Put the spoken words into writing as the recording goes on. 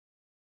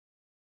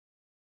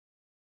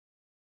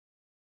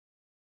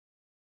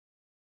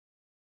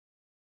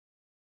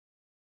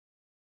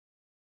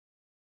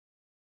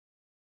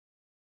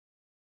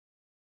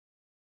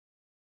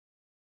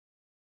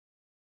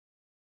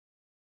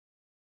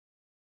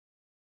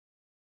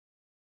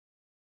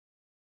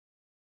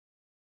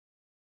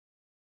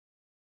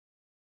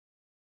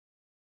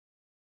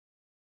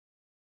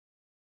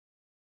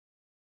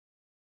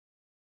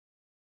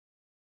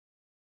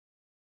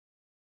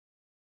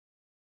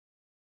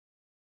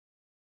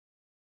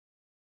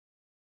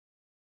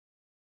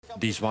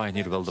die zwaaien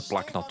hier wel de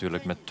plak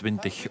natuurlijk met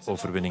 20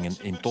 overwinningen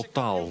in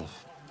totaal.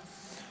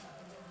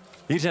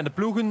 Hier zijn de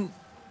ploegen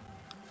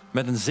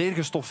met een zeer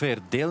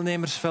gestoffeerd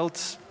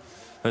deelnemersveld.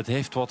 Het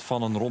heeft wat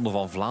van een Ronde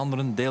van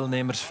Vlaanderen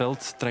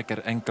deelnemersveld. Trekker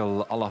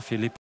enkel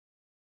Alaphilippe.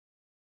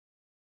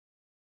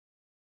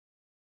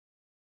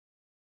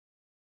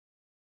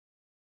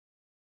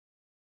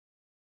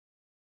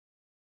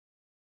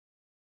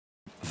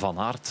 Van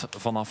Aert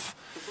vanaf.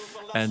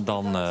 En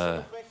dan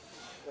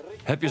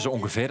heb je ze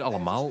ongeveer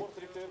allemaal.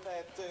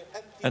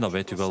 En dan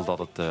weet u wel dat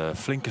het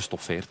flink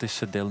gestoffeerd is,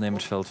 het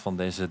deelnemersveld van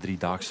deze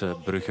driedaagse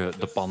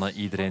Brugge-De Panne.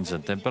 Iedereen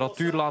zijn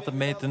temperatuur laten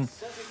meten.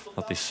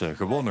 Dat is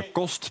gewone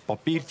kost.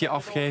 Papiertje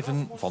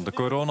afgeven van de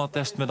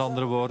coronatest, met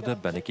andere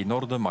woorden. Ben ik in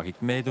orde? Mag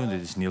ik meedoen?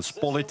 Dit is Niels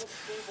Pollitt.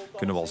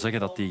 Kunnen we wel zeggen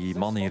dat die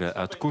man hier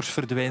uit koers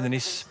verdwenen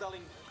is.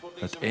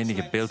 Het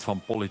enige beeld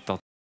van Pollitt dat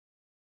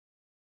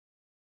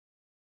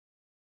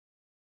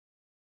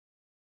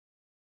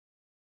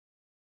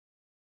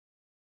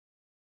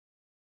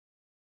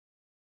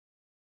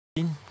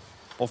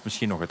of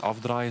misschien nog het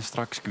afdraaien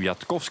straks.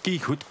 Kwiatkowski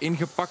goed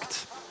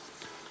ingepakt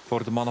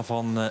voor de mannen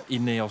van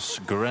Ineos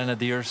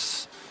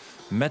Grenadiers.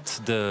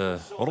 Met de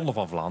Ronde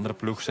van Vlaanderen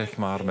ploeg, zeg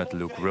maar. Met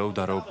Luke Rowe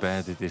daar ook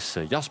bij. Dit is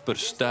Jasper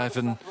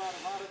Stuyven.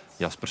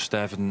 Jasper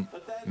Stuyven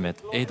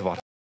met Eduard.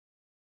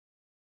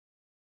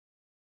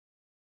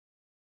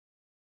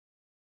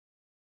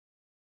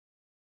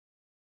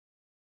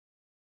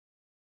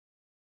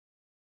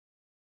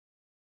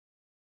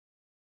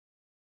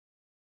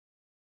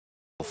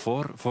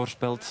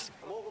 Voorspelt.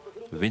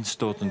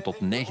 Windstoten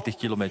tot 90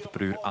 km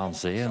per uur aan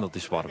zee. En dat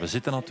is waar we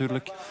zitten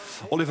natuurlijk.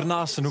 Oliver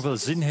Naassen, hoeveel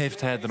zin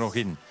heeft hij er nog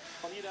in?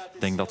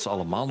 Ik denk dat ze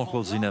allemaal nog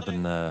wel zin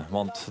hebben.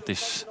 Want het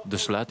is de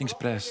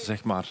sluitingsprijs,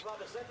 zeg maar.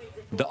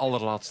 De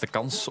allerlaatste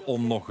kans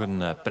om nog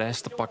een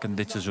prijs te pakken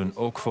dit seizoen.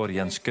 Ook voor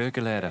Jens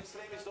Keukenleren.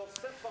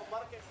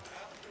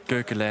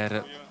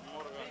 Keukenleren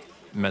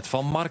met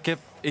Van Marke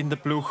in de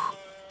ploeg.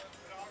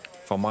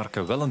 Van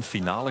Marke wel een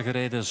finale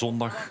gereden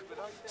zondag.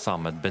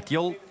 Samen met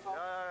Bettiol.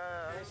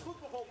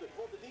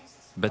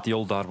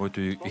 Bettiol, daar moet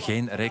u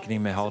geen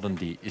rekening mee houden.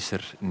 Die is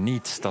er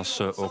niet. Dat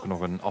is ook nog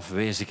een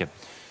afwezige.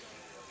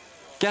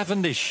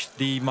 Cavendish,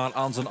 die maar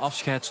aan zijn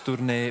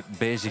afscheidstournee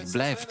bezig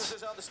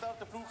blijft.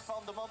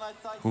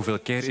 Hoeveel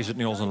keer is het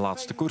nu onze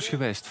laatste koers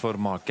geweest voor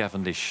Mark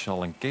Cavendish?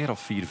 Al een keer of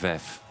 4,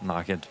 5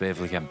 na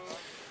Gent-Wevelgem.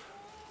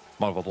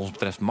 Maar wat ons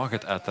betreft mag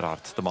het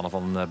uiteraard. De mannen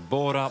van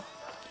Bora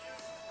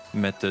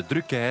met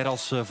Drucker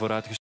als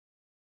vooruitgesteld.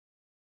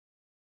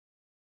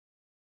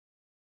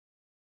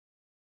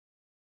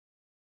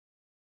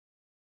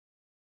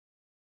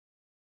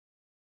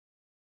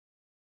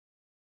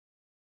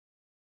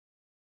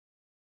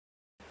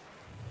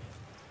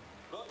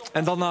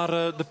 En dan naar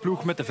de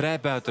ploeg met de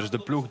vrijbuiters. De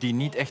ploeg die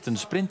niet echt een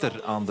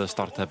sprinter aan de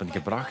start hebben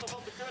gebracht.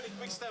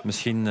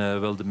 Misschien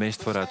wel de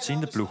meest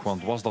vooruitziende ploeg,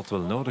 want was dat wel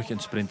nodig, een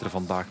sprinter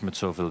vandaag met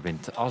zoveel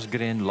wind.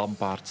 Asgreen,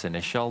 Lampaert,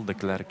 Sénéchal, De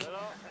Klerk,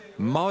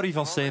 Maury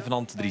van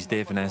Zevenand, Dries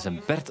Devenijns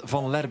en Bert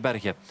van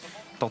Lerbergen.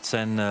 Dat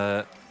zijn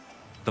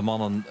de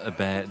mannen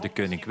bij de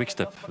Koning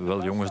Quickstep.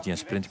 Wel jongens die een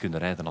sprint kunnen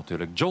rijden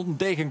natuurlijk. John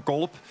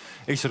Degenkolb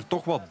is er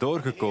toch wat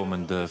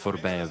doorgekomen de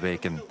voorbije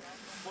weken.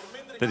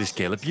 Dat is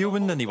Caleb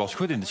Ewan en die was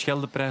goed in de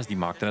Scheldeprijs. Die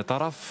maakte het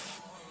daar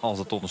af. Als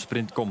het tot een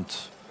sprint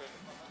komt,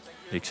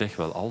 ik zeg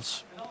wel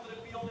als,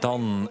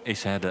 dan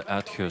is hij de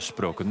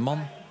uitgesproken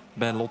man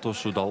bij Lotto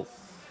Soudal.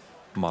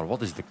 Maar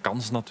wat is de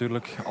kans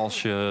natuurlijk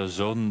als je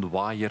zo'n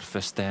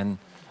waaierfestijn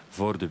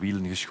voor de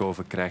wielen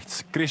geschoven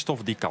krijgt.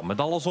 Christophe die kan met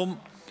alles om.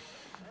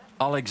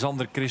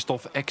 Alexander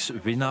Christophe,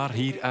 ex-winnaar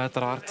hier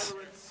uiteraard.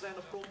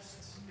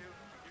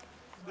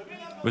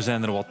 We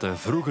zijn er wat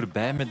vroeger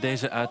bij met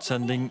deze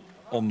uitzending,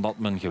 omdat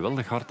men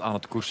geweldig hard aan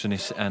het koersen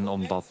is en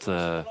omdat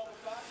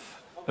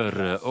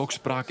er ook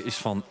sprake is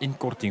van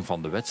inkorting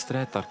van de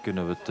wedstrijd. Daar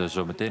kunnen we het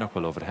zo meteen nog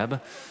wel over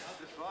hebben.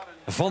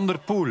 Van der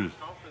Poel,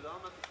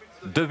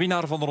 de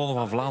winnaar van de Ronde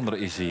van Vlaanderen,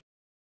 is hier.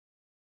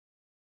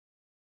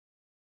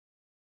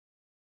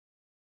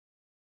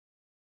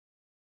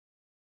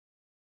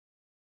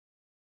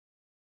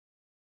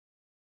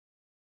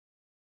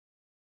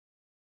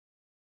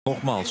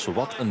 Nogmaals,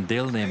 wat een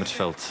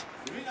deelnemersveld.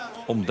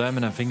 Om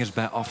duimen en vingers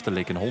bij af te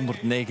likken.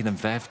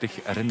 159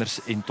 renners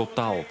in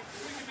totaal.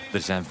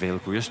 Er zijn veel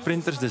goede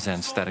sprinters, er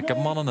zijn sterke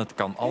mannen. Het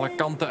kan alle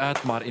kanten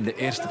uit, maar in de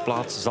eerste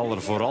plaats zal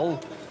er vooral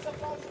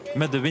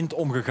met de wind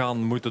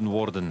omgegaan moeten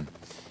worden.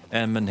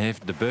 En men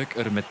heeft de buik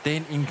er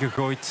meteen in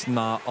gegooid.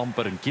 Na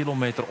amper een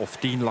kilometer of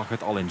 10 lag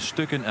het al in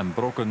stukken en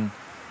brokken.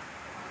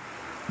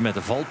 Met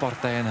de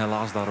valpartijen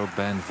helaas daar ook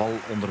bij. Een val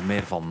onder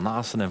meer van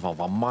Naassen en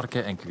van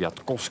Marke en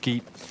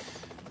Kwiatkowski.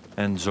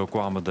 En zo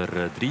kwamen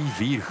er 3,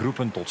 4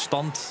 groepen tot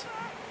stand.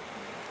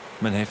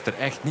 Men heeft er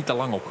echt niet te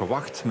lang op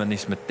gewacht. Men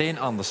is meteen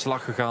aan de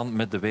slag gegaan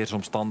met de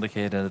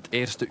weersomstandigheden. Het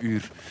eerste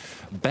uur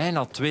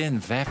bijna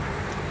 52.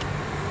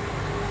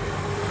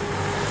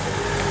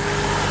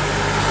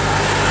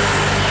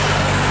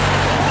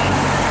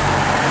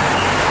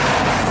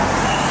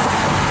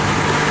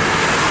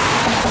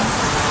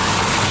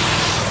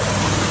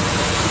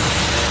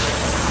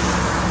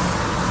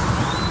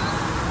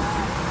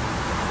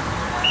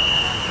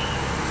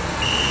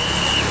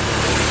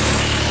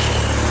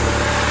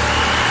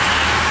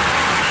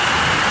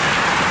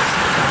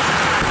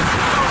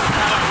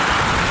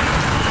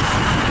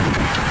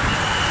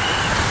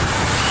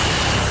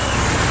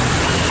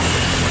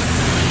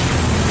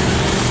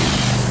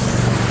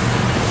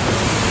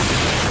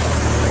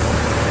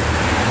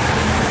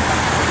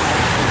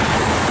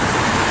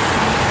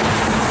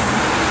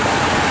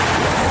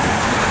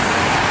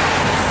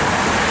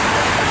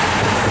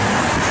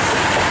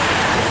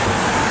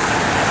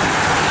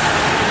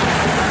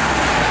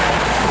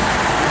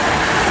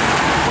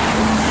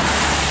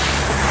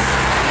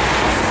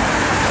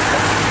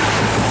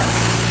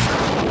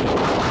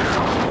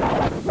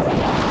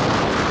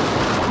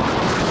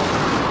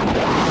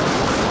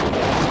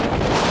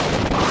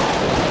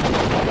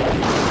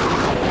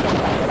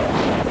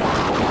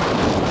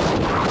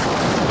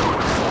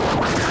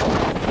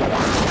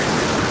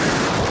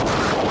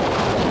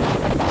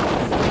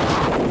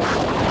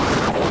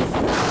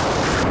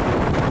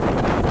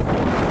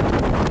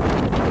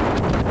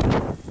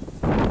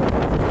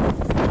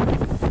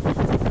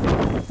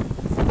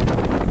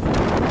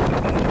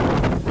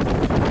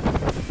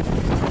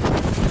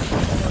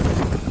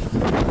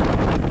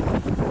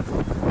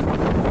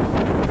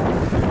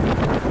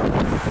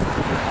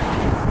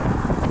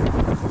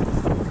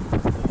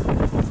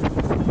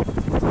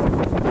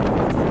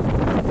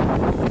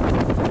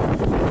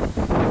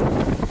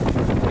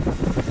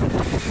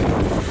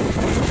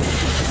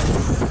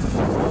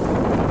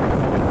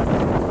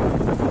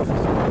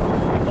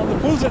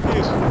 zit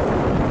hier.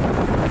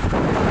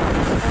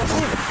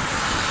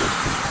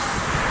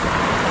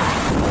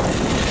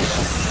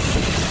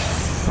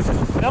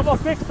 Helemaal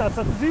quick staat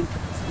dat te zien.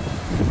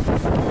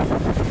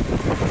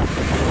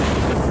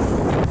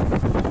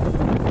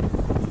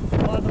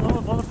 Laat de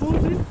handen van de poel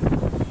zien.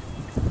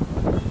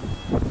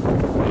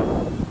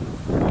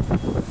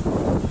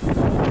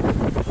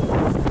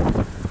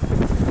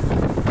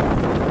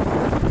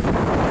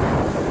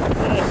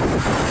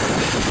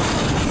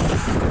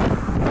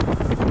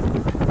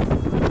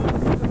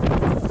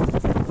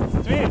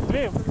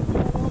 Twee.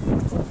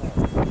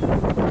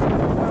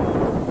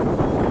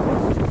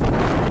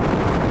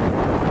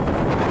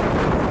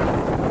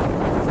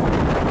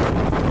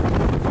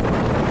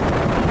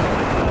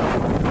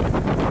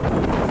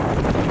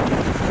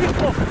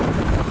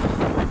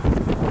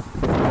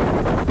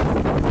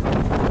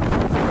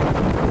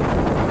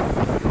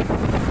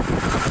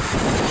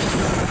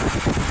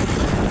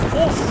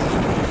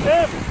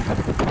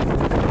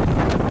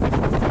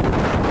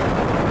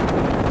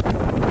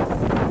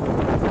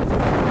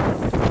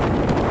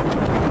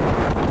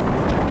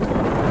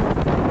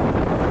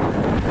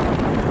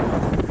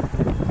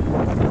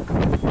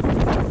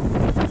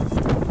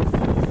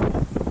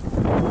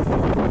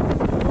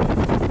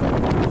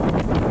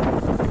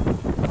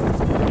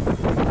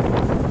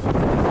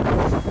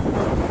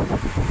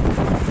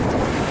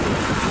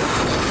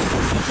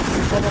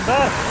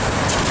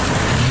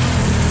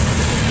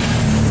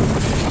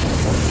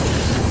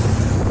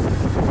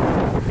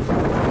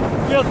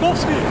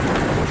 Kwiatkowski.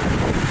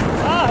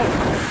 Ah.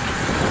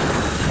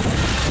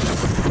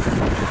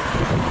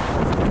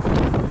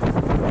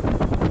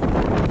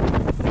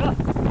 Ja,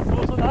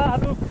 dat was een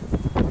haardoek.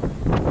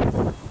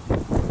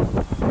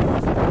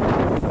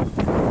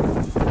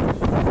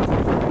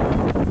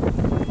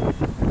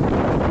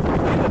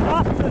 In het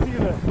water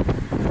hier.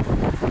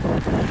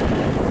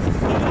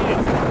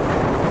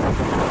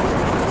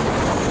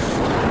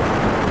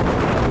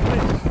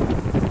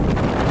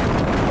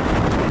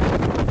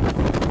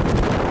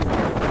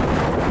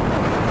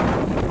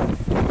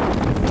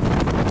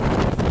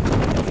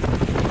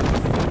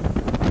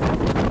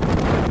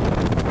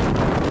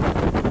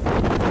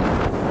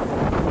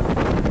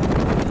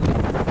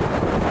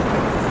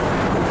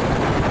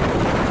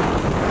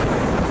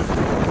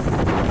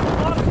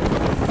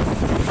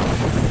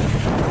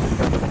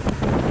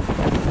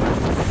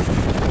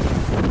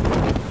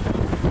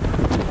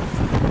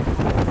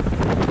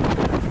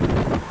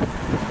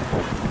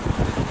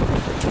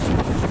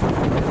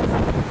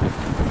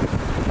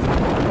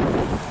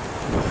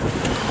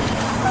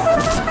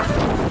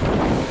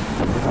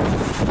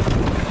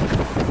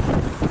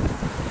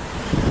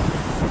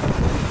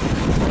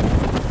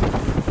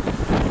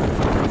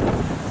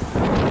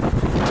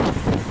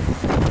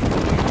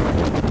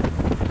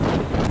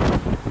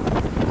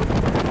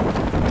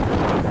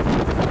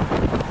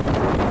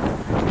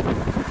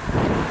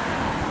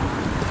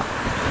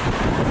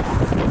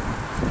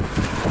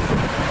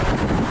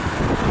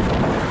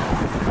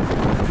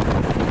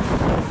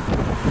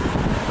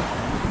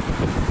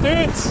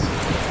 Steeds!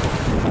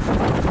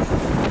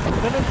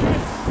 Dat is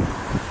goed.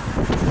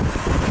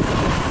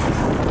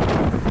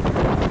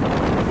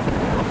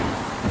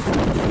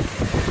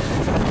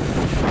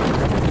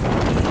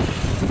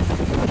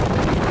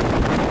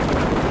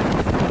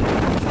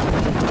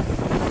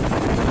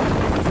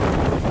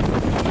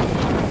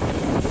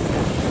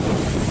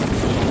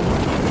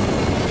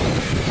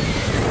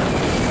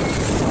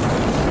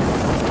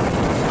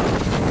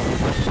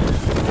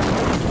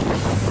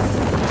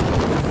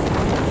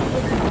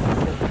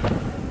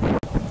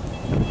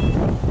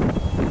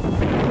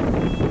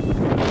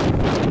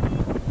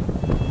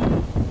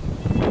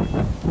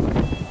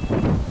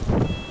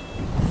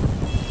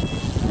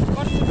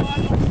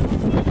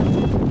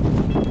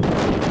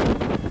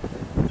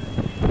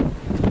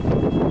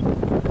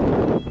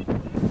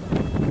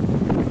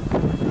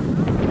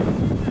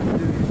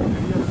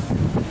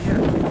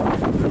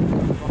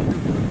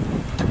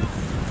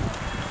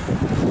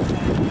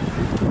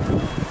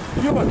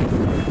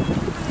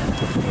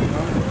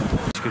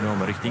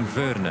 Genomen richting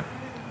Veurne.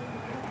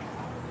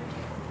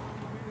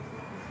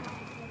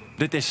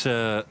 Dit is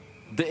de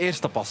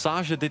eerste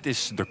passage. Dit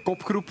is de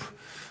kopgroep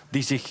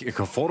die zich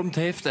gevormd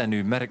heeft. En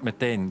u merkt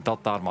meteen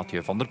dat daar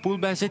Mathieu van der Poel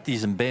bij zit. Die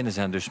zijn benen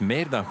zijn dus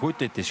meer dan goed.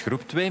 Dit is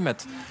groep 2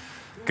 met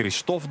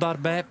Christophe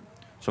daarbij.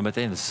 Zo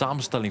meteen de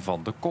samenstelling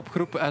van de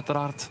kopgroep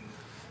uiteraard.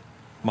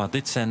 Maar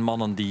dit zijn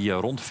mannen die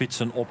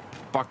rondfietsen op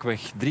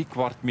pakweg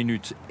 3/4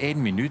 minuut,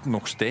 1 minuut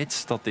nog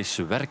steeds. Dat is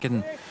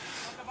werken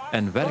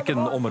en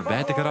werken om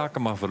erbij te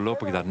geraken, maar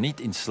voorlopig daar niet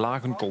in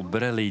slagen.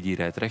 Colbrelli die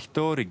rijdt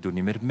rechtdoor, ik doe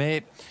niet meer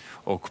mee.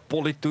 Ook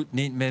Polly doet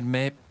niet meer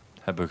mee.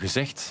 Hebben we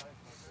gezegd,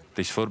 het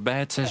is voorbij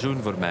het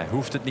seizoen, voor mij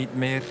hoeft het niet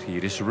meer.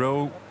 Hier is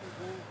Rowe.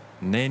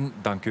 Nee,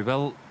 dank u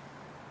wel.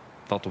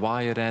 Dat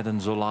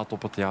waaierrijden zo laat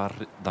op het jaar,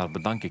 daar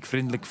bedank ik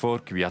vriendelijk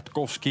voor.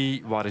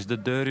 Kwiatkowski, waar is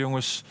de deur,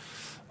 jongens?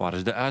 Waar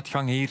is de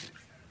uitgang hier?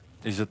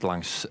 Is het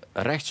langs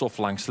rechts of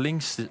langs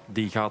links?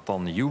 Die gaat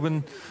dan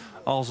Yves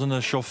als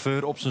een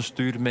chauffeur op zijn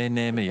stuur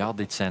meenemen. Ja,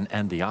 dit zijn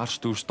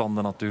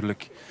eindejaarstoestanden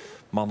natuurlijk.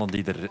 Mannen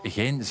die er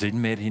geen zin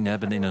meer in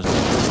hebben in een...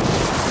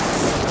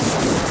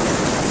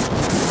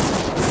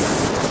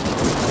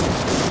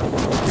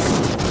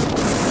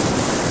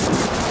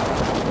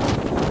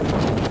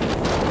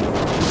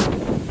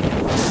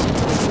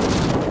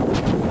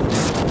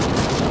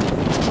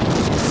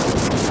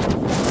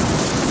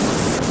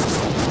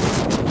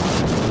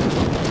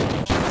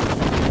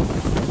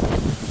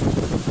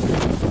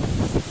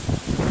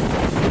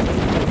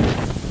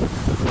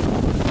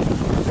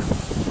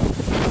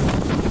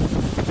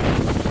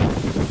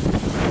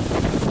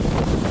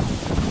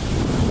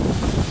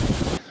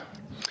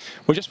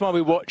 Well, just while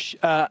we watch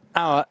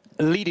our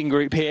leading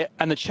group here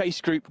and the chase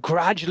group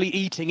gradually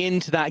eating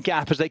into that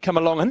gap as they come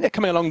along, and they're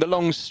coming along the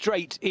long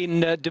straight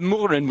in De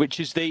Moeren, which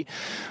is the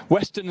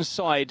western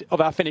side of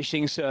our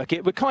finishing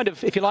circuit. We're kind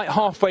of, if you like,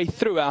 halfway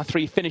through our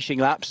 3 finishing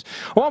laps.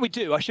 While we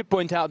do, I should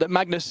point out that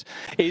Magnus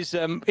is,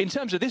 in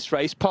terms of this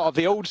race, part of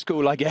the old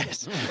school, I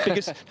guess,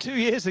 because 2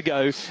 years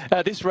ago,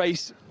 this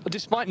race,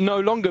 despite no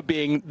longer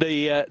being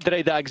the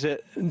 3 dags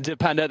de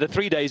Panne, the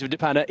 3 days of De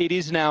Panne, it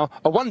is now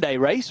a one-day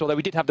race, although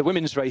we did have the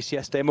women's race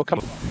yesterday, and we'll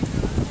come...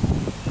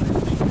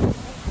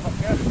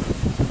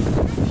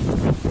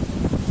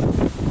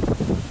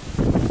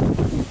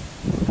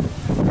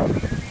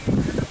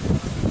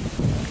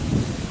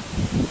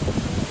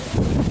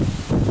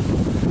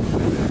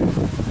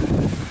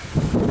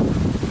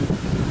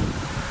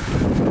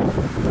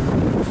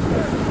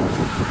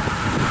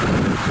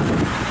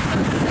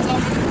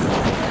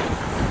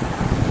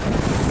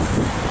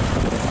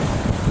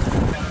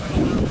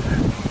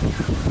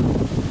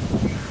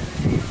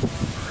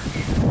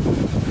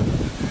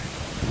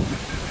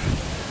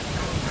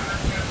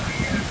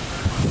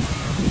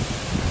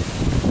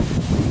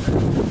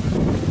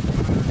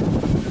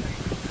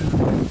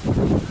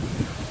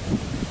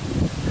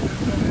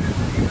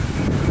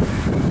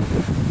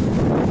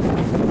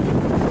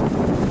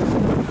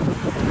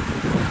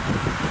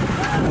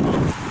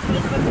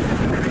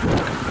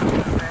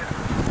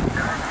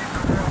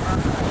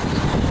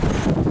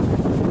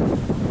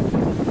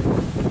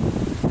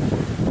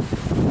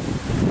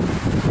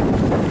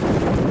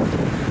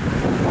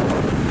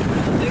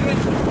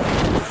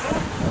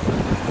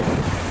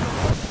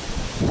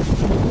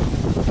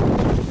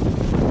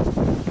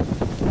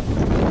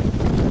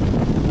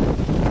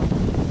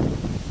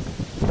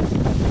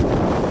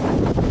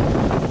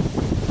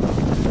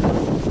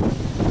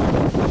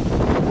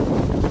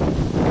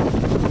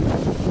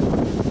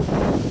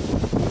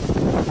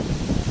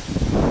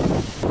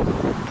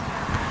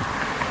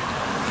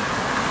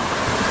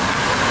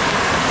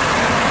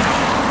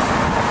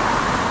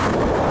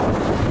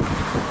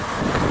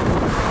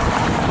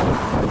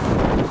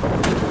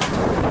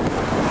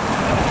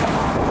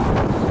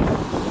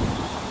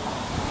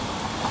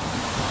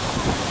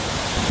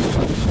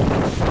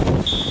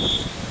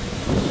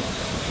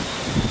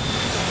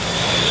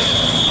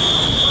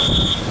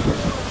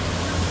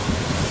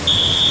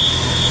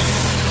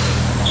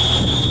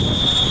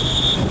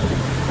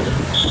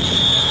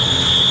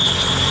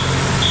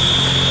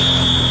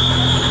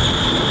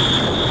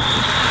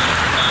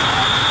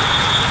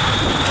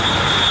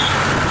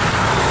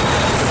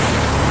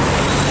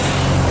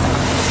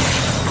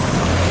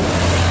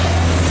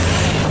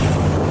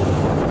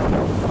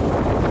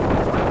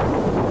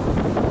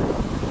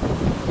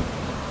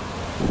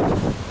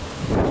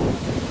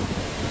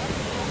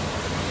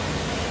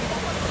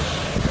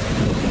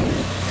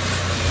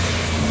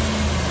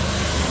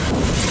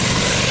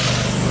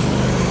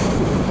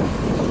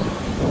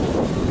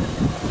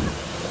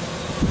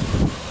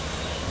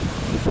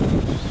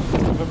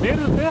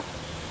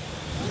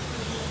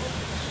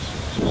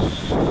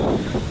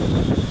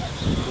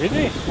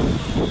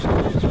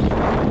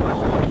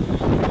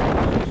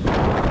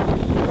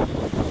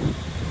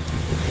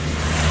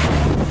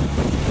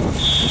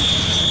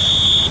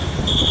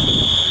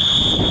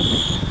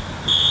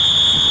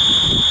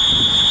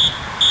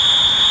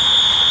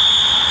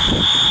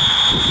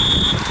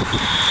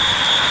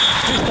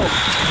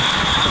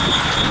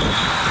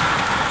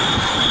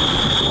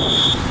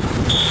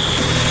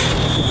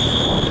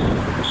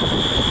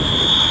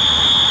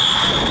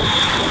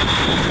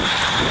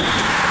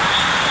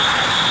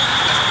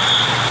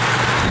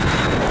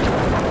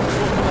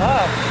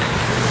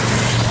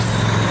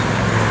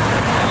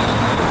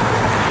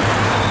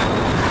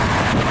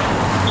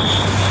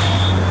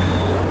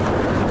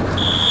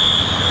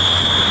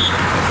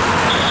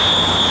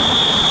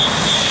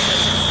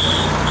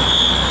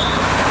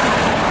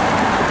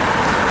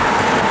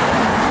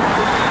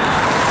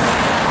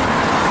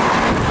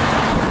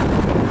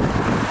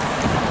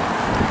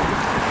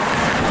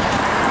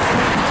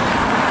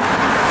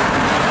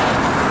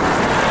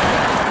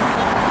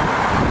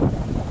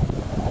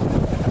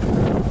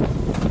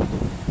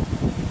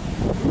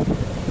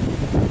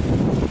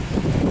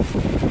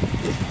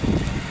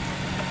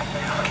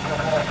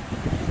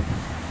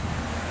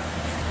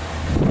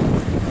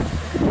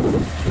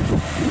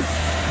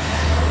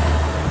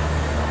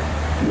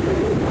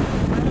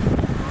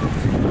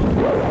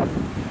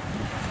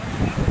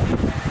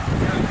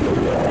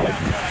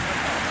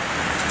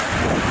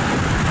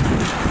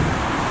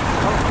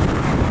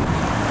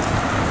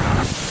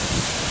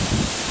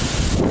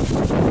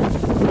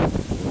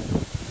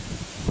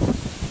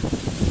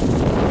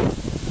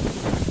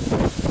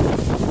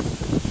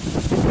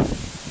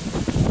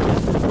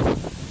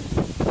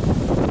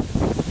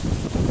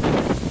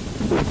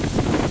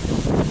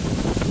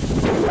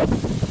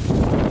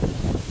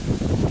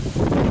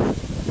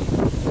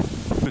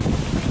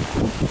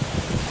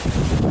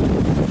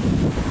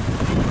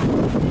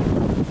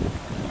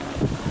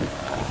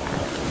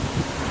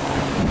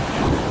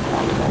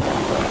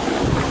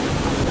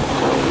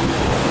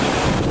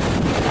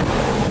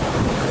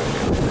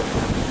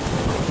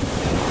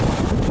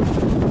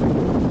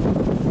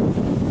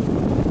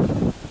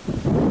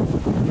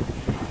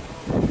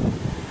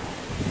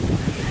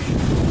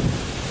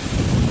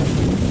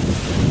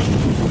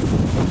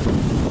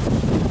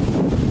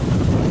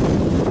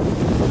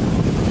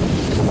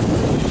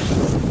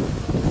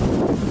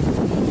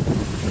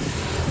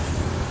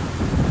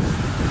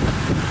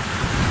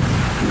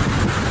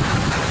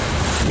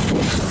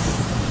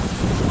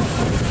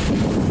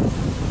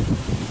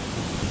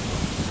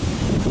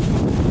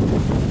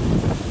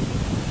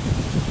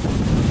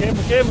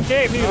 Even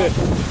kijken hier.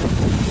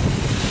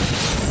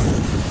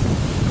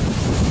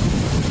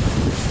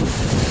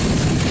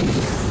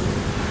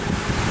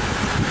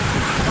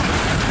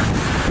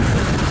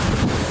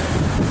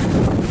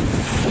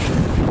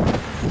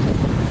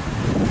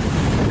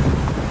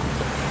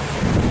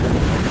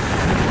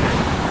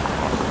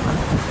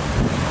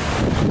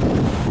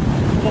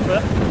 Op, hè?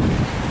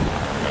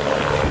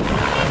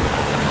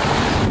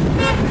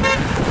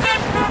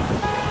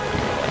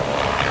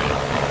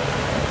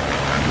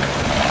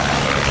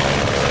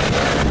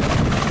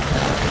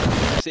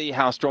 See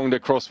how strong the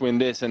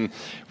crosswind is, and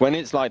when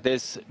it's like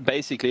this,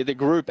 basically the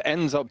group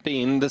ends up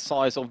being the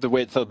size of the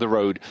width of the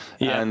road.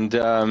 Yeah. And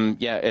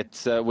yeah,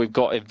 it's we've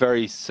got a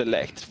very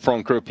select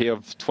front group here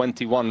of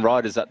 21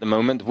 riders at the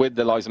moment, with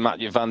the likes of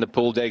Mathieu van der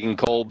Poel, Degen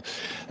Kolb,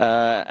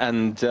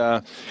 and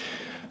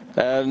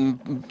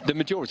the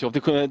majority of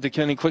the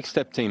Koenig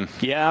Quick-Step team.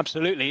 Yeah,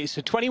 absolutely. It's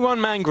a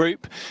 21-man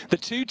group. The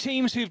two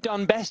teams who've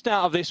done best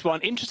out of this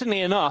one, interestingly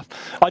enough,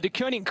 are the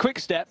Koenig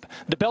Quick-Step,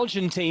 the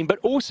Belgian team, but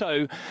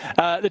also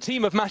the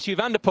team of Mathieu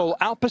van der Poel,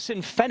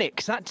 Alpecin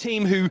Fenix, that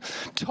team who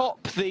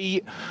top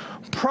the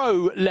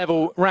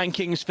pro-level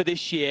rankings for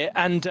this year.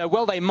 And,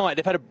 well, they might.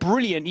 They've had a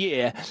brilliant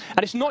year. And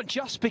it's not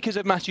just because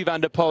of Mathieu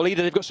van der Poel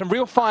either. They've got some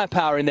real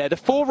firepower in there. The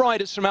four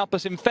riders from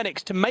Alpecin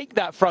Fenix to make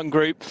that front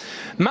group: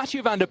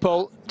 Mathieu van der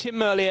Poel, Tim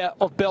Merlier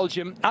of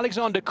Belgium,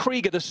 Alexander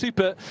Krieger, the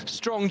super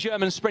strong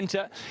German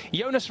sprinter,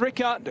 Jonas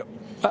Rickard,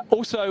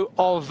 also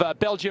of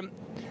Belgium.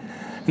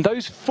 And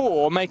those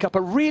four make up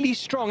a really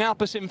strong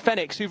Alpecin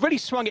Fenix, who've really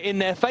swung it in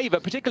their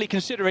favour, particularly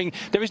considering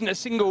there isn't a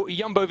single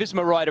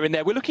Jumbo-Visma rider in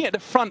there. We're looking at the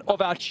front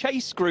of our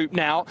chase group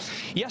now.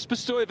 Jasper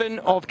Stuyven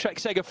of Trek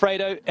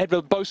Segafredo,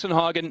 Edvald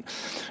Bosenhagen,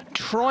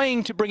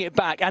 trying to bring it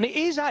back. And it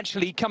is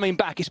actually coming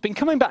back. It's been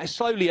coming back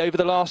slowly over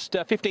the last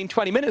 15,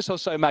 20 minutes or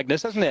so,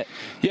 Magnus, hasn't it?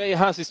 Yeah, it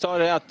has. It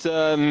started out,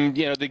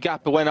 you know, the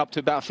gap went up to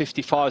about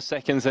 55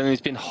 seconds, and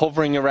it's been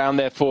hovering around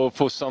there for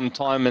some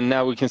time. And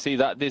now we can see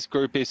that this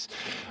group is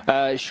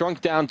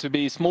shrunk down to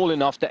be small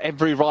enough that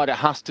every rider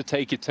has to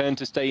take a turn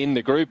to stay in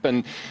the group,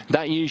 and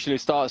that usually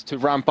starts to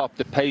ramp up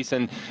the pace.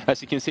 And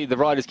as you can see, the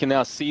riders can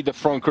now see the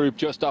front group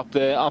just up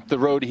the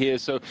road here,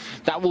 so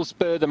that will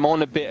spur them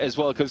on a bit as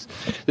well, because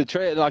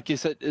like you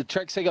said,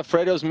 Trek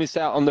Segafredo's missed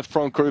out on the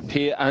front group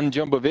here, and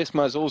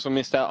Jumbo-Visma has also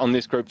missed out on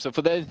this group. So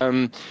for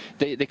them,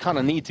 they kind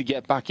of need to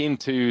get back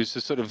into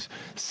to sort of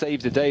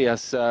save the day,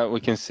 as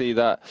we can see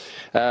that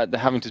they're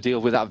having to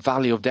deal with that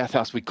valley of death,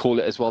 as we call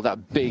it as well,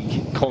 that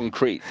big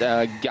concrete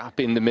gap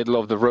in the middle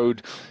of the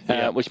road,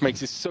 which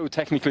makes it so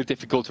technically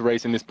difficult to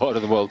race in this part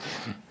of the world.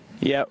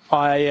 Yeah,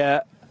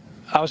 I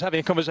was having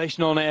a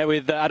conversation on air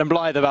with Adam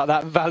Blythe about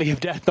that Valley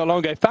of Death not long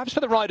ago. Perhaps for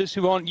the riders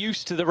who aren't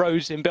used to the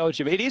roads in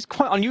Belgium, it is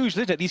quite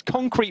unusual, isn't it? These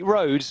concrete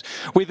roads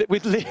with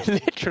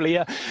literally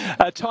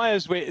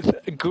tyres with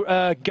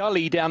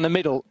gully down the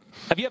middle.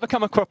 Have you ever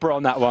come a cropper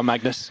on that one,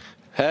 Magnus?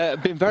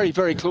 Been very,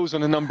 very close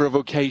on a number of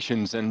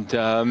occasions, and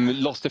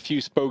lost a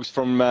few spokes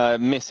from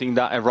missing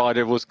that a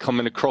rider was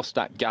coming across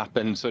that gap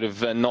and sort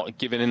of not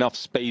giving enough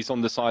space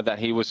on the side that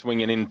he was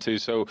swinging into.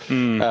 So,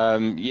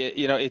 yeah,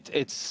 you know,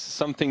 it's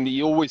something that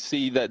you always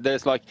see, that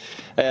there's like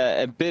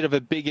a bit of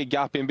a bigger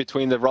gap in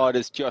between the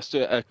riders just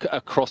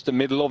across the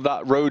middle of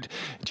that road,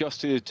 just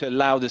to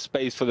allow the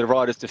space for the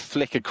riders to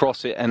flick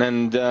across it. And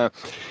then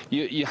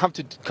you have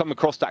to come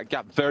across that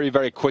gap very,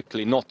 very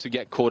quickly, not to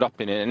get caught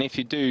up in it. And if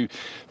you do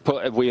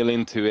put a wheel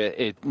into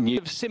it,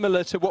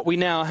 similar to what we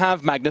now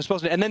have, Magnus,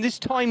 wasn't it? And then this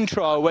time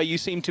trial where you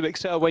seemed to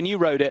excel when you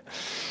rode it.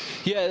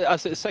 Yeah,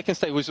 as the second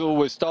stage was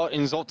always start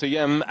in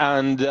Zottegem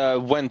and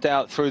went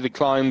out through the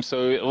climb,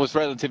 so it was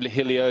relatively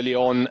hilly early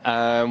on.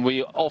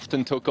 We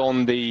often took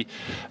on the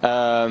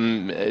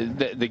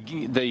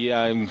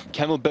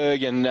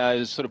Kemmelberg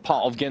and sort of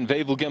part of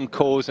Gent-Wevelgem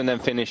course, and then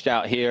finished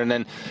out here. And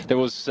then there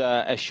was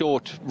a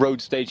short road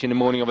stage in the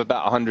morning of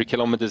about 100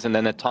 kilometers, and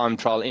then a time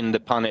trial in the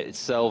Panne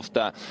itself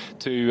that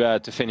to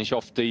finish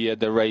off the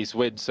race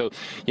with. So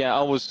yeah,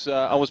 I was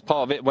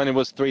part of it when it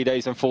was 3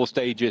 days and 4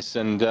 stages,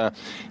 and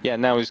yeah,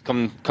 now it's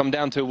come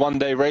down to a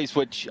one-day race,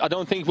 which I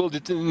don't think will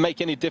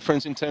make any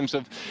difference in terms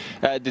of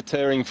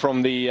deterring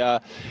from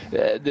the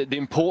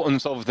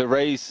importance of the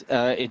race.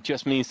 It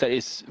just means that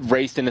it's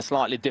raced in a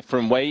slightly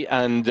different way,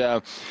 and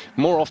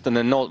more often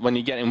than not, when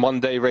you get in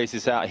one-day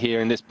races out here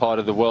in this part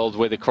of the world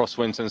with the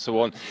crosswinds and so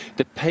on,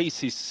 the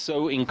pace is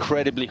so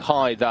incredibly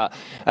high that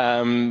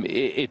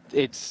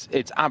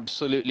it's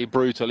absolutely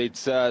brutal.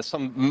 It's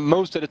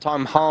most of the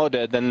time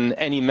harder than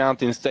any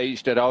mountain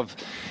stage that I've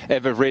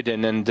ever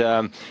ridden, and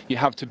you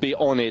have to be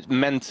on it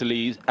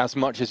mentally as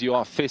much as you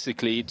are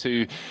physically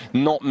to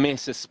not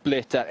miss a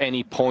split at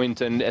any point.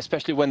 And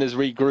especially when there's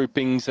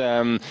regroupings,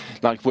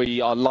 like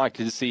we are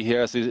likely to see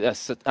here, as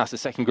the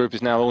second group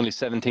is now only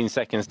 17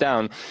 seconds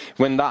down.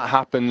 When that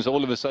happens,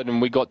 all of a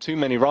sudden we got too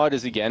many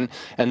riders again,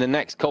 and the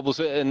next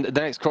the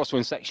next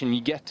crosswind section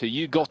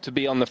you got to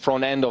be on the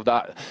front end of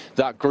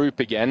that group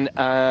again,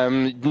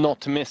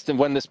 not to miss them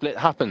when the split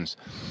happens.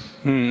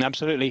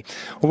 Absolutely.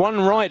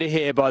 One rider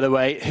here, by the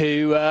way,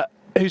 who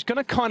who's going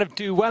to kind of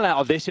do well out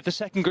of this if the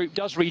second group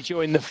does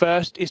rejoin the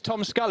first is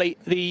Tom Scully,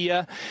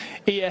 the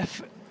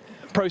EF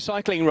pro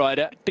cycling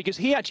rider, because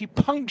he actually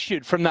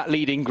punctured from that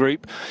leading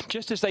group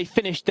just as they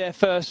finished their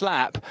first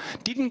lap,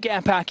 didn't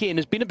get back in,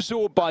 has been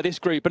absorbed by this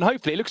group, and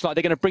hopefully it looks like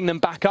they're going to bring them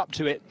back up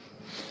to it.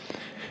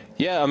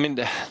 Yeah, I mean,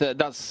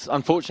 that's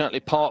unfortunately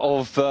part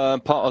of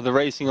the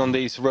racing on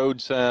these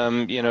roads.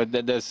 You know,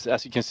 there's,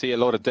 as you can see, a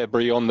lot of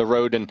debris on the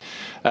road, and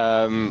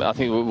I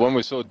think when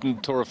we saw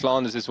Tour of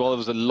Flanders as well, there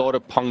was a lot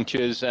of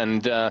punctures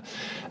and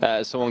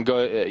so on.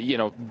 You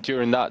know,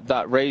 during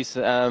that race,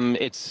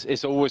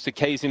 it's always the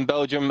case in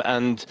Belgium,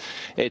 and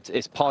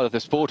it's part of the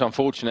sport,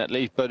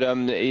 unfortunately. But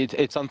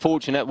it's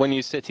unfortunate when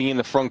you're sitting in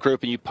the front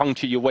group and you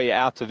puncture your way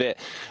out of it.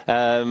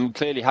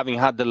 Clearly, having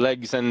had the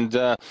legs and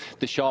the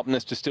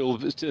sharpness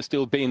to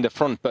still be in the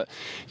front, but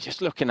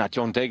just looking at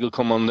John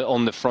Degenkolb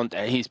on the front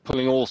there, he's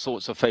pulling all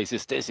sorts of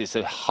faces. This is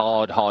a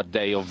hard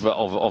day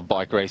of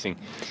bike racing.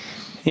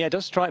 Yeah, it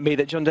does strike me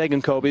that John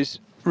Degenkolb is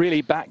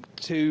really back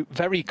to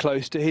very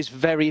close to his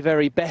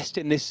very best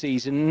in this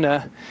season.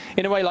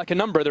 In a way, like a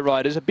number of the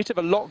riders, a bit of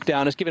a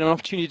lockdown has given him an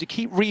opportunity to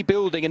keep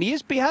rebuilding, and he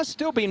has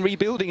still been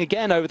rebuilding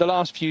again over the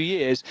last few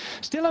years.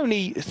 Still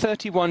only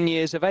 31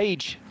 years of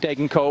age,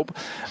 Degenkolb.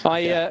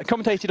 I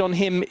commentated on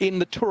him in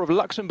the Tour of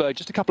Luxembourg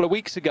just a couple of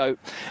weeks ago,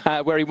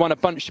 where he won a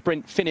bunch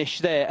sprint finish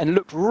there and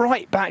looked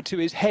right back to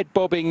his head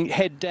bobbing,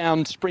 head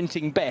down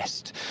sprinting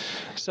best.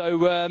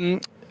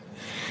 So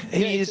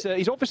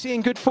he's obviously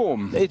in good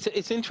form.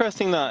 It's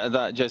interesting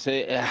that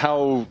Jesse,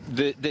 how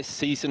this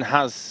season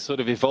has sort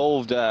of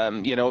evolved.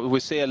 You know, we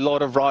see a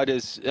lot of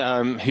riders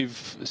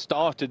who've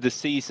started the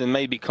season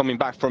maybe coming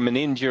back from an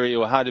injury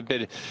or had a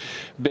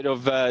bit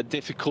of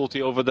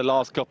difficulty over the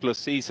last couple of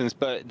seasons,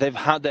 but they've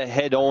had their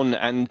head on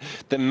and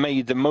they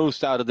made the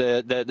most out of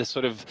the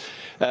sort of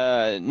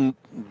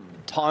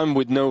time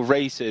with no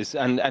races,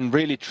 and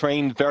really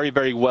trained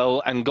very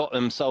well and got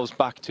themselves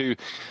back to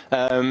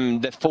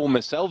their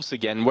former selves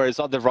again, whereas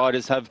other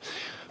riders have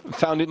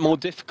found it more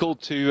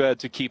difficult to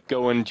keep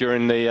going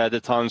during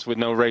the times with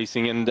no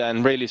racing,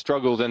 and really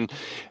struggled. And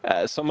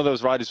some of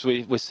those riders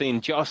we're seeing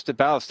just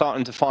about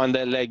starting to find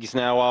their legs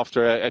now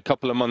after a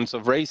couple of months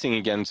of racing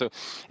again. So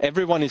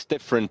everyone is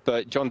different,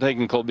 but John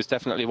Degenkolb is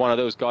definitely one of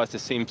those guys that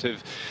seem to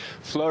have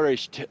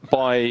flourished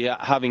by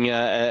having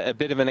a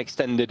bit of an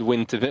extended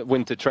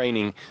winter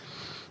training.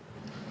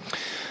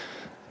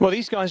 Well,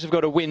 these guys have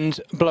got a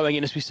wind blowing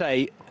in, as we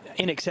say,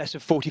 in excess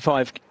of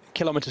 45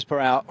 kilometers per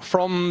hour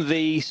from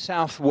the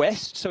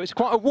southwest, so it's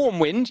quite a warm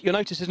wind. You'll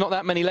notice there's not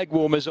that many leg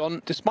warmers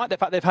on, despite the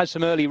fact they've had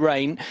some early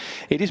rain.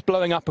 It is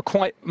blowing up a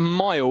quite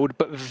mild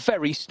but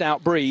very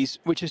stout breeze,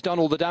 which has done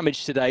all the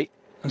damage today.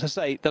 As I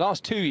say, the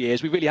last 2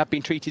 years, we really have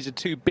been treated to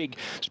two big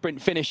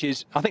sprint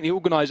finishes. I think the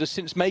organisers,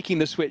 since making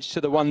the switch to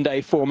the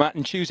one-day format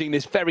and choosing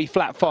this very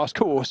flat, fast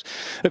course,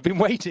 have been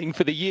waiting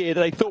for the year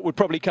that they thought would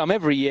probably come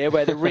every year,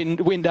 where the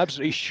wind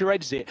absolutely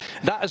shreds it.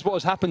 That is what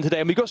has happened today.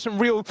 And we've got some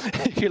real,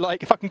 if you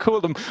like, if I can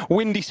call them,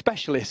 windy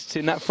specialists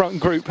in that front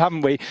group,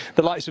 haven't we?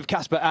 The likes of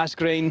Casper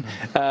Asgreen,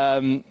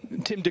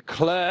 Tim de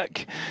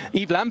Klerk,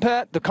 Yves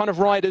Lampaert, the kind of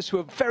riders who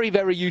are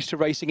very used to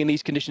racing in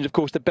these conditions. Of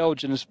course, the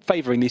Belgians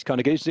favouring these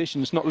kind of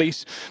conditions, not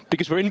least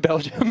because we're in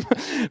Belgium.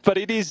 But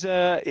it is,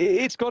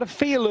 it's got a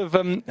feel of,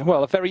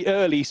 well, a very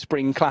early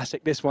spring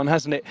classic, this one,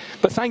 hasn't it?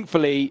 But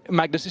thankfully,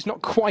 Magnus, it's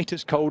not quite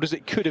as cold as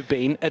it could have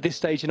been at this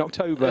stage in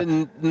October.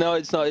 No,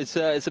 it's not.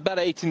 It's about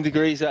 18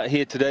 degrees out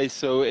here today,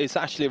 so it's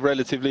actually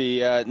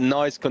relatively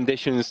nice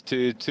conditions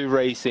to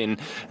race in.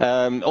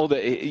 Although,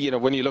 you know,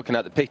 when you're looking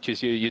at the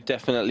pictures, you're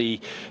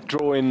definitely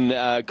drawing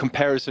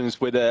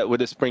comparisons with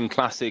the spring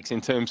classics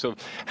in terms of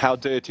how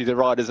dirty the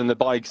riders and the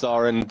bikes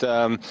are, and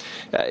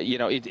you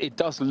know, it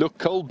does look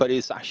cold, but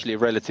it's actually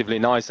relatively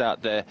nice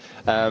out there.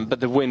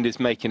 But the wind is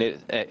making it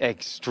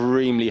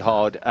extremely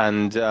hard,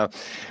 and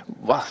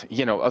well,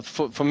 you know,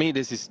 for me,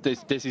 this is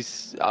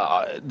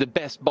the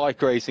best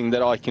bike racing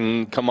that I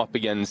can come up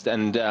against,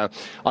 and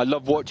I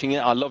love watching it.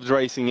 I loved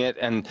racing it,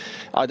 and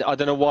I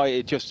don't know why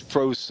it just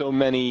throws so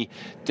many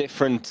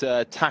different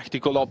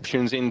tactical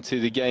options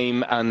into the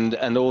game,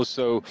 and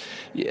also,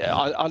 yeah,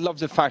 I love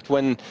the fact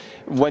when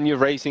you're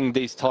racing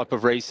these type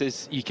of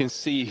races, you can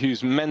see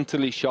who's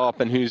mentally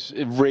sharp and who's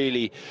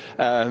really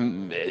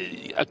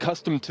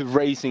accustomed to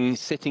racing,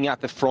 sitting at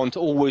the front,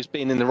 always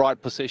being in the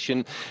right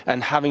position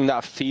and having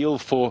that feel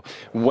for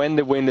when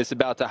the wind is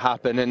about to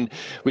happen. And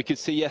we could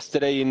see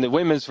yesterday in the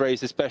women's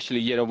race, especially,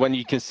 you know, when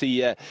you can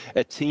see a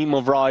team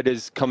of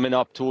riders coming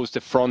up towards the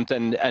front,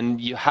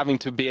 and you having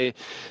to be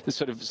the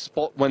sort of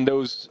spot when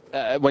those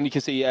when you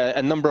can see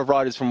a number of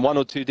riders from one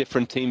or two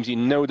different teams, you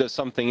know that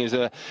something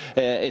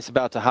is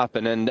about to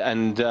happen,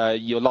 and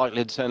you're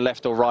likely to turn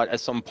left or right at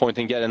some point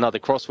and get another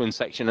crosswind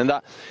section, and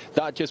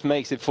that just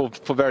makes it for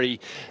very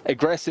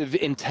aggressive,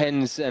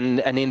 intense and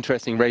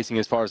interesting racing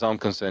as far as I'm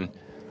concerned.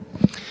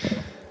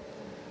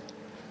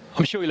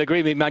 I'm sure you'll agree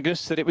with me,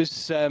 Magnus, that it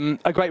was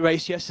a great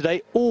race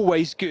yesterday.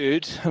 Always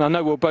good, and I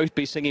know we'll both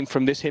be singing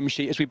from this hymn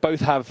sheet as we both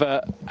have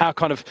our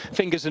kind of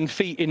fingers and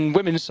feet in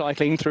women's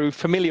cycling through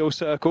familial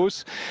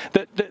circles.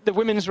 That the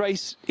women's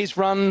race is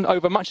run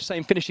over much the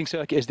same finishing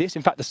circuit as this,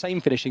 in fact the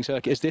same finishing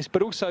circuit as this,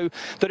 but also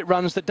that it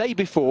runs the day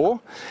before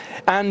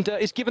and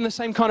is given the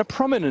same kind of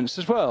prominence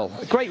as well.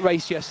 A great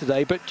race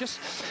yesterday, but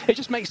it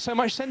just makes so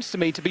much sense to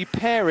me to be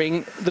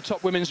pairing the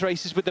top women's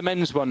races with the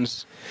men's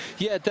ones.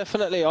 Yeah,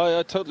 definitely.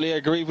 I totally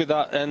agree with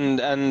that,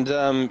 and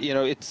you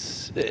know,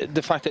 it's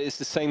the fact that it's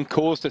the same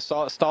course, to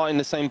start in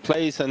the same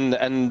place,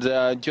 and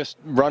just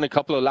run a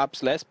couple of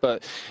laps less.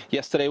 But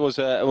yesterday was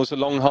a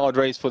long, hard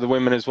race for the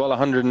women as well,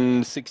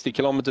 160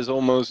 kilometers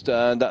almost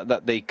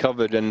that they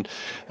covered, and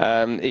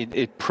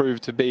it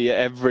proved to be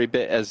every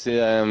bit as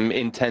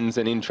intense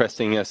and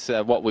interesting as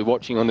what we're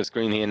watching on the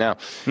screen here now.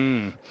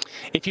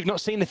 If you've not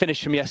seen the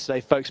finish from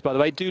yesterday, folks, by the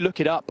way, do look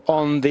it up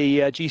on the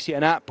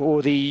GCN app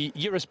or the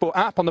Eurosport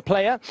app on the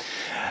player,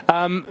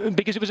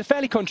 because it was a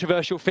fairly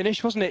controversial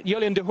finish, wasn't it?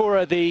 Jolien de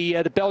Hoora,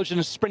 the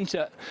Belgian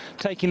sprinter,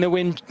 taking the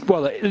win,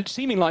 well,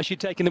 seeming like she'd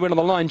taken the win on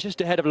the line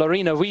just ahead of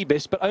Lorena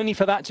Wiebes, but only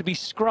for that to be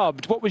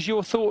scrubbed. What was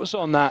your thoughts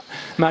on that,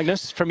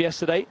 Magnus, from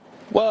yesterday?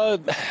 Well,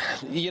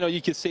 you know,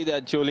 you could see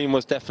that Jolien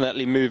was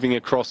definitely moving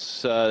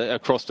across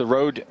the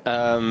road,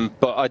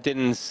 but I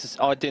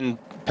didn't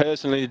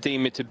personally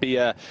deem it to be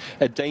a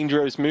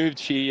dangerous move.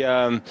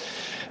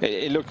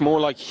 It looked more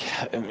like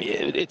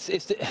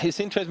it's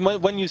interesting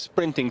when you're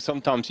sprinting.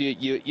 Sometimes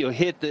you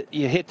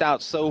hit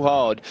out so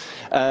hard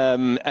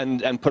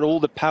and put all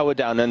the power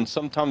down, and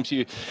sometimes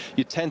your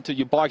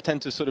bike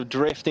tend to sort of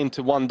drift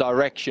into one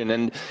direction,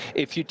 and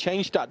if you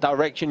change that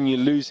direction, you're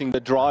losing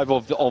the drive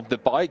of the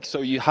bike.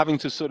 So you're having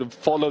to sort of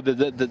follow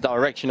the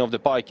direction of the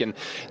bike, and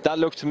that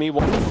looked to me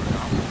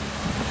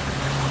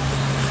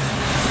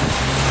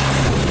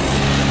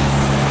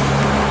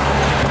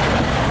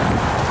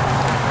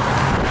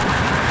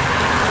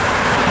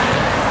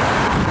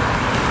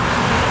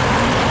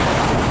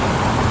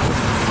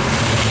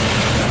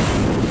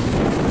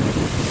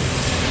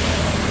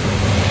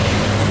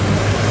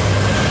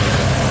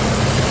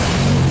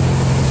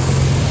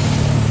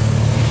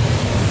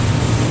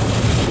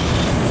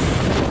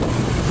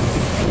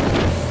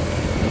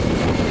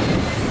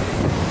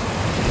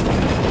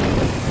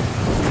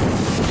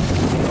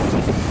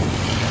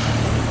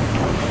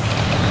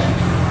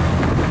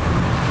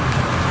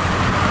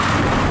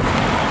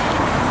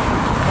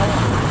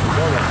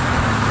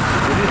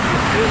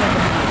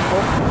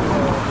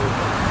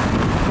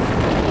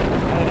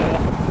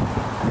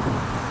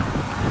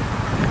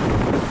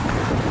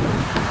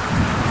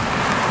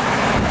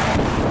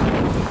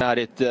at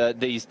it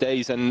these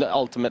days, and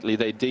ultimately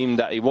they deemed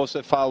that it was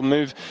a foul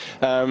move.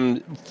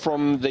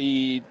 From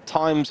the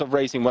times of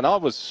racing when I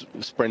was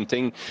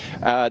sprinting,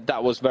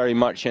 that was very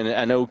much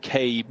an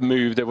okay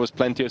move. There was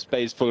plenty of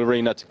space for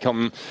Lorena to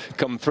come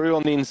through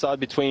on the inside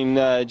between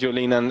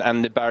Jolien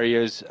and the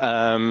barriers.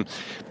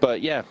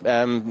 But yeah,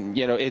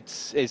 you know,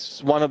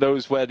 it's one of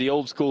those where the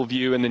old school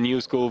view and the new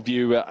school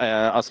view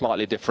are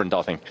slightly different,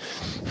 I think.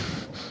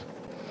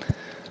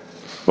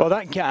 Well,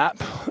 that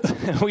gap,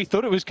 we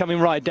thought it was coming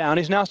right down,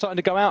 is now starting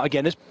to go out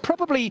again. There's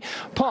probably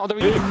part of the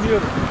reason.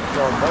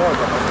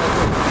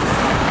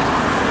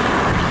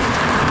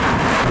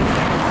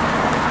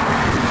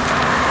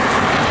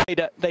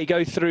 They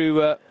go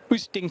through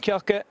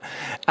Oostdinkirke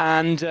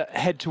and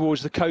head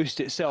towards the coast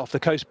itself, the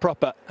coast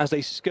proper, as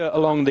they skirt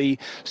along the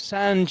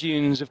sand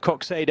dunes of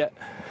Coxede.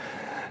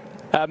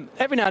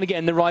 Every now and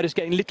again, the riders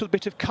getting a little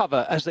bit of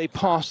cover as they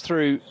pass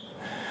through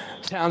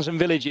towns and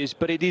villages,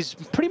 but it is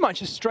pretty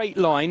much a straight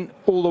line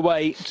all the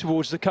way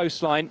towards the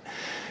coastline.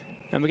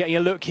 And we're getting a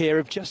look here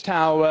of just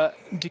how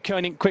De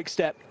Koning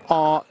Quickstep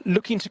are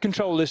looking to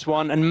control this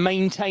one and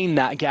maintain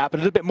that gap. A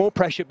little bit more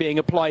pressure being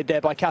applied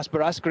there by Casper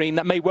Asgreen.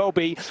 That may well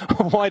be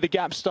why the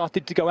gap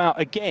started to go out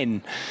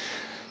again.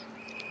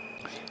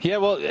 Yeah,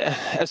 well,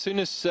 as soon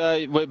as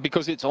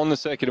because it's on the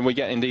circuit and we're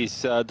getting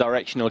these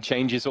directional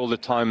changes all the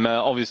time,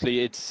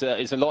 obviously it's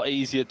a lot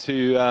easier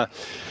to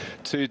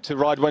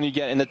ride when you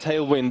get in the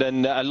tailwind,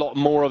 and a lot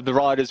more of the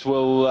riders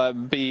will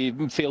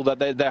feel that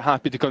they're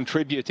happy to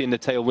contribute in the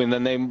tailwind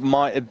than they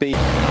might be.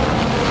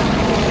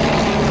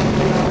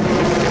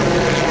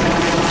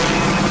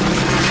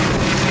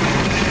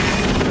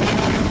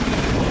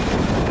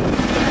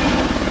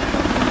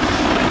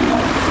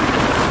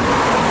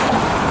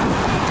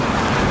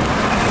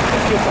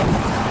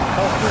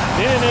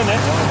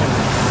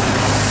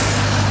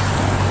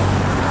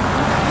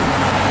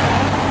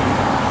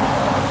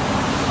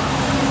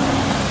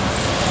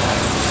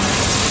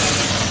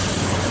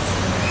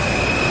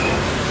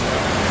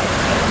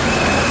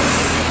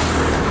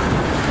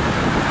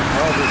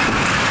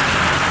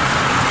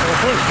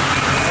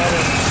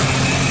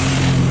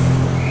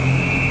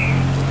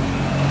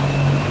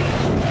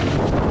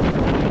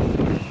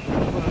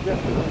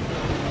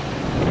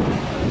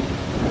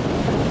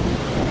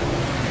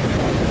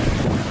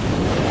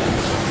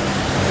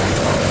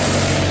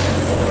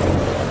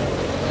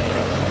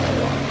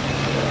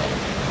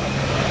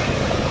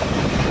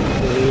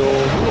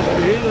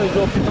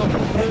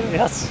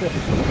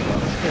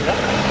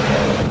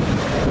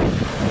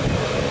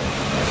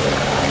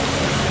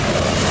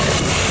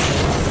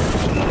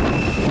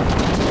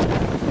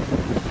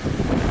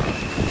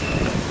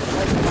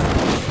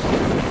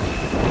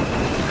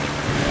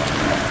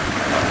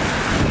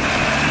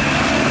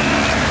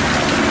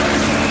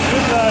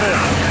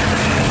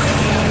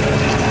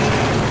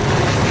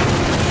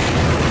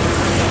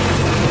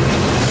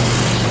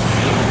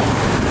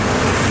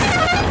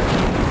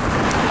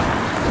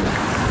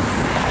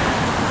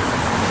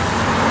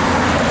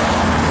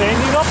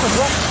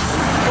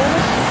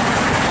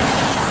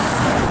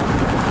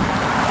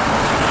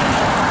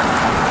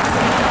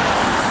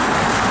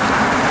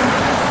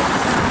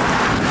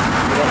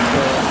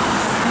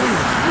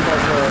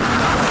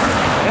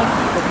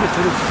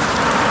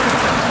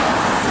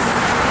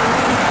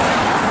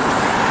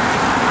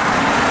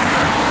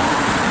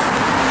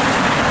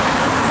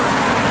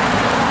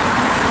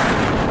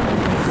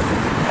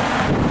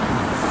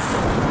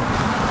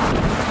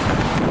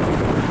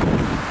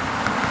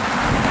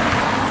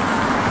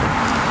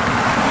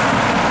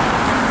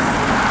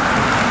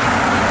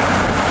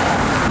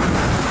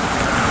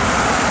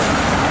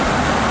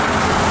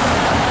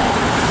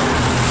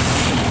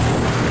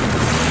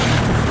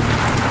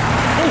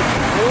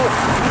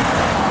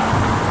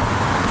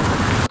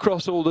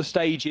 Across all the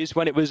stages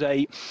when it was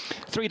a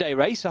 3-day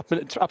race up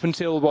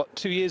until, what,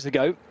 2 years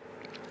ago.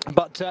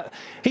 But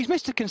he's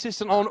Mr.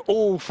 Consistent on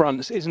all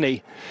fronts, isn't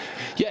he?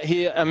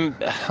 Yeah,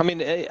 I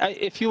mean,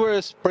 if you were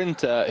a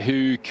sprinter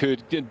who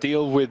could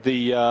deal with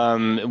the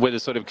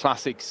sort of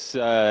classics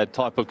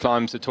type of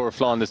climbs, the Tour of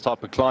Flanders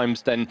type of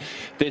climbs, then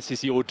this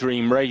is your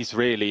dream race,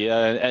 really.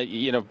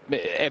 You know,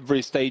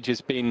 every stage has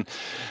been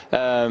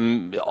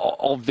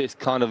of this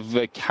kind of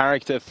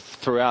character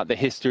throughout the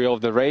history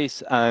of the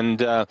race, and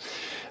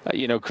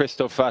you know,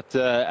 Christophe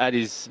at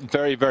his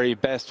very, very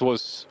best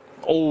was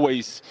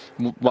always,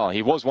 well,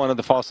 he was one of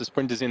the fastest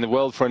sprinters in the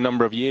world for a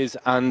number of years,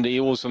 and he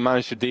also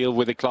managed to deal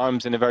with the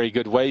climbs in a very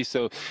good way.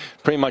 So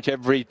pretty much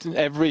every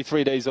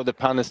 3 days of the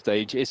Panne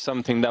stage is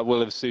something that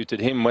will have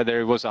suited him,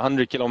 whether it was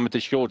 100-kilometer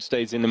short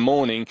stays in the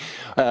morning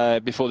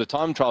before the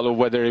time trial, or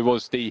whether it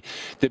was the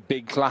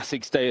big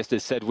classic stay, as they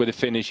said, with a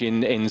finish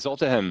in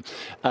Zottegem.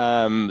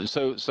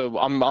 So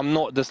I'm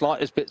not the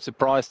slightest bit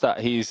surprised that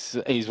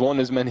he's won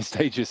as many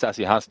stages as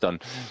he has done.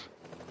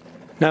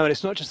 No, and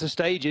it's not just the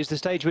stages. The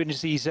stage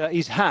winners he's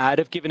had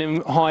have given him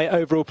high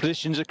overall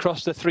positions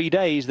across the 3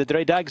 days, the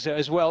Dre-Dagse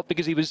as well,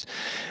 because he was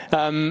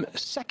third,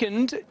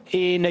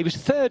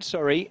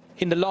 sorry,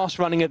 in the last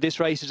running of this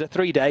race as a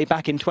 3-day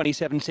back in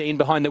 2017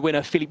 behind the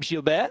winner Philippe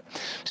Gilbert.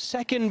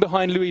 Second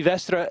behind Louis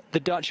Vestre, the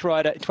Dutch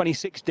rider,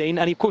 2016.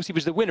 And of course he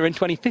was the winner in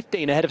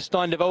 2015 ahead of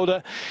Stein de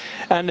Volder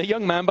and a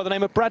young man by the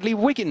name of Bradley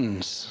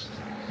Wiggins.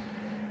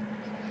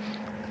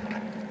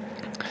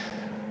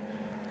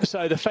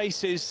 So the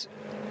faces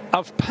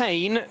of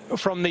pain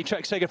from the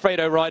Trek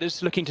Segafredo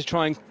riders, looking to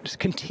try and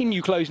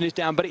continue closing this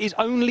down, but it is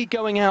only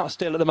going out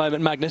still at the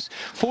moment, Magnus.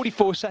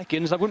 44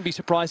 seconds. I wouldn't be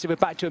surprised if we're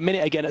back to a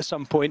minute again at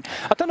some point.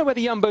 I don't know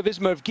whether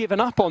Jumbo-Visma have given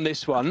up on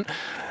this one,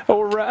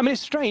 or I mean,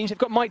 it's strange. They've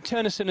got Mike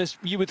Turnison as,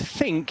 you would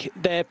think,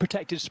 their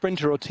protected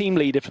sprinter or team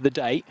leader for the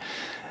day,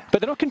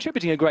 but they're not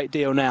contributing a great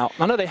deal now.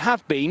 I know they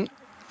have been.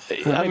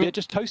 Maybe they're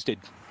just toasted.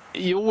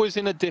 You're always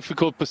in a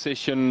difficult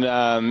position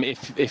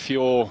if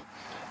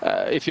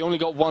you only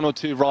got 1 or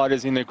 2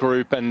 riders in the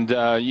group and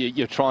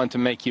you're trying to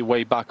make your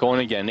way back on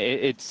again.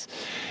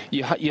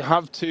 You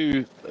have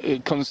to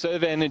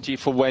conserve energy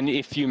for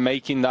if you're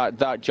making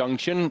that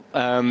junction,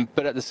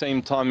 but at the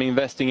same time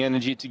investing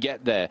energy to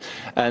get there.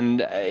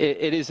 And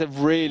it is a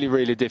really,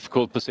 really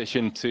difficult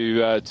position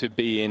to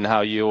be in,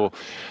 how you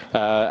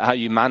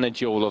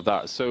manage all of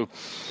that. So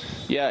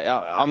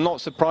yeah, I'm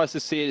not surprised to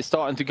see it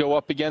starting to go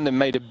up again. They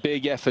made a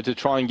big effort to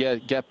try and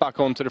get back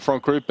onto the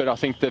front group, but I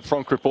think the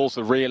front group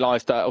also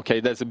realized that,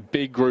 okay, there's a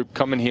big group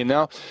coming here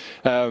now.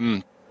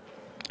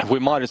 We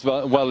might as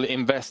well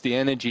invest the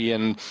energy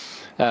and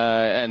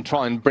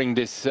try and bring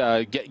this,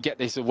 get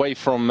this away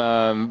from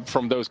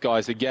those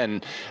guys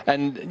again.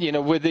 And you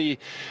know, with the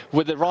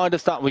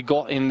riders that we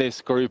got in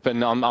this group,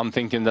 and I'm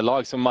thinking the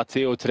likes of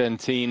Matteo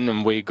Trentin,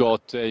 and we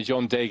got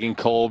John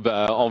Degenkolb,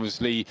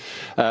 obviously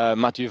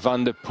Mathieu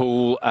van der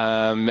Poel,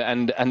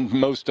 and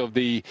most of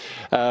the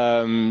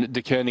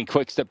Koenig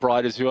Quickstep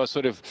riders who are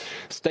sort of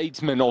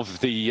statesmen of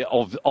the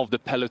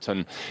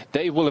peloton.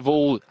 They will have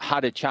all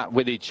had a chat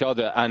with each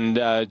other and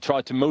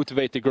tried to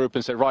motivate the group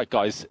and say, right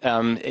guys,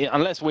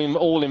 unless we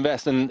all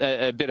invest in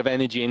a bit of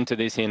energy into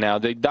this here now,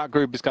 that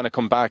group is going to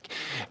come back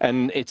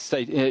and it's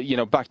you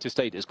know, back to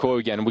status quo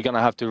again. We're going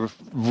to have to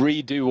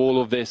redo all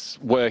of this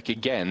work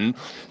again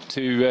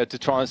to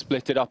try and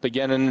split it up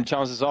again, and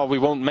chances are we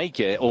won't make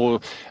it, or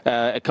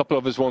a couple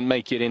of us won't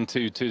make it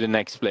into the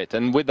next split.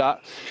 And with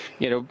that,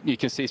 you know, you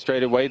can see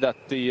straight away that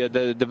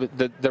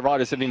the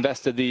riders have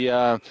invested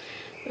the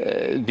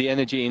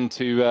energy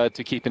into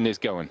keeping this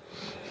going.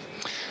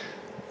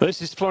 Well,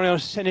 this is Florian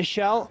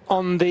Sénéchal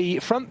on the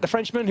front, the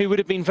Frenchman, who would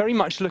have been very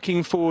much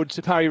looking forward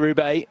to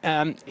Paris-Roubaix.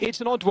 It's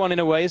an odd one in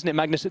a way, isn't it,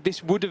 Magnus? That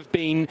this would have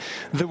been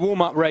the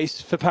warm-up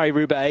race for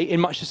Paris-Roubaix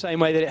in much the same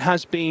way that it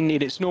has been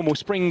in its normal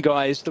spring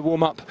guise, the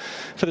warm-up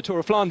for the Tour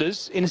of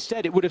Flanders.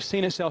 Instead, it would have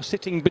seen itself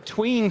sitting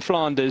between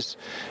Flanders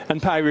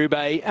and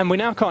Paris-Roubaix, and we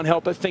now can't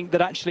help but think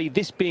that actually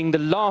this being the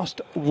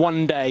last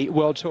one-day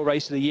World Tour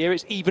race of the year,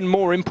 it's even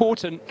more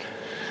important.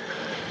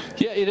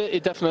 Yeah,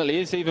 it definitely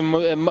is even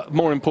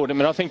more important. I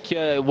mean, I think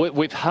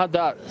we've had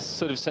that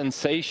sort of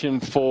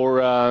sensation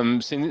for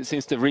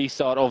since the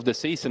restart of the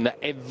season, that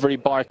every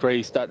bike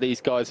race that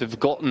these guys have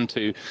gotten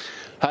to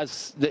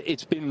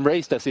it's been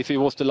raced as if it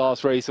was the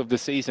last race of the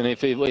season,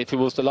 if it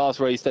was the last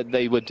race that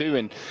they were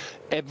doing.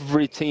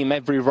 Every team,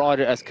 every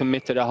rider has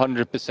committed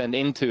 100%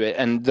 into it,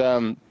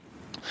 and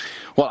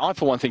well, I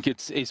for one think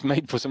it's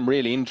made for some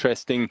really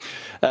interesting,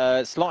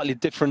 slightly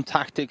different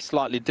tactics,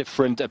 slightly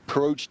different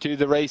approach to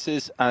the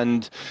races,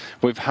 and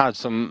we've had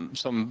some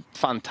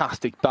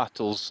fantastic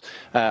battles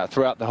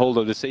throughout the whole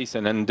of the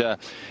season, and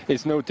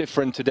it's no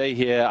different today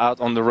here out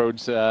on the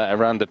roads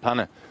around the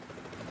Panne.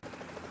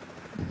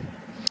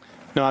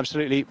 No,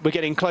 absolutely. We're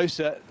getting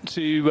closer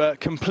to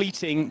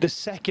completing the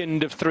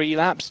second of 3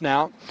 laps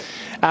now.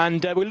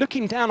 And we're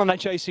looking down on that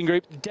chasing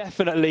group.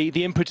 Definitely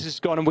the impetus is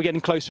gone and we're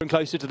getting closer and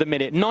closer to the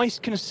minute. Nice,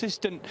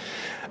 consistent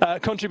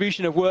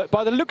contribution of work,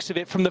 by the looks of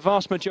it, from the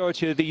vast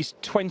majority of these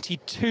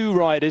 22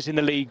 riders in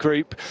the lead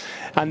group.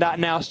 And that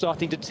now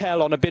starting to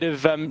tell on a bit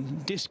of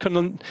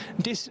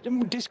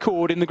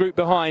discord in the group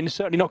behind,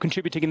 certainly not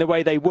contributing in the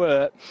way they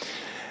were.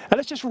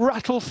 Let's just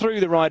rattle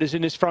through the riders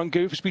in this front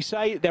group. As we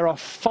say, there are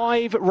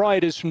 5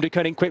 riders from De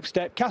Koning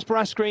Quick-Step: Kasper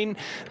Asgreen,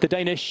 the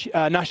Danish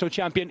national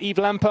champion, Yves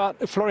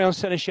Lampaert, Florian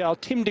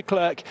Sénéchal, Tim de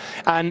Klerk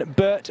and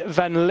Bert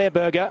van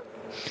Leerberger.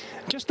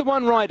 Just the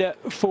one rider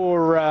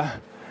for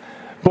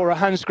Bora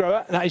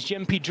Hansgrohe, that is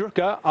JP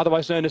Drucker,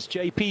 otherwise known as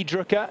JP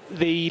Drucker,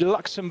 the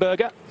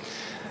Luxembourger.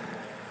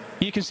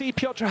 You can see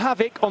Piotr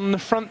Havik on the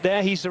front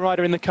there. He's the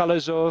rider in the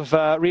colours of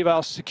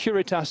Rival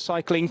Securitas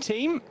cycling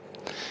team.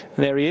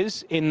 There he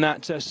is in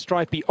that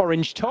stripy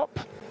orange top.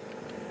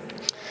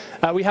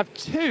 We have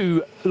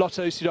 2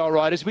 Lotto Soudal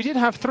riders. We did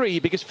have 3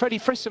 because Freddie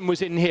Frisson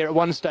was in here at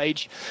one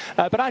stage,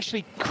 but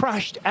actually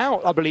crashed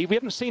out, I believe. We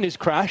haven't seen his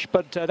crash,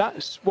 but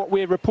that's what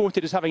we're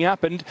reported as having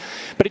happened.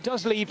 But it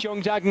does leave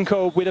John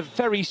Dagenkolb with a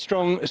very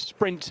strong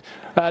sprint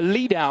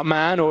lead-out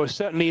man, or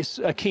certainly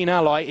a keen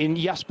ally in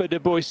Jasper de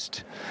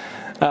Boist.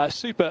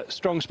 Super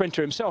strong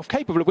sprinter himself,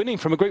 capable of winning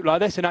from a group like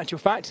this in actual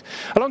fact.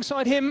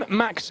 Alongside him,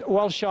 Max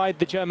Walscheid,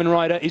 the German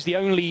rider, is the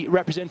only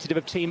representative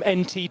of Team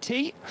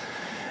NTT.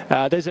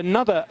 There's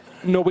another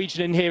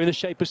Norwegian in here in the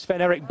shape of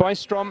Sven-Erik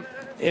Byström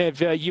of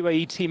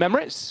UAE Team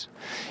Emirates.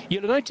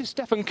 You'll notice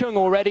Stefan Kung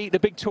already, the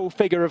big tall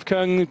figure of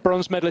Kung,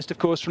 bronze medalist of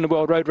course from the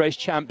World Road Race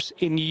Champs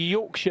in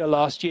Yorkshire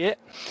last year.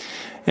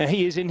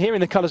 He is in here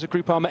in the colours of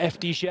Groupama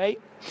FDJ.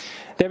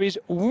 There is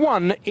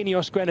one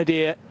Ineos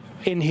Grenadier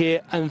in here,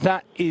 and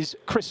that is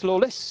Chris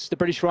Lawless, the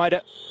British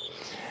rider.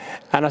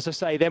 And as I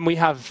say, then we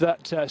have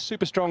that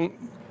super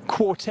strong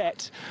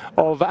quartet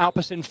of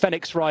Alpecin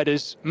Fenix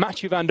riders: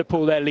 Mathieu van der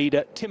Poel, their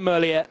leader, Tim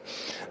Merlier,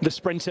 the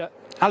sprinter,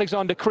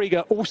 Alexander Krieger,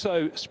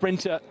 also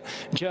sprinter,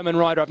 German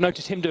rider. I've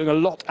noticed him doing a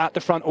lot at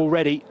the front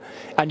already,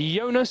 and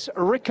Jonas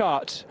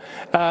Rickart,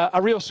 a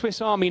real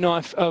Swiss Army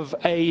knife of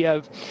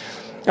a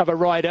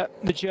rider,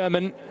 the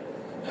German.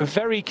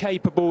 Very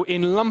capable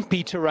in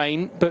lumpy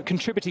terrain, but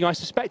contributing, I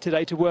suspect,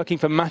 today to working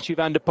for Mathieu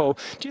van der Poel.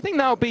 Do you think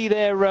that'll be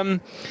their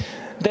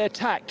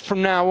tact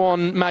from now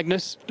on,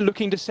 Magnus,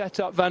 looking to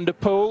set up van der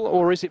Poel,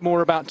 or is it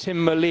more about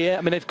Tim Merlier?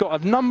 I mean, they've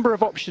got a number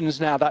of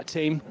options now, that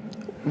team.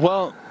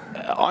 Well,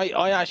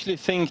 I actually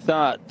think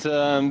that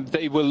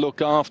they will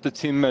look after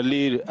Tim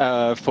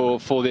Merlier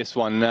for this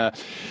one.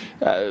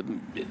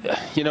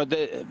 You know,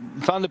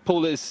 Van der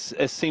Poel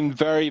has seemed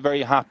very,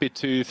 very happy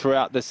to,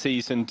 throughout the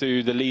season,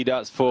 do the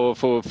lead-outs for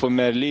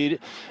Merlier,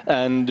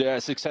 and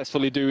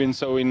successfully doing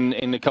so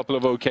in a couple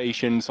of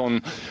occasions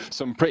on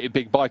some pretty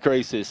big bike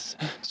races.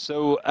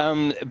 So,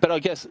 but I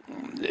guess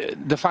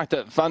the fact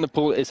that Van der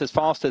Poel is as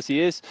fast as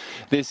he is,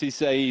 this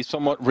is a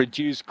somewhat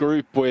reduced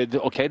group with,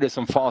 okay, there's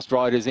some fast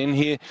riders in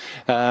here,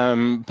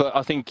 but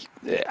I think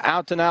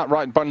out-and-out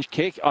right bunch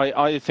kick,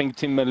 I think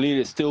Tim Merlier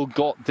has still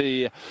got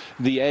the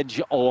edge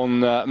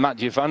on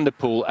Mathieu van der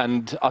Poel,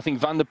 and I think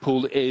Van der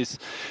Poel is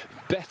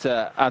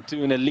better at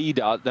doing a lead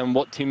out than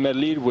what Tim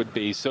Merlier would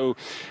be. So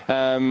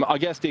I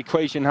guess the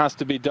equation has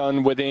to be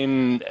done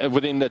within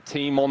the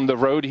team on the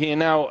road here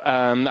now,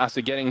 as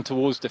they're getting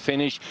towards the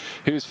finish.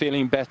 Who's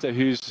feeling better,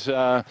 who's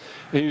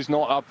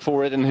not up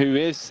for it, and who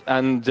is,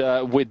 and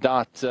with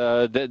that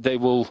they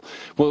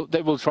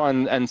will try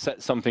and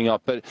set something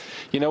up. But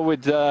you know,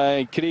 with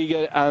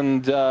Krieger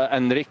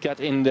and Rickard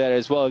in there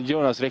as well,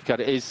 Jonas Rickard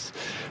is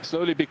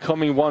slowly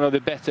becoming one of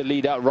the better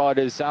lead out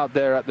riders out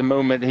there at the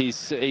moment.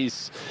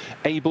 He's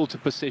able to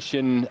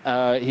position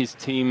his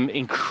team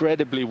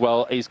incredibly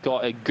well. He's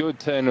got a good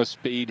turn of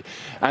speed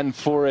and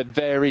for a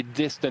varied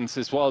distance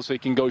as well, so he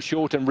can go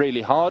short and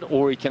really hard,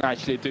 or he can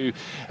actually do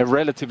a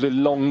relatively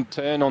long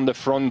turn on the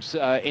front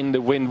in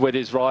the wind with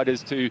his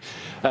riders to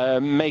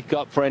make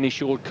up for any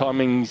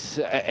shortcomings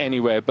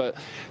anywhere. But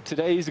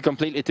today is a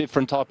completely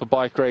different type of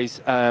bike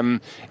race.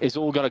 It's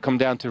all going to come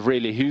down to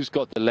really who's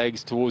got the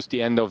legs towards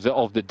the end of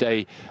the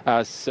day,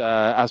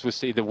 as we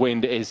see the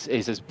wind is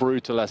as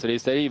brutal as it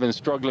is. They're even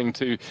struggling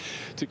to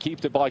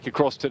keep the bike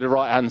across to the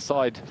right hand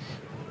side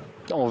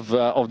of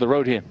the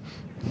road here.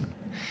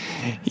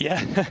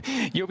 Yeah,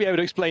 you'll be able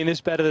to explain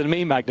this better than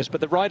me, Magnus,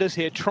 but the riders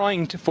here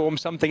trying to form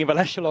something of an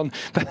echelon,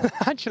 but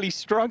actually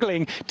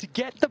struggling to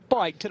get the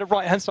bike to the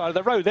right-hand side of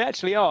the road. They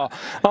actually are,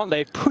 aren't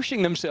they?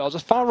 Pushing themselves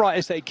as far right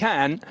as they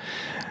can.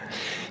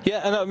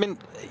 Yeah, and I mean,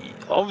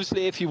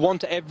 obviously, if you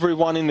want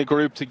everyone in the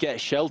group to get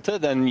shelter,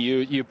 then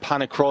you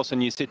pan across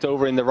and you sit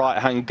over in the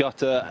right-hand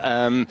gutter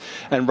and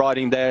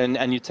riding there,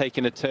 and you're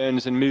taking the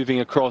turns and moving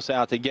across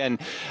out again.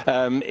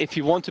 If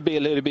you want to be a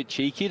little bit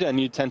cheeky, then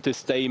you tend to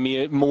stay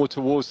more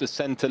towards the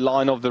center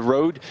line of the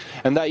road,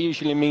 and that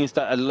usually means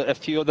that a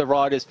few of the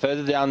riders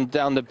further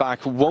down the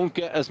back won't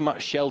get as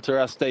much shelter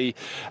as they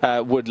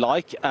would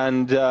like,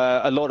 and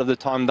a lot of the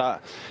time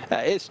that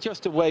it's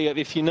just a way of,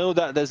 if you know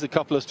that there's a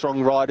couple of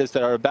strong riders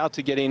that are about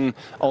to get in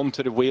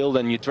onto the wheel,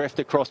 then you drift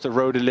across the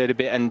road a little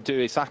bit and do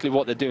exactly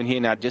what they're doing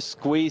here now, just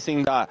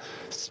squeezing that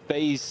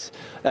space.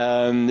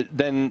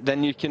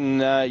 Then you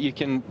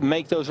can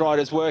make those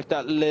riders work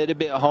that little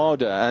bit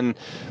harder,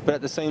 but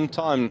at the same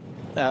time,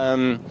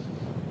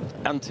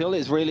 until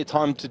it's really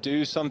time to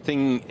do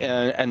something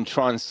and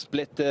try and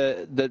split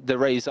the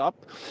race up,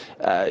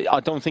 I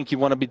don't think you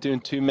want to be doing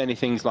too many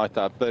things like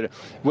that. But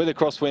with a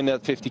crosswind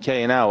at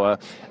 50k an hour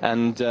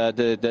and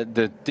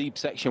the deep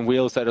section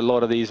wheels that a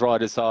lot of these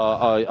riders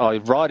are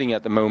riding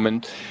at the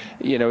moment,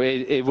 you know,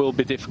 it will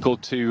be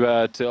difficult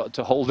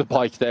to hold the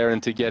bike there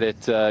and to get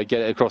it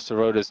across the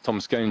road, as Tom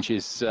Sconch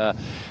is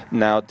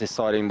now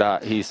deciding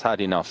that he's had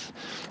enough.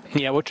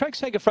 Yeah, well, Trek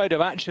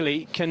Segafredo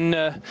actually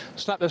can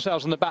slap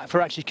themselves on the back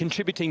for actually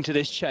contributing to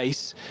this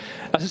chase.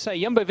 As I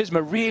say,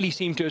 Jumbo-Visma really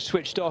seem to have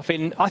switched off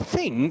in, I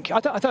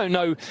don't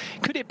know,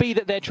 could it be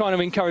that they're trying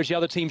to encourage the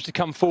other teams to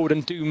come forward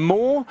and do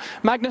more,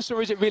 Magnus,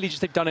 or is it really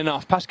just they've done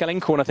enough? Pascal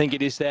Encorn, I think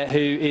it is there, who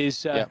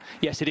is,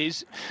 yes, it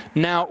is,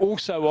 now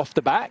also off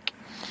the back.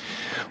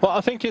 Well,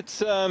 I think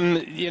it's,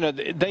 you know,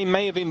 they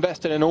may have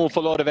invested an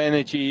awful lot of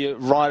energy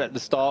right at the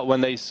start when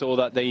they saw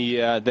that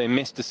they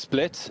missed the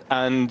split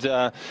and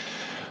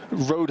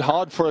rode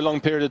hard for a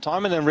long period of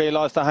time, and then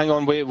realized that, hang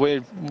on,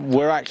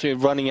 we're actually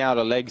running out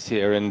of legs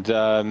here, and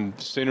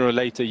sooner or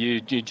later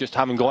you just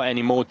haven't got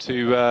any more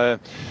to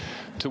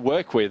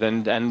work with,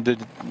 and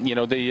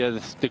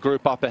the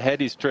group up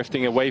ahead is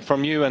drifting away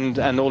from you,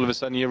 and all of a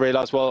sudden you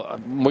realize, well,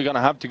 we're going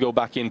to have to go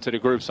back into the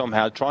group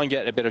somehow, try and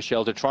get a bit of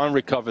shelter, try and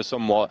recover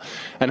somewhat,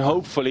 and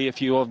hopefully a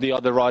few of the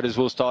other riders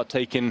will start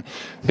taking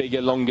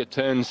bigger, longer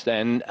turns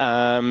then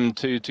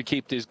to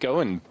keep this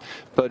going.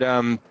 But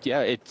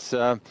yeah, it's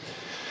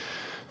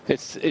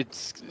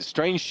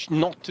strange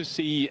not to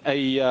see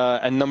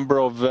a number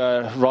of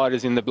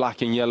riders in the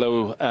black and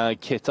yellow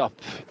kit up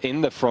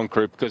in the front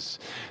group, because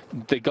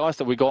the guys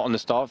that we got on the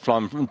start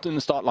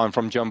line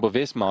from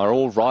Jumbo-Visma are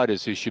all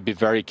riders who should be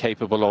very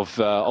capable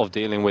of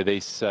dealing with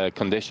these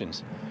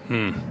conditions.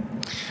 Well,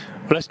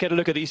 let's get a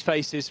look at these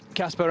faces.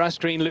 Kasper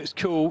Asgreen looks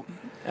cool.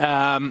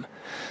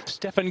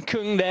 Stefan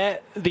Kung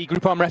there, the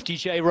Groupama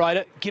FDJ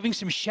rider, giving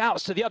some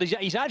shouts to the others.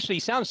 He's actually,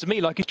 sounds to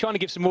me like he's trying to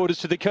give some orders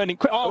to the Koenig.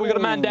 Oh, we've got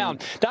a man down.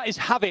 That is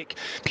Havik.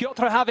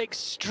 Piotr Havik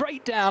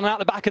straight down out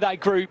the back of that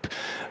group.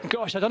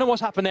 Gosh, I don't know what's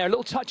happened there. A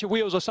little touch of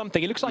wheels or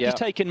something. It looks like he's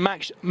taken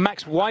Max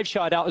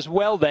Weidscheid out as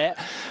well there.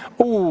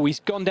 Oh, he's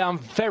gone down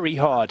very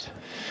hard.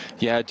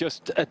 Yeah,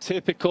 just a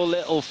typical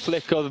little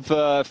flick of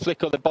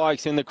the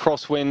bikes in the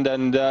crosswind,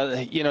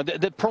 and you know,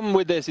 the problem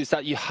with this is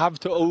that you have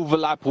to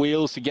overlap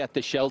wheels to get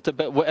the shelter,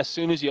 but as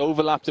soon as you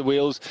overlap the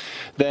wheels,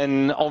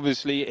 then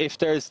obviously if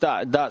there's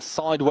that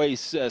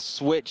sideways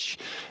switch,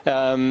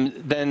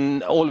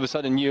 then all of a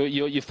sudden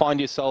you find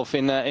yourself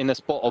in a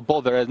spot of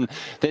bother, and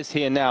this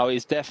here now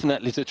is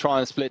definitely to try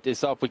and split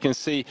this up. We can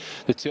see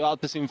the two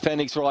Alpecin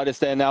Phoenix riders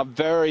there now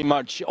very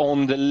much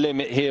on the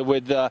limit here,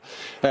 with Tim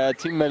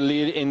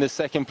Merlier in the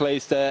second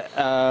place there,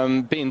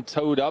 being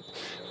towed up.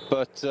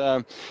 But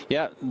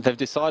yeah, they've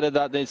decided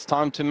that it's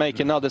time to make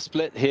another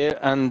split here,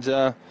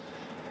 and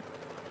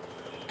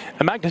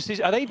Magnus,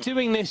 are they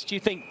doing this, do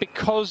you think,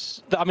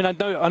 because, I mean, I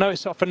know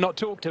it's often not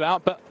talked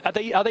about, but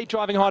are they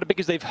driving harder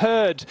because they've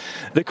heard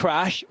the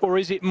crash, or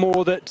is it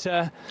more that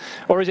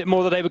they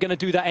were going to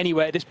do that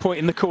anyway at this point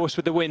in the course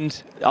with the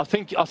wind? I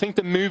think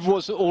the move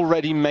was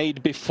already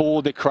made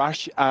before the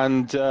crash,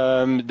 and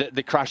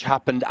the crash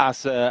happened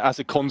as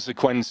a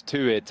consequence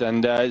to it,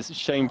 and it's a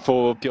shame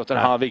for Piotr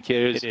Havik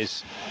here. It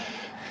is.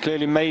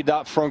 clearly made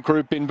that front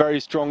group, been very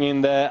strong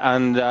in there,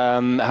 and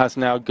has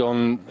now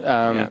gone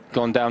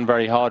down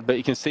very hard. But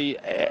you can see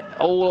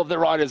all of the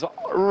riders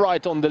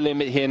right on the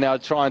limit here now,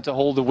 trying to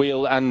hold the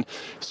wheel and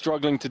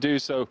struggling to do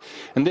so.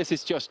 And this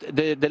is just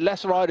the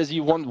less riders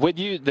you want with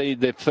you,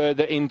 the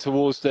further in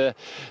towards the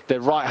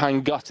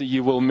right-hand gutter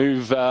you will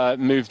move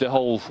the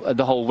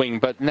whole wing.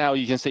 But now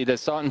you can see they're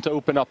starting to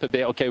open up a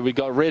bit. Okay, we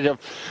got rid of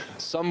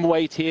some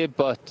weight here,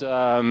 but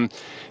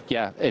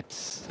yeah,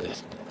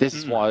 this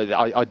is why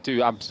I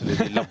do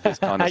absolutely love this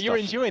kind of stuff. You're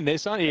enjoying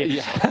this, aren't you?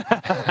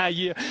 Yeah.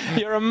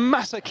 You're a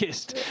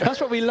masochist. That's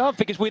what we love,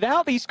 because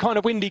without these kind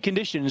of windy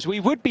conditions, we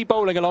would be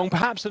bowling along,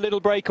 perhaps a little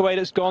breakaway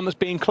that's gone, that's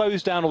being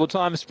closed down all the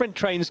time. Sprint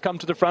trains come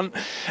to the front,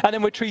 and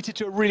then we're treated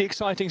to a really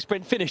exciting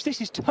sprint finish. This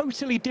is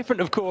totally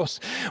different, of course.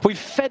 We've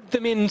fed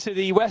them into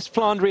the West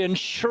Flandrian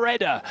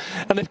shredder,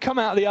 and they've come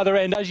out the other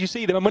end, as you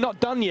see them, and we're not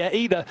done yet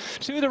either.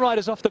 Two of the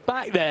riders off the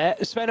back there,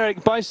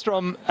 Sven-Erik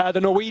Bystrom,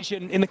 the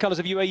Norwegian in the colours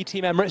of UAE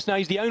Team Emirates. Now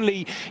he's the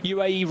only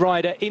UAE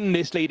rider in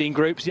this leading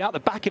group. So he's out the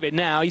back of it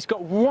now. He's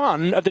got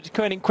one of the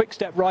Koenig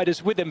Quick-Step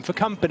riders with him for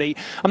company.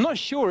 I'm not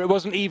sure it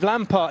wasn't Yves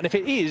Lampaert, and if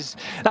it is,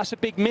 that's a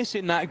big miss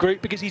in that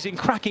group, because he's in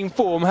cracking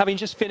form, having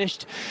just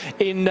finished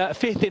in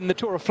 5th in the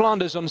Tour of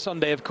Flanders on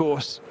Sunday, of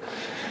course.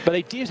 But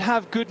they did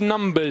have good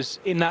numbers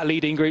in that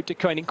leading group to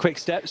Koenig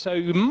Quick-Step, so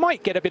you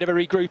might get a bit of a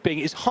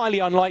regrouping. It's highly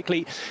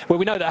unlikely. Well,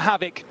 we know that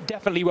Havoc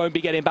definitely won't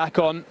be getting back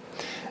on.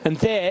 And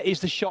there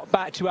is the shot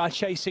back to our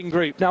chasing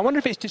group. Now, I wonder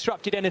if it's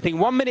disrupted anything.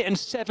 1 minute and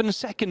 7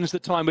 seconds the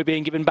time we're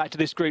being given back to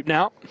this group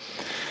now.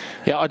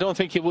 Yeah, I don't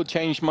think it will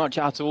change much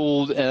at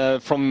all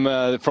from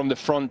the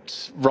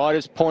front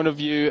riders' point of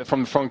view,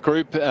 from the front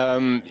group.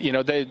 You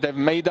know, they've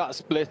made that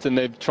split, and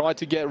they've tried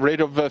to get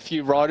rid of a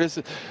few riders.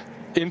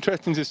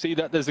 Interesting to see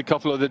that there's a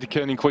couple of the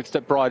Koenig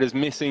Quick-Step riders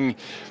missing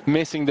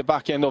the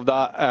back end of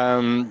that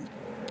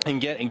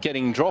and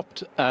getting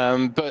dropped.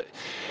 But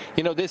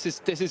you know, this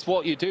is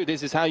what you do.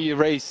 This is how you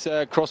race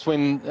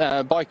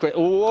crosswind bike race.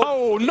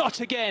 Oh, not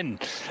again.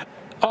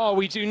 Oh,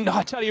 we do not.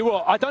 I tell you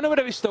what, I don't know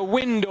whether it's the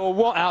wind or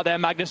what out there,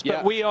 Magnus,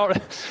 but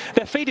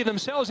they're feeding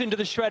themselves into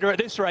the shredder at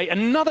this rate.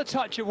 Another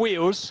touch of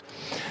wheels.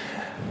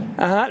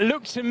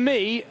 Looked to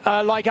me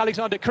like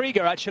Alexander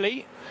Krieger,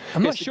 actually.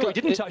 I'm not sure he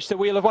didn't touch the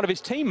wheel of one of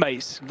his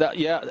teammates.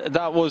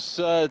 That was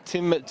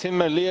Tim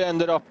Merlier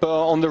ended up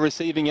on the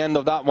receiving end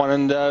of that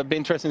one, and be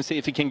interesting to see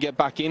if he can get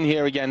back in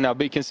here again now.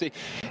 But you can see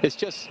it's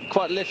just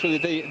quite literally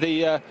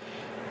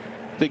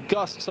the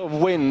gusts of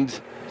wind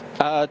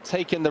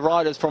taking the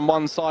riders from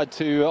one side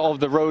of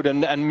the road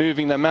and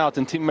moving them out,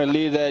 and Tim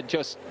Merlier there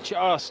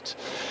just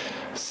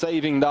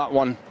saving that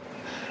one.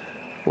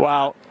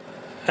 Wow.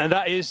 And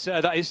that is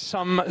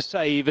some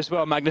save as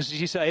well, Magnus,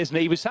 as you say, isn't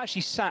he? He was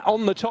actually sat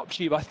on the top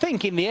tube, I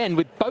think, in the end,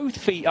 with both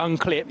feet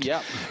unclipped.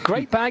 Yep.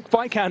 Great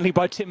bike handling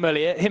by Tim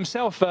Merlier.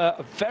 Himself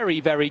a very,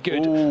 very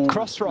good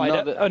cross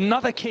rider.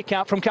 Another kick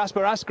out from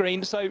Kasper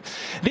Asgreen. So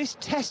this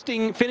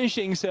testing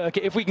finishing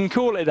circuit, if we can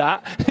call it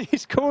that,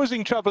 is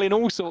causing trouble in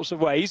all sorts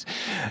of ways,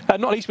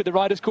 not least with the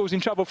riders causing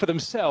trouble for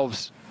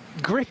themselves.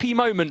 Grippy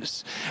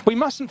moments. We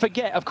mustn't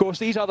forget, of course,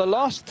 these are the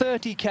last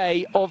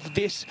 30k of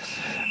this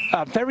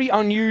very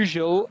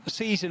unusual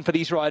season for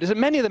these riders, and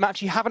many of them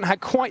actually haven't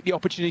had quite the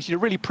opportunity to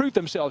really prove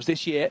themselves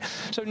this year.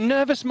 So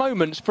nervous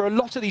moments for a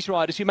lot of these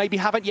riders who maybe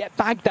haven't yet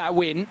bagged that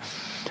win,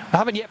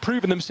 haven't yet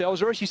proven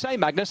themselves, or as you say,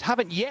 Magnus,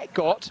 haven't yet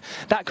got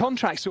that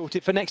contract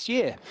sorted for next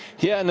year.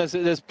 Yeah, and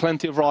there's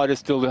plenty of riders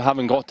still that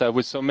haven't got there,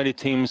 with so many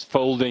teams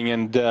folding,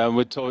 and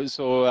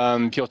saw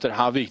Piotr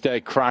Havik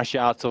there crash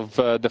out of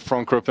the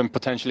front group and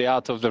potentially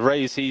out of the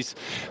race. He's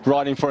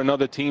riding for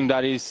another team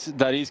that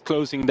is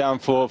closing down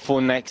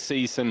for next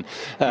season,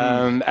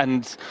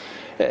 and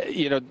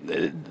you know,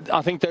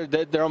 I think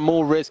there are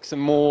more risks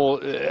and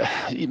more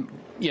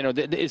you know,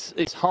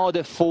 it's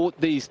harder fought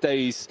these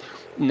days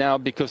now,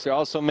 because there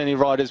are so many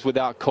riders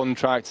without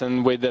contracts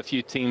and with a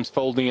few teams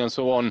folding and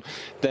so on,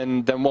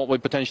 than what we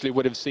potentially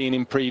would have seen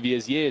in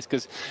previous years,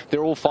 because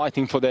they're all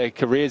fighting for their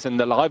careers and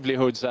their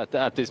livelihoods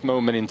at this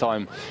moment in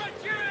time.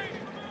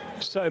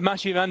 So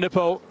Mathieu van der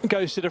Poel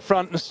goes to the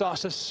front and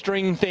starts to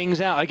string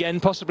things out again,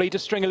 possibly to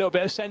string a little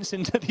bit of sense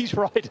into these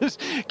riders,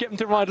 get them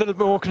to ride a little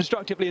bit more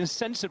constructively and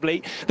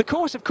sensibly. The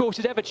course, of course,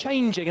 is ever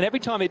changing, and every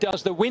time it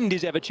does, the wind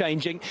is ever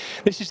changing.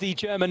 This is the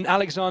German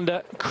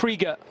Alexander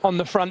Krieger on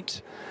the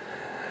front.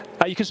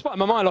 You can spot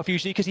him a mile off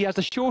usually, because he has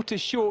the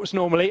shortest shorts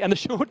normally and the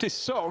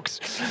shortest socks,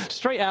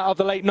 straight out of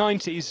the late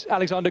 90s.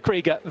 Alexander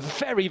Krieger,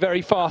 very,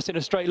 very fast in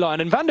a straight line.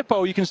 And Van der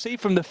Poel, you can see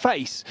from the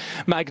face,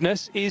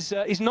 Magnus, is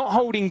not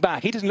holding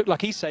back. He doesn't look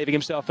like he's saving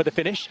himself for the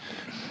finish.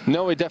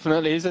 No, it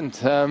definitely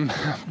isn't.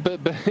 But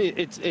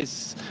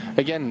it's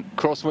again,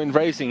 crosswind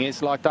racing.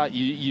 It's like that.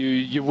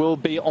 You will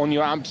be on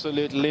your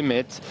absolute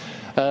limit.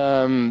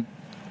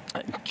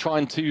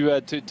 Trying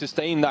to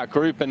stay in that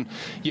group, and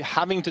you're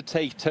having to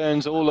take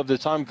turns all of the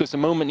time, because the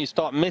moment you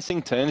start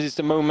missing turns is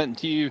the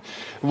moment you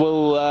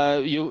will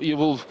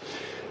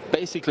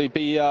basically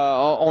be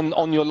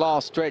on your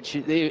last stretch.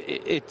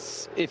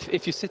 It's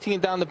if you're sitting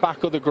down the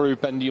back of the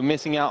group and you're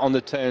missing out on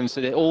the turns,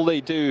 so all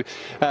they do,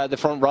 the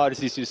front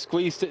riders, is to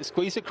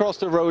squeeze across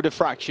the road a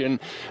fraction,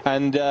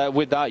 and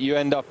with that you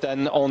end up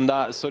then on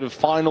that sort of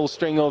final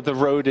string of the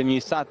road, and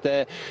you sat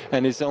there,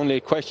 and it's only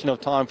a question of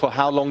time for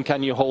how long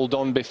can you hold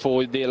on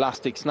before the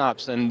elastic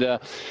snaps. And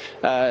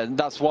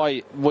that's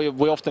why we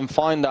often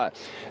find that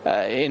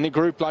in a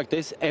group like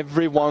this,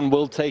 everyone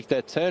will take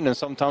their turn, and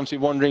sometimes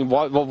you're wondering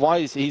why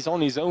is he's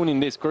on his own in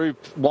this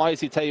group? Why is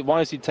he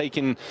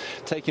taking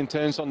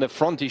turns on the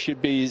front? He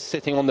should be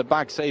sitting on the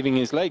back, saving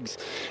his legs.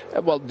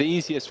 Well, the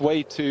easiest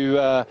way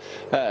to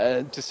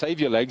save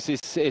your legs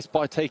is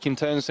by taking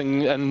turns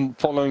and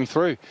following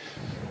through.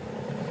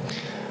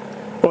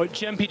 Well,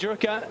 Jempi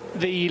Drucker,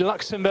 the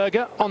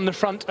Luxembourger, on the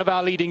front of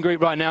our leading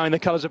group right now in the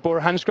colours of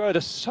Bora Hansgrohe, the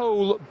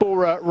sole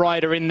Bora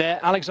rider in there.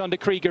 Alexander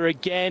Krieger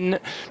again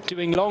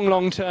doing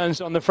long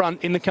turns on the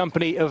front in the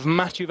company of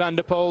Mathieu van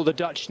der Poel, the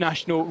Dutch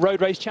national road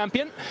race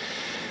champion.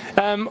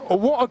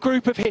 What a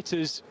group of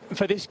hitters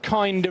for this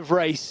kind of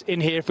race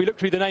in here. If we look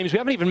through the names, we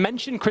haven't even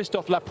mentioned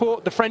Christophe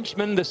Laporte, the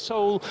Frenchman, the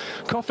sole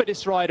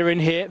Cofidis rider in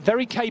here,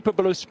 very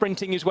capable of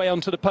sprinting his way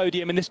onto the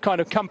podium in this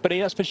kind of company,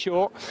 that's for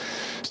sure.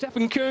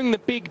 Stefan Kung, the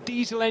big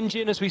diesel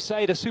engine, as we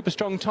say, the super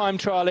strong time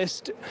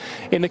trialist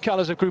in the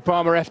colours of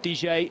Groupama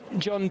FDJ.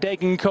 John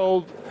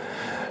Degenkolb,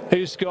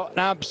 who's got an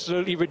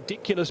absolutely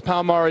ridiculous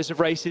palmares of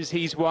races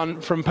he's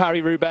won, from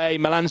Paris-Roubaix,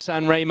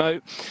 Milan-San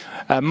Remo,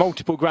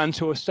 multiple Grand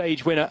Tour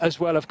stage winner as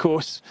well, of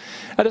course.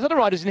 There's other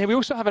riders in here we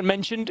also haven't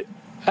mentioned,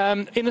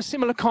 in a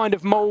similar kind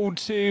of mould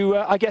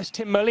to, I guess,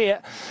 Tim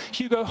Merlier.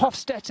 Hugo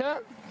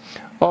Hofstetter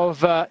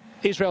of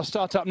Israel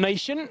Startup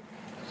Nation,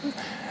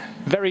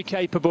 very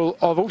capable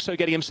of also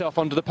getting himself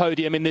onto the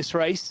podium in this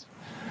race.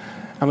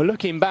 And we're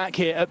looking back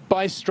here at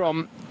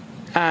Bystrom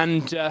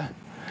and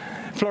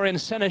Florian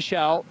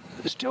Seneschal,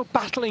 still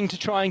battling to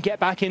try and get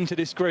back into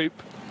this group.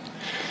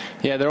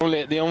 Yeah, they're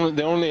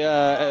only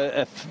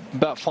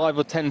about 5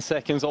 or 10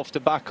 seconds off the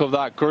back of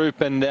that group,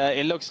 and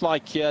it looks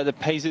like the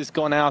pace has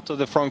gone out of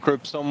the front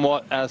group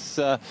somewhat, as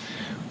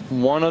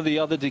one of the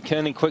other De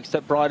Koning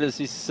Quick-Step riders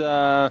is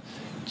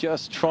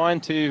just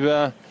trying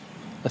to,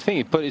 I think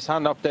he put his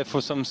hand up there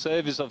for some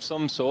service of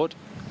some sort.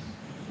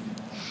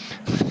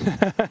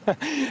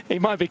 He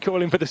might be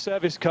calling for the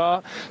service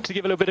car to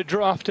give a little bit of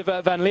draft to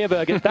Van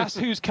Leerberger. That's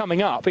who's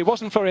coming up. It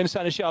wasn't Florian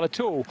Seneschal at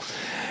all.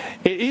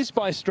 It is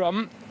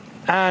Bystrom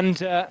and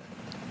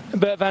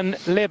Bert Van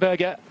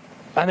Leerberger,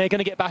 and they're going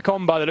to get back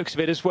on by the looks of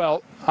it as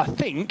well. I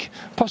think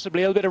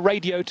possibly a little bit of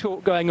radio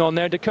talk going on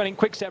there. De Koning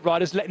Quick-Step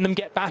riders letting them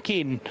get back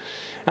in.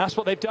 That's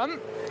what they've done.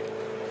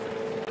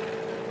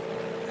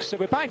 So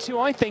we're back to,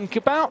 I think,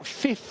 about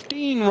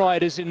 15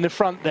 riders in the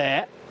front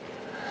there.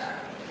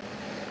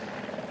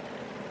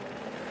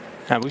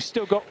 And we've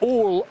still got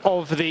all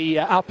of the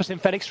Alpecin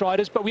Fenix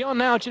riders, but we are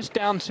now just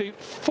down to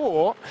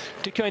 4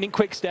 De Koning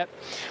Quick-Step.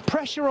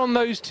 Pressure on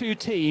those two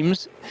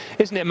teams,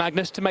 isn't it,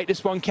 Magnus, to make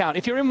this one count?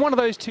 If you're in one of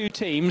those two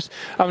teams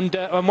and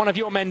one of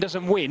your men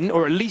doesn't win,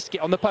 or at least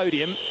get on the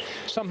podium,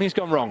 something's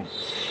gone wrong.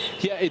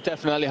 Yeah, it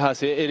definitely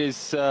has. It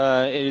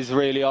is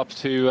really up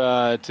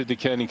to De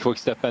Koning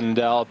Quick-Step and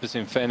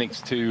Alpecin Fenix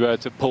to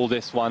pull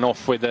this one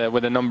off with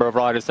a number of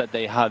riders that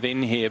they have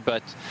in here,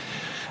 but.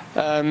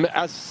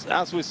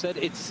 As we said,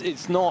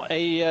 it's not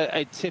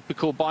a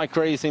typical bike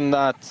race in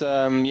that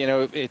you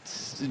know,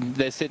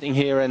 they're sitting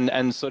here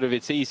and sort of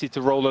it's easy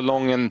to roll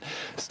along and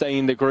stay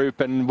in the group,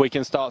 and we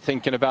can start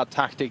thinking about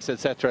tactics,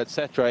 etc.,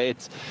 etc.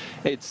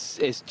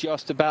 It's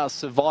just about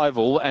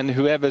survival, and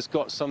whoever's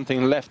got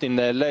something left in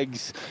their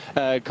legs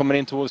coming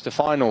in towards the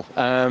final.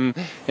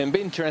 It'll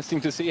be interesting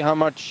to see how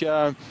much.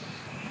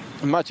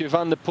 Mathieu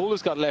van der Poel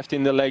has got left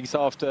in the legs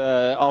after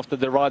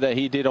the ride that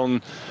he did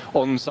on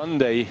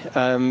Sunday.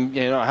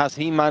 You know, has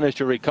he managed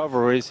to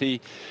recover, or is he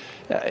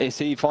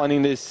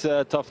finding this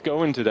tough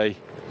going today?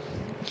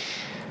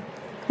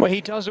 Well,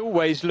 he does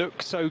always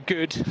look so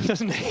good,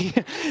 doesn't he?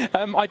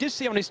 I did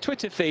see on his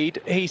Twitter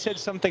feed, he said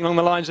something along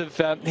the lines of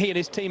he and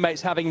his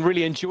teammates having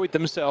really enjoyed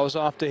themselves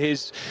after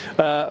his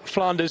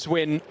Flanders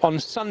win on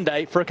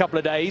Sunday for a couple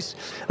of days.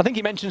 I think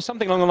he mentioned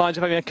something along the lines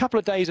of having a couple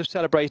of days of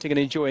celebrating and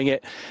enjoying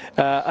it,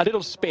 a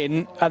little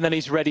spin, and then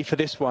he's ready for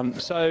this one.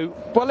 So,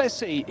 well, let's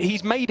see.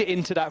 He's made it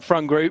into that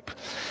front group.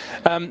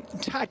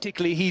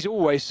 Tactically, he's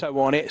always so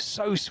on it,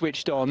 so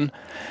switched on.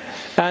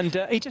 And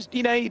he just,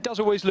 you know, he does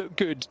always look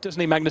good,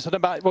 doesn't he, Magnus? I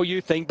don't know about what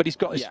you think, but he's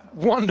got this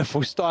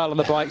wonderful style on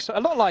the bike. So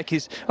a lot like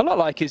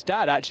his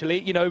dad,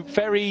 actually. You know,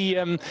 very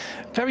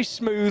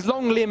smooth,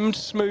 long-limbed,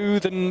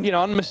 smooth, and you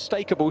know,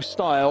 unmistakable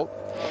style.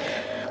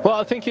 Well,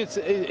 I think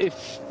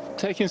if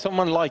taking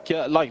someone like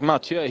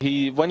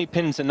Mathieu, when he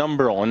pins a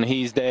number on,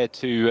 he's there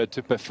to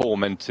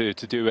perform and to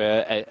do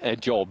a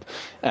job,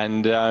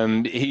 and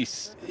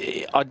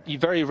you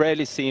very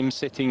rarely see him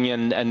sitting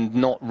and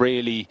not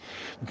really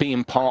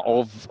being part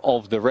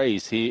of the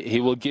race. He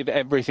will give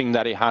everything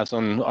that he has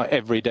on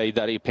every day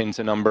that he pins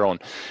a number on,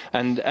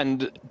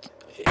 and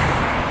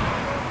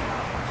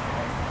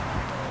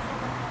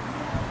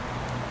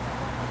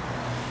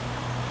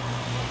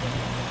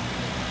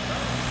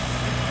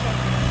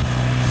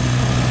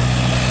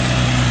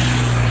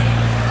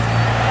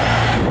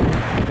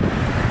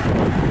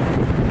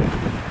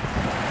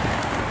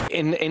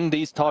in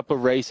these type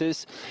of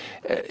races,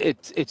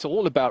 it's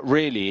all about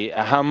really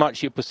how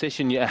much you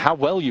position, how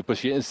well you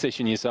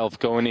position yourself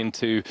going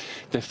into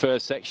the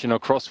first section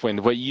of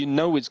Crosswind, where you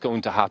know it's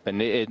going to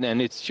happen,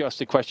 and it's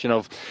just a question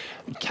of,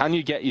 can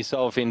you get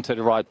yourself into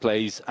the right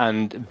place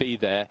and be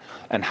there,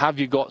 and have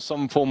you got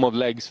some form of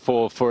legs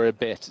for a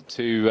bit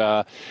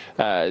to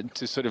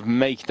sort of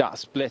make that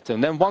split.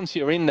 And then once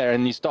you're in there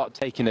and you start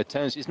taking the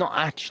turns, it's not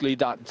actually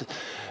that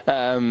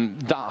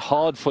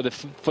hard for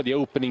the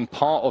opening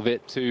part of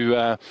it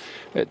to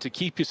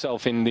keep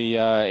yourself in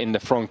the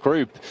front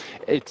group.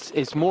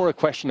 It's more a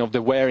question of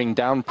the wearing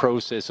down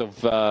process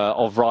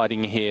of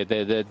riding here.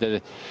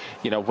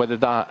 You know, whether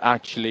that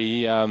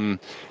actually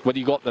whether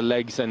you got the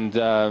legs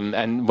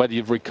and whether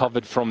you've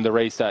recovered from the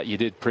race that you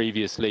did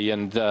previously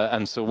and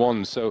so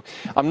on. So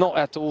I'm not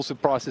at all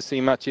surprised to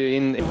see Mathieu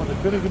in.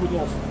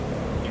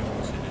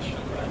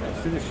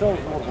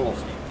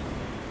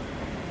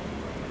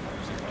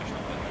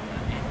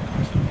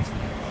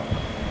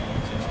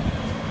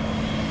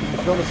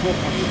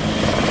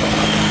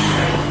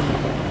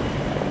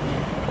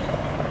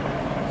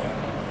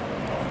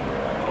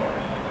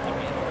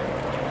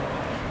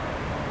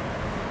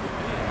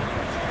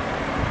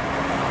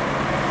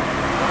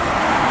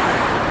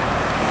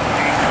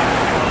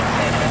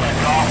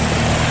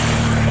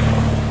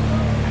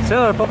 See you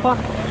there, papa.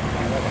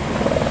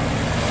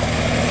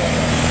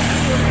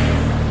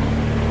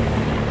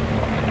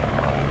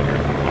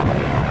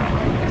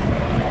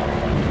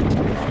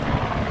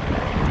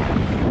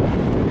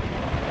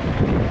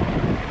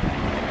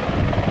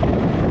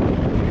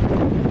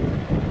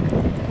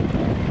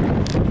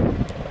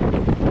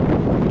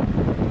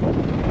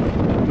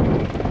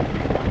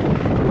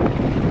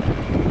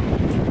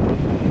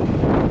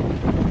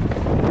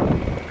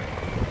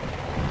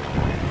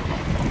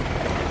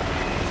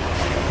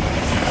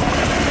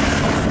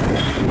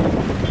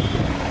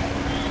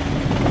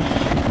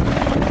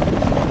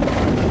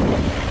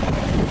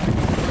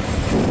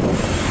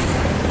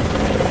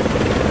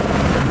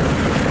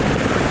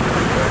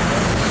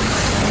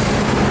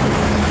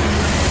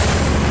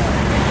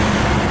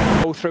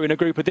 Through in a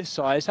group of this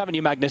size, haven't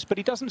you, Magnus? But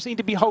he doesn't seem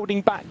to be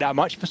holding back that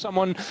much for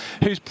someone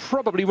who's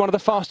probably one of the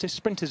fastest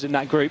sprinters in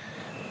that group.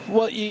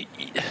 Well,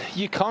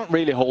 you can't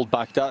really hold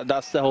back.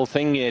 That's the whole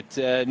thing.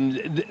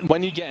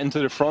 When you get into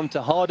the front,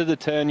 the harder the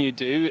turn you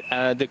do,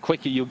 the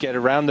quicker you get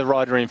around the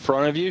rider in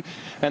front of you,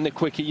 and the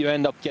quicker you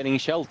end up getting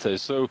shelter.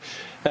 So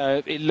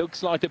it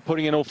looks like they're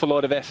putting an awful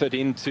lot of effort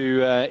into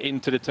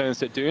the turns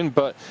they're doing,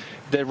 but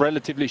they're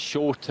relatively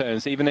short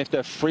turns. Even if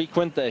they're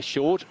frequent, they're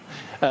short.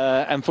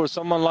 And for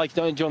someone like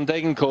John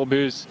Degenkolb,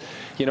 who's,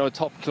 you know, a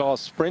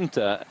top-class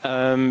sprinter,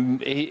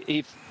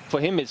 for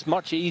him it's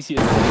much easier.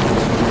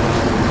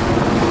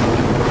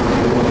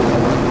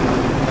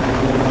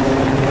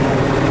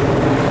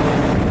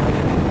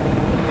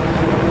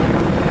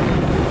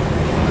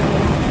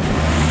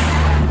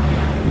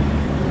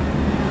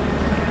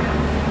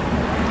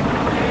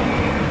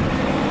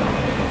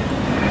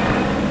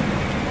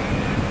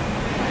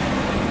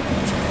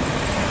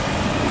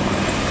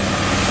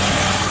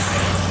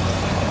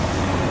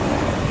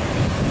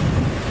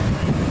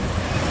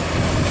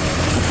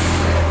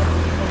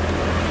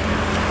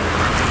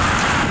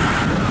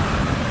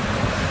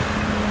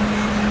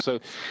 So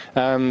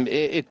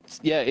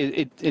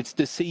it's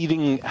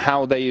deceiving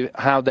how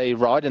they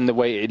ride and the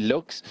way it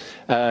looks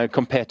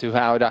compared to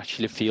how it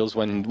actually feels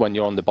when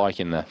you're on the bike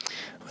in there.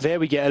 There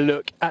we get a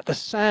look at the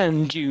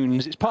sand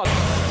dunes. It's part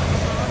of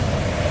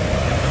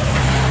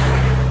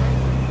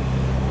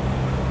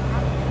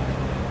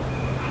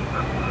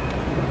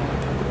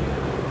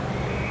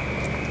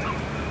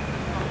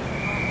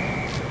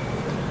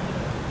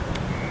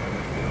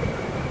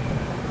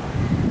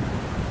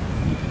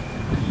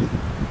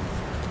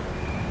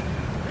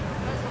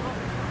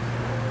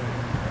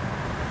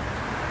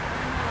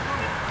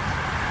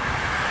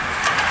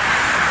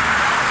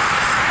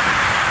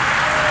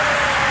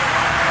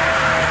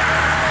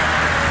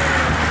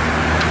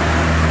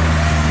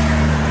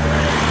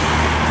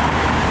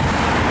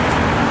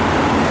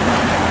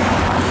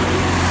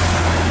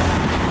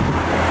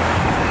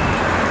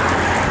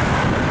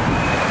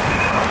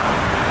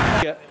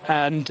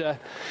and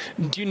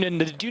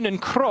the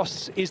Dunen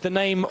Cross is the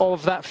name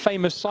of that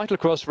famous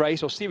cyclocross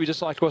race, or series of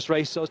cyclocross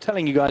races I was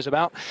telling you guys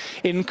about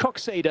in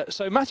Koksijde.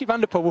 So Mathieu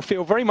van der Poel will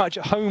feel very much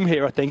at home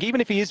here, I think,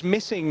 even if he is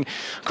missing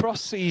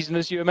cross season,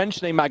 as you were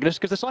mentioning, Magnus,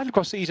 because the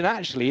cyclocross season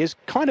actually is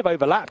kind of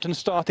overlapped and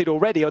started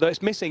already, although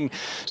it's missing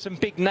some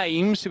big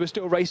names who are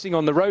still racing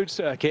on the road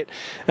circuit.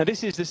 And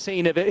this is the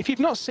scene of it. If you've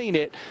not seen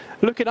it,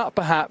 look it up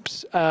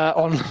perhaps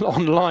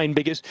online,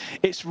 because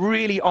it's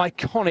really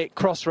iconic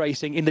cross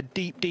racing in the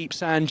deep, deep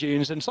sand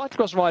dunes. And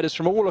cyclocross riders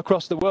from all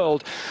across the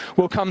world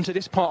will come to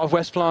this part of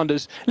West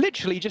Flanders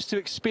literally just to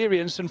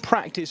experience and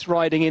practice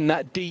riding in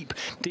that deep,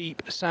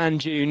 deep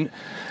sand dune.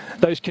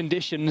 Those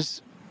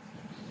conditions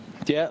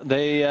Yeah,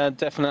 they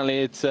definitely.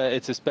 It's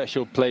a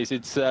special place.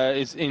 It's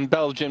in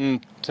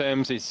Belgian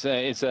terms. It's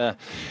a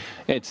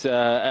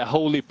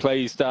holy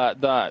place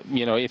that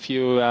you know, if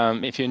you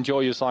enjoy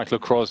your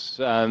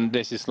cyclocross,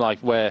 this is like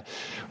where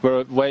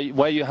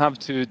you have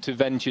to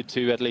venture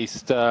to at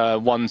least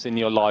once in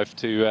your life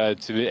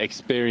to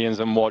experience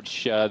and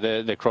watch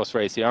the cross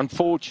race here.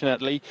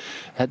 Unfortunately,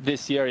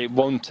 this year it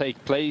won't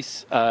take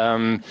place.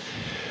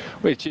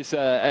 Which is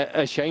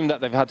a shame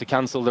that they've had to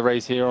cancel the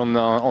race here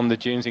on the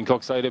dunes in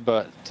Koksijde,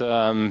 but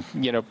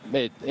you know,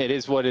 it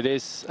is what it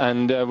is,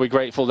 and we're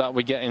grateful that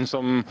we're getting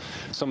some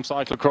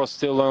cyclocross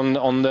still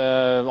on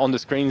the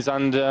screens,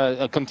 and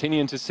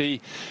continuing to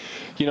see,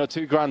 you know,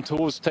 2 Grand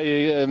Tours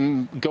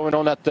going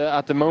on at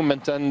the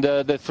moment, and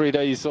the 3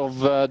 days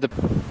of the.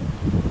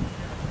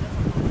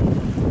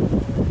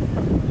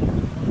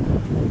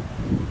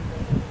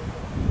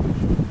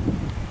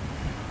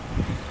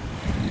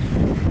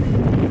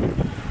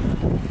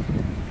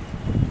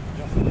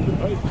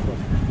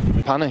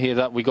 Panne here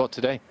that we got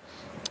today.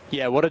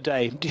 Yeah, what a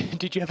day.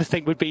 Did you ever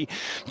think we'd be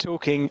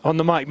talking on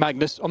the mic,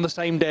 Magnus, on the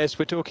same day as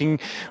we're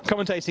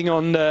commentating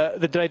on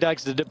the Drie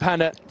Daagse de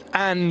Panne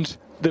and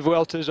the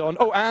Vuelta's on,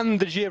 oh, and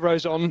the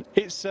Giro's on.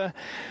 It's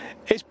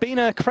been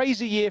a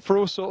crazy year for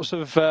all sorts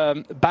of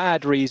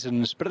bad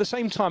reasons, but at the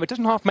same time, it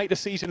doesn't half make the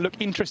season look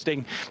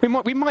interesting. We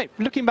might,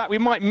 looking back, we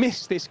might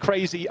miss this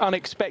crazy,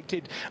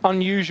 unexpected,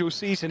 unusual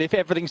season if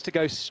everything's to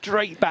go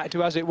straight back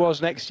to as it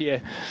was next year.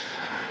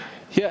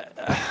 Yeah,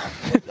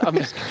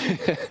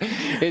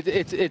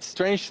 it's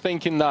strange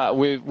thinking that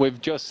we've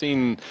just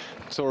seen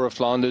Tour of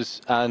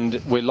Flanders, and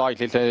we're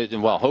likely to,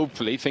 well,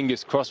 hopefully,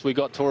 fingers crossed, we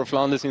got Tour of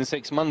Flanders in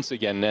 6 months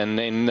again, and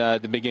in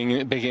the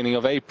beginning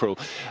of April.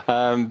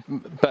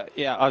 But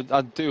yeah,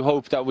 I do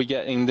hope that we're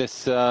getting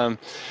this.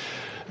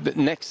 The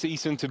next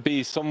season to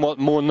be somewhat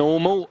more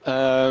normal,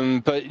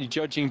 but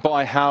judging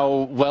by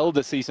how well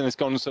the season has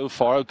gone so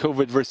far,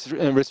 COVID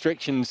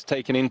restrictions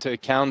taken into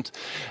account,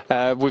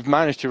 we've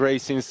managed to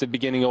race since the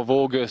beginning of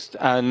August,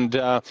 and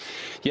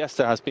yes,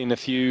 there has been a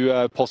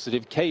few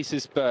positive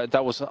cases, but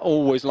that was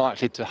always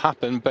likely to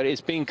happen, but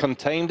it's been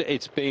contained,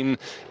 it's been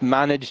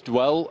managed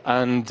well,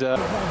 and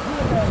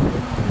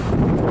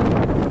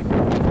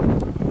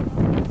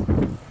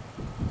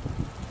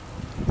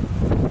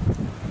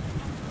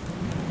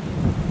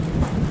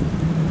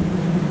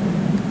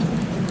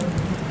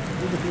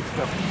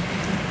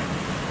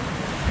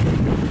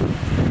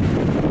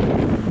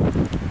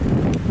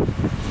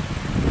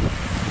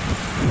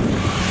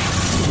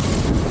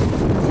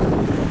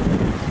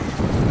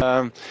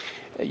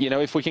you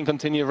know, if we can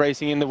continue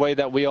racing in the way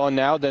that we are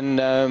now,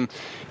 then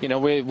you know,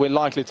 we're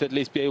likely to at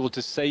least be able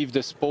to save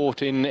the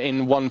sport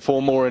in one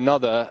form or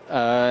another.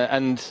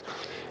 And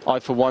I,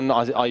 for one,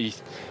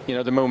 you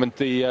know, the moment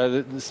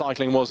the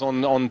cycling was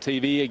on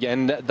TV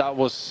again, that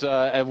was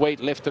a weight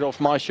lifted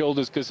off my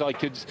shoulders, because I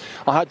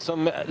had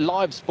some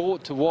live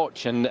sport to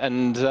watch,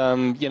 and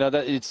you know,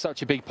 that it's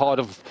such a big part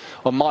of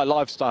my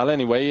lifestyle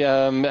anyway,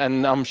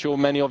 and I'm sure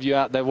many of you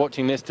out there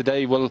watching this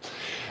today will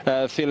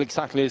feel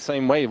exactly the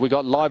same way. We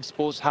got live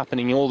sports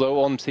happening,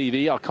 although on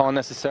TV I can't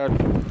necessarily.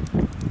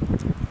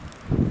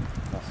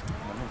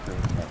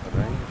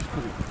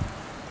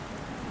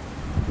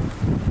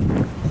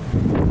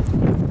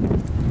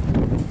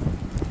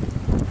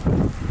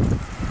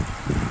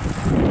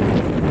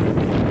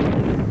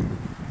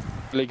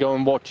 Go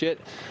and watch it,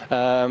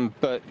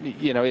 but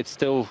you know, it's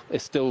still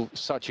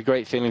such a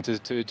great feeling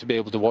to be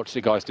able to watch the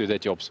guys do their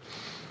jobs.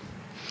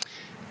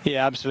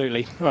 Yeah,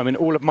 absolutely. I mean,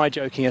 all of my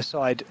joking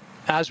aside,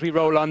 as we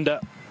roll under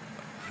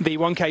the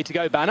 1K to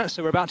go banner,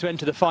 so we're about to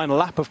enter the final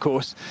lap, of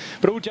course,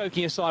 but all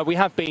joking aside, we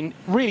have been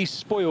really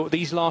spoiled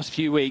these last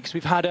few weeks.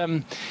 We've had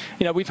you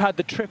know, we've had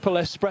the triple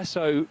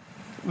espresso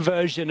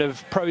version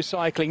of pro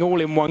cycling all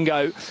in one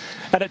go,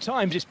 and at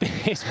times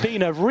it's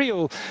been a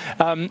real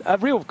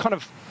kind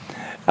of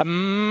a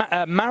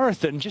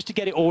marathon just to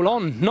get it all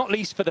on, not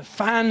least for the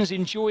fans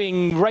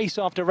enjoying race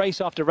after race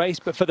after race,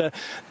 but for the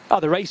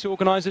other race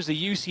organisers,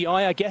 the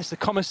UCI, I guess, the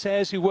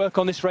commissaires who work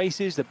on these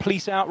races, the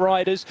police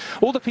outriders,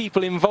 all the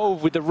people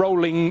involved with the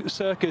rolling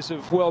circus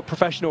of world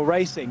professional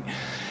racing.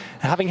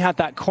 Having had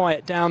that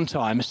quiet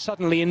downtime,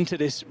 suddenly into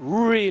this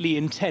really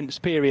intense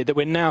period that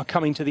we're now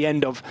coming to the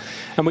end of.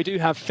 And we do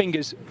have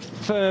fingers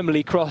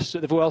firmly crossed that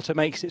the Vuelta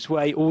makes its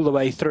way all the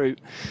way through.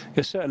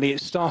 Because certainly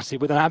it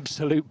started with an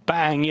absolute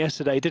bang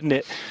yesterday, didn't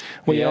it?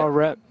 We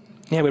are,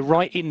 yeah, we're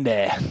right in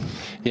there.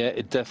 Yeah,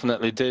 it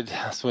definitely did.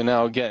 So we're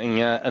now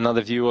getting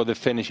another view of the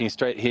finishing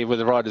straight here with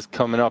the riders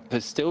coming up.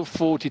 It's still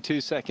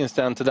 42 seconds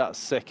down to that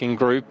second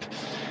group.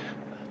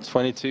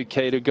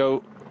 22K to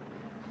go.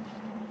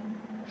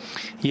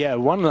 Yeah,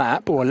 one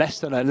lap, or less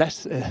than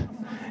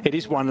it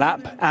is one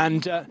lap,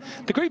 and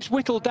the group's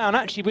whittled down.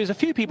 Actually, there's a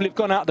few people who've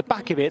gone out the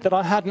back of it that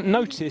I hadn't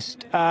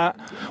noticed,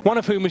 one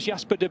of whom was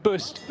Jasper de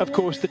Bust, of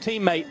course, the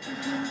teammate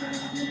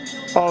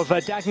of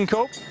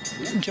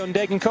John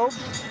Degenkolb.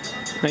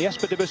 Now,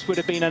 Jasper de Bust would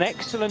have been an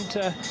excellent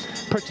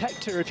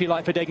protector, if you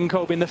like, for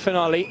Degenkolb in the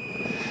finale.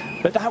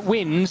 But that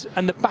wind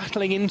and the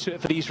battling into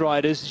it for these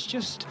riders has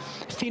just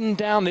thinned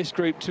down this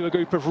group to a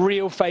group of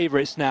real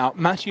favourites now.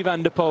 Mathieu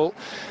van der Poel,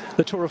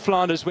 the Tour of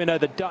Flanders winner,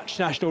 the Dutch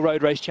National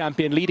Road Race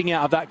champion, leading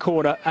out of that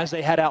corner as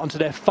they head out onto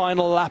their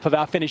final lap of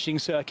our finishing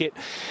circuit.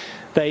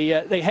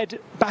 They head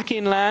back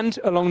inland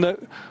along the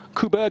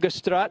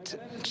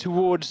Kubergerstraat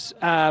towards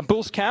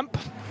Bulskamp.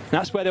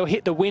 That's where they'll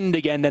hit the wind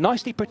again. They're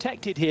nicely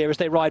protected here as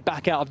they ride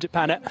back out of De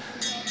Panne.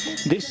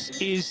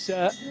 This is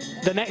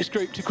the next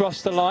group to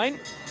cross the line.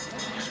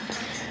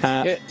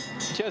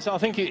 Jess, I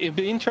think it'd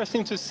be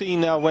interesting to see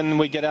now when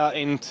we get out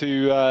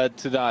into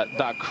to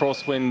that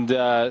crosswind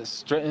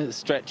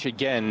stretch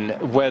again,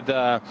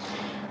 whether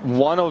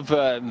one of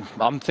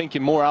I'm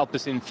thinking more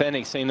Alpecin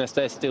Fenix, seeing as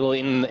they're still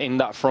in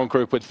that front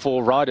group with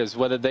 4 riders,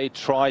 whether they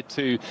try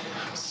to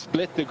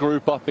split the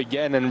group up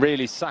again and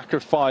really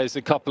sacrifice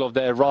a couple of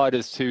their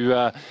riders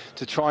to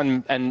try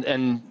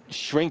and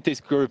shrink this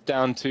group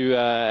down to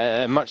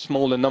a much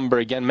smaller number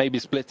again, maybe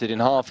split it in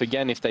half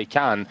again if they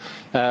can,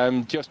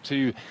 just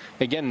to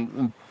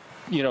again,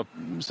 you know,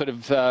 sort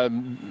of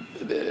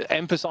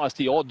emphasize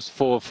the odds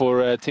for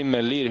Tim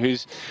Merlier,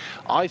 who's,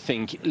 I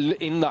think,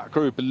 in that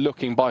group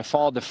looking by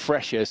far the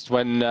freshest,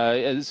 when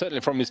certainly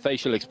from his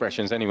facial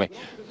expressions anyway.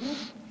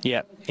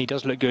 Yeah, he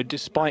does look good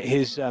despite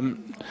his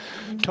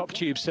top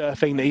tube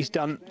surfing that he's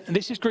done. And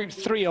this is Group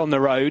 3 on the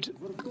road.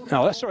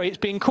 Oh, sorry, it's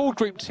being called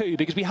Group 2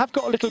 because we have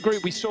got a little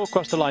group we saw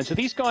across the line. So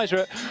these guys are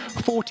at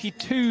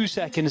 42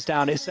 seconds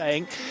down, it's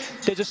saying.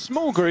 There's a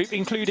small group,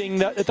 including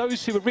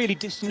those who were really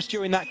distanced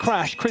during that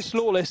crash. Chris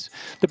Lawless,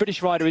 the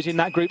British rider, is in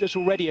that group that's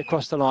already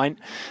across the line.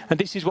 And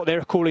this is what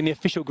they're calling the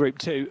official Group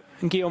 2.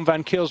 And Guillaume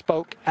van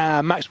Keelsbalk,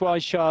 Max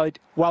Walscheid,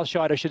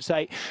 I should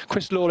say,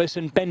 Chris Lawless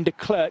and Ben de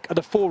Klerk are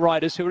the 4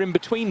 riders who are in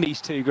between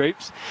these 2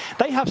 groups.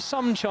 They have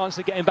some chance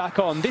of getting back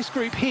on. This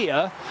group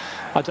here,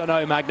 I don't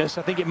know, Magnus,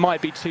 I think it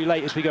might be too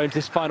late as we go into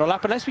this final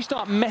lap, unless we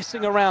start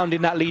messing around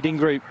in that leading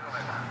group.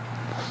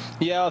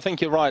 Yeah, I think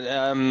you're right,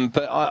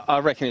 but I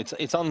reckon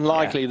it's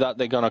unlikely that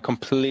they're going to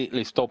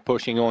completely stop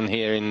pushing on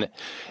here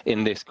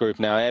in this group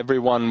now.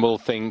 Everyone will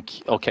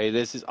think, okay,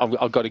 this is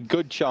I've got a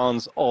good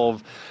chance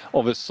of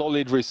a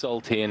solid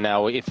result here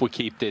now if we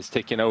keep this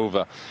ticking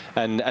over,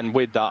 and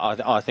with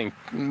that, I think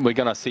we're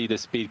going to see the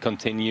speed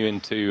continuing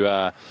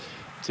to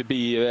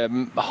be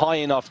high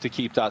enough to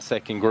keep that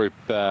second group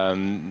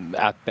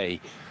at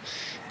bay.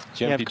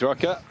 Jumpy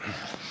Drucker.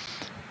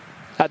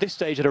 At this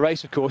stage of the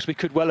race, of course, we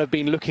could well have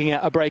been looking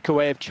at a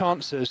breakaway of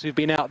chancers who've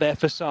been out there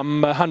for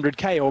some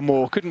 100k or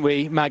more, couldn't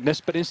we,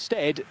 Magnus? But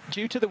instead,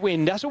 due to the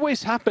wind, as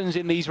always happens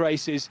in these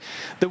races,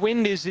 the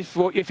wind is, if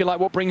you like,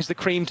 what brings the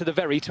cream to the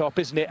very top,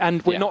 isn't it?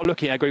 And we're not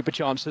looking at a group of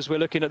chancers, we're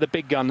looking at the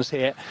big guns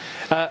here.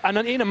 And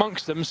in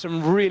amongst them,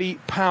 some really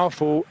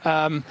powerful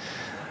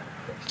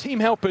team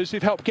helpers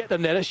who've helped get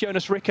them there. That's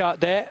Jonas Rickard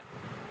there,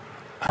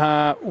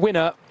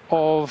 winner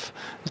of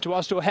the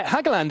Dwars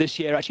Hageland this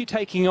year, actually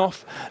taking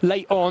off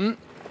late on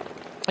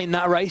in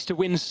that race to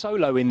win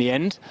solo in the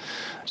end.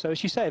 So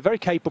as you say, a very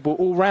capable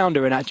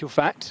all-rounder in actual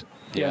fact,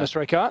 Jonas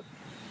Rickard.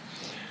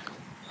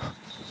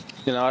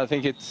 You know, I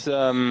think it's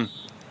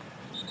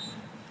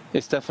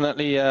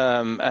definitely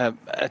an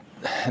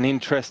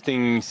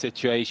interesting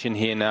situation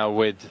here now.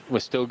 We've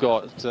still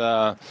got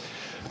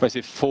was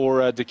it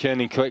 4 De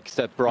Koning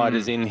Quick-Step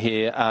riders in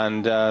here,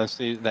 and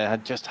so they're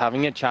just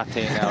having a chat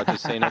here now,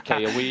 just saying,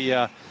 okay, are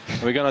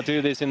we going to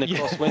do this in the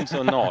Crosswinds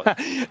or not?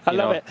 I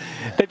love it.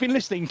 They've been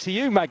listening to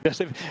you,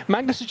 Magnus.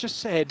 Magnus has just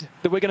said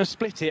that we're going to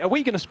split it. Are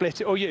we going to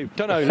split it or you?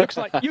 Don't know. Looks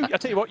like you. I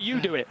tell you what,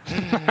 you do it.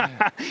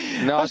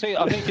 No, I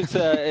think it's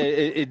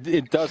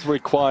it does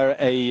require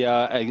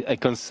a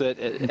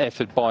concerted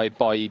effort by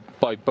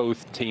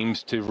both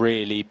teams to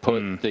really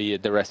put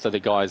the rest of the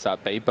guys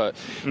at bay. But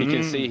you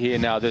can see here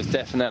now, there's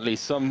definitely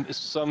some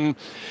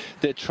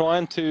they're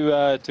trying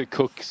to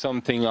cook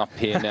something up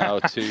here now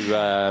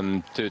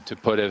to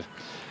put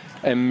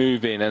a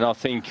move in, and I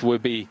think we'll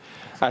be,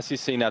 as you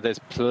see now, there's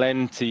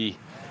plenty.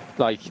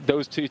 Like,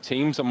 those 2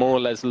 teams are more or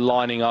less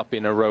lining up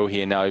in a row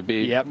here now.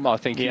 I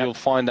think you'll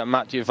find that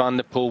Mathieu van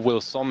der Poel will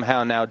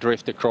somehow now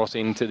drift across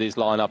into this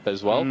lineup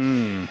as well.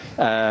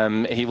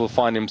 He will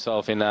find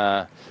himself in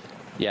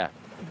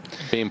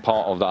being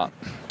part of that.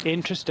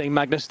 Interesting,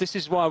 Magnus. This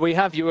is why we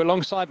have you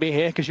alongside me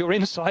here, because your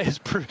insight is,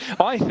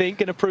 I think,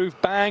 going to prove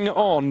bang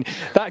on.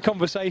 That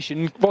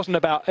conversation wasn't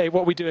about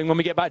what we're doing when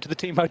we get back to the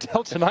team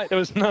hotel tonight. There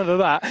was none of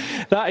that.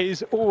 That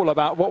is all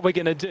about what we're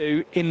going to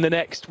do in the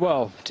next,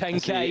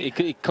 10k.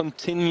 It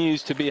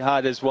continues to be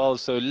had as well.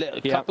 So a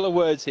couple of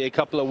words here, a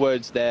couple of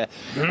words there,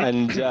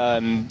 and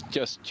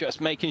just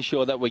making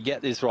sure that we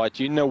get this right.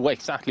 You know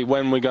exactly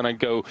when we're going to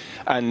go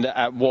and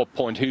at what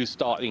point, who's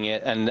starting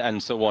it,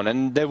 and so on.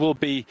 And there will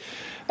be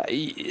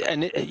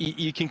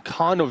you can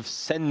kind of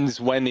sense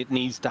when it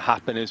needs to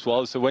happen as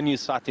well. So when you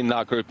sat in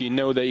that group, you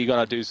know that you're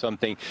going to do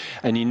something,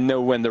 and you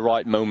know when the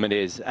right moment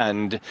is.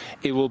 And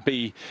it will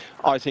be,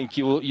 I think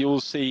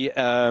you'll see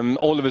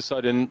all of a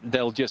sudden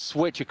they'll just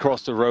switch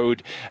across the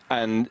road,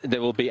 and they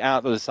will be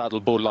out of the saddle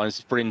borderline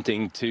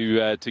sprinting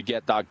to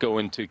get that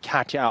going, to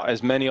catch out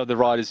as many of the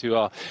riders who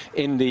are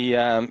in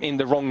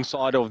the wrong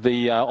side of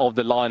the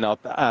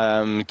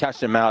lineup, catch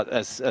them out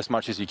as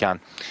much as you can.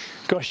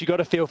 Gosh, you got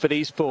a feel for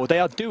these four. They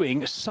are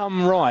doing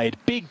some ride.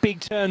 Big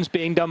turns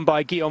being done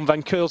by Guillaume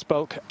van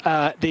Keursbalk,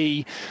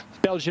 the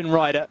Belgian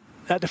rider,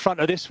 at the front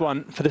of this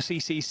one for the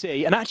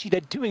CCC. And actually,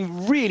 they're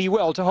doing really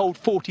well to hold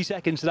 40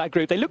 seconds to that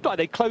group. They looked like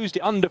they closed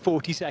it under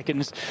 40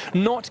 seconds,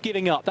 not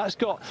giving up. That's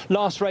got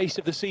last race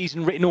of the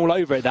season written all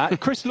over it, that.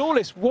 Chris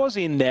Lawless was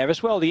in there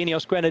as well, the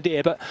Ineos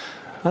Grenadier, but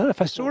I don't know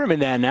if I saw him in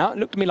there now. It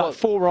looked to me like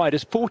four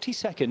riders, 40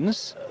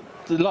 seconds.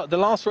 The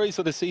last race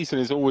of the season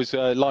is always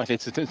likely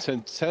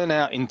to turn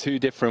out in two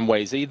different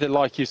ways. Either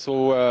like you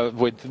saw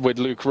with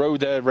Luke Rowe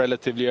there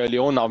relatively early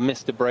on, I've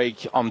missed the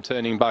break, I'm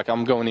turning back,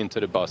 I'm going into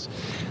the bus.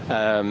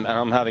 And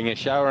I'm having a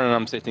shower and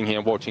I'm sitting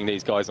here watching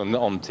these guys on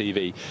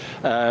TV.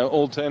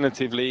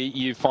 Alternatively,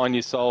 you find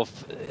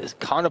yourself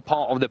kind of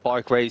part of the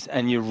bike race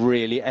and you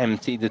really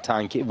empty the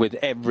tank with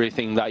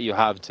everything that you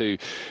have to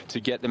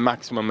get the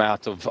maximum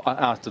out of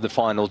the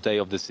final day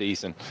of the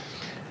season.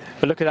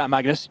 But look at that,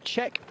 Magnus.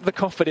 Check the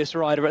Cofidis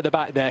rider at the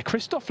back there.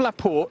 Christophe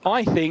Laporte,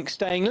 I think,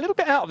 staying a little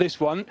bit out of this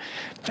one.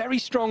 Very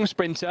strong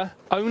sprinter.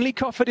 Only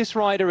Cofidis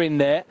rider in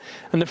there.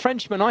 And the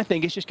Frenchman, I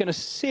think, is just going to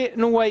sit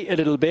and wait a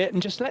little bit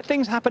and just let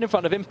things happen in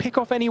front of him, pick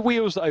off any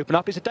wheels that open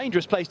up. It's a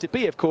dangerous place to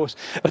be, of course,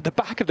 at the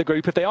back of the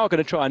group if they are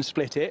going to try and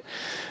split it.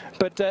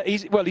 But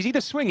he's either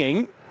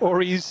swinging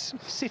or he's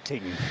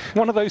sitting.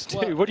 One of those two.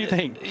 Well, what do you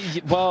think?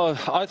 Well,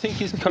 I think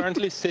he's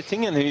currently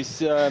sitting, and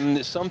he's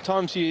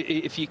sometimes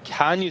if you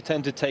can, you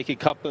tend to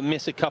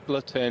miss a couple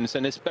of turns,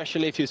 and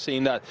especially if you're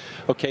seeing that,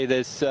 okay,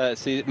 there's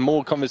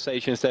more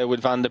conversations there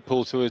with Van der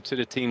Poel to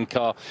the team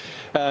car.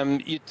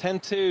 You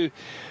tend to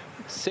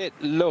sit,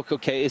 look,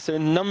 okay, is there a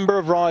number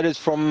of riders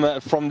from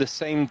the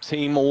same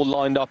team all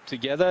lined up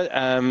together,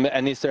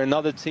 and is there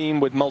another team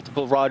with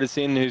multiple riders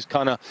in who's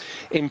kind of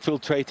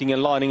infiltrating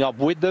and lining up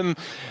with them,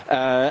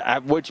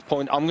 at which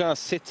point I'm going to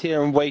sit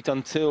here and wait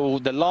until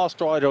the last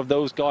rider of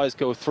those guys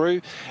go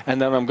through, and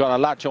then I'm going to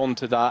latch on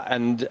to that,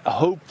 and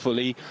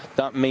hopefully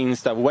that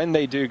means that when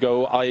they do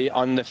go,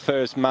 I'm the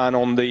first man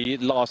on the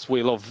last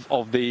wheel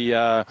of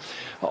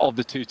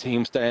the two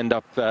teams to end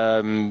up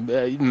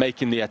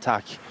making the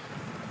attack.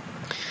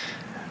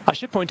 I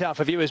should point out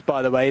for viewers,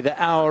 by the way, that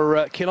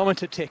our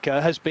kilometre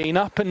ticker has been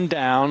up and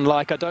down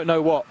like I don't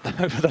know what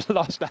over the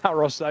last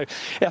hour or so. I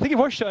think it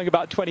was showing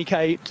about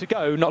 20k to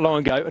go not long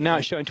ago, and now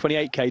it's showing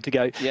 28k to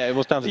go. Yeah, it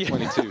was down to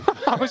 22.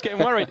 I was getting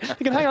worried.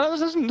 Thinking, hang on,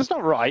 that's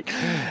not right.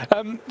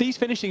 These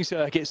finishing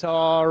circuits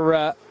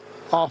are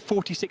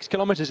 46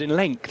 kilometres in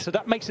length, so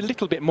that makes a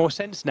little bit more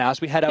sense now as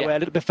we head our way a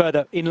little bit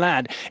further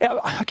inland.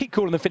 I keep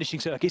calling them finishing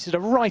circuits. It's a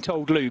right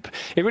old loop.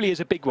 It really is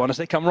a big one as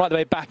they come right the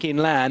way back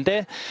inland.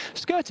 They're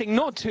skirting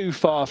not too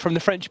far from the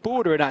French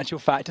border in actual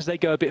fact as they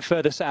go a bit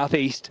further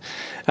southeast,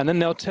 and then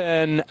they'll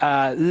turn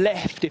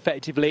left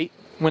effectively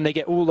when they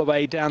get all the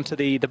way down to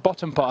the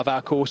bottom part of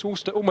our course,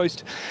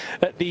 almost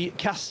at the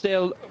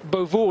Castel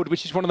Beauvord,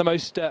 which is one of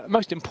the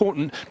most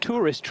important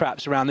tourist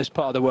traps around this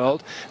part of the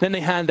world. Then they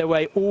hand their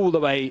way all the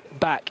way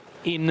back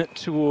in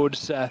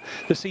towards the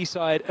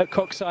seaside at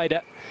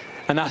Coxide,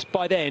 and that's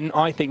by then,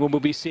 I think, when we'll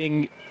be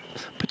seeing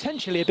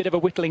potentially a bit of a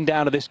whittling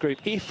down of this group.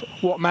 If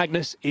what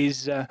Magnus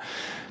is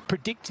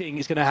predicting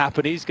is going to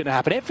happen is going to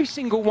happen. Every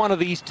single one of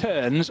these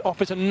turns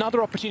offers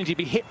another opportunity to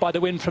be hit by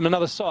the wind from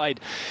another side,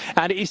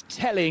 and it is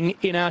telling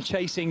in our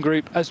chasing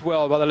group as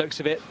well by the looks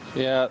of it.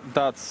 Yeah,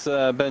 that's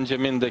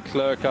Benjamin de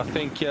Klerk, I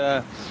think,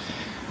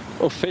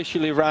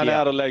 officially ran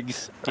out of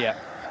legs. Yeah.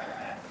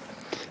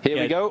 Here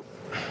we go.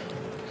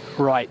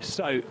 Right,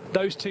 so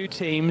those two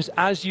teams,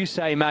 as you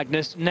say,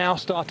 Magnus, now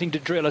starting to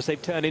drill as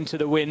they've turned into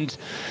the wind.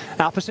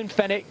 Alpecin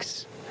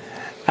Fenix,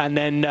 and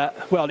then,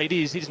 well, it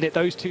is, isn't it,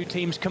 those two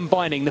teams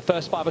combining the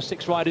first 5 or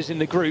 6 riders in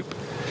the group.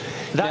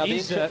 Now,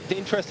 the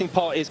interesting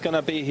part is going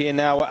to be here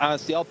now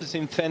as the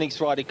Alpecin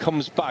Fenix rider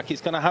comes back. He's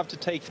going to have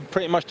to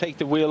pretty much take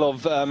the wheel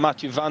of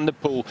Mathieu van der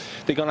Poel.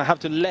 They're going to have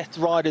to let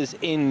riders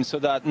in so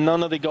that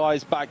none of the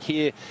guys back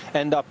here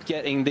end up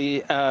getting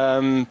the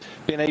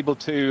being able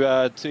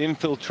to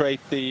infiltrate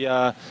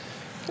the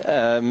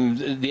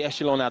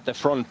echelon at the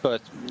front,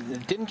 but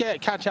didn't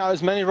catch out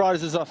as many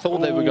riders as I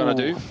thought they were going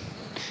to do.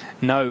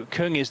 No,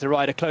 Kung is the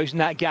rider closing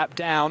that gap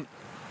down.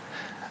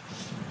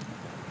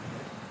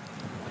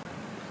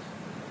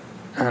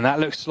 And that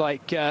looks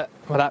like, well,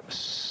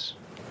 that's,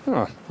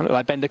 I look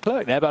like Ben de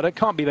Klerk there, but it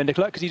can't be Ben de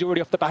Klerk because he's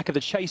already off the back of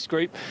the chase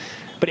group.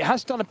 But it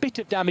has done a bit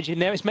of damage in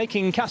there. It's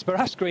making Kasper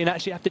Asgreen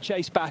actually have to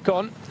chase back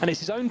on, and it's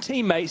his own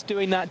teammates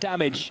doing that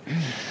damage.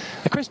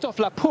 Christophe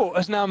Laporte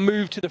has now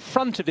moved to the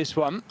front of this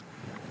one.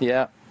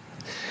 Yeah.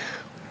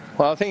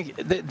 Well, I think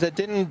they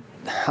didn't.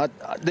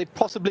 They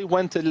possibly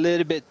went a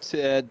little bit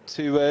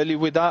too early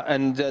with that,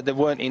 and there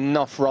weren't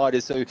enough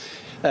riders. So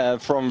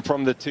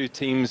from the two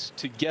teams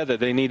together,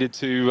 they needed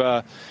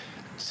to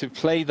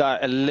play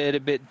that a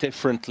little bit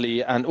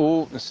differently. And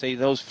see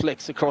those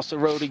flicks across the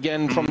road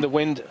again from the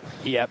wind.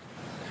 Yep.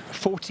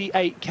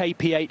 48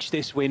 kph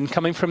this wind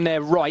coming from their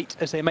right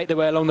as they make their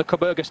way along the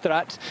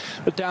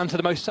Brugge-De down to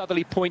the most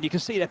southerly point. You can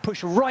see they're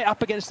pushed right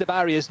up against the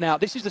barriers now.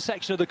 This is the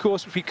section of the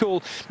course which we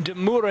call De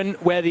Moeren,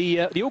 where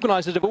the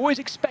organisers have always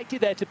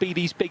expected there to be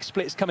these big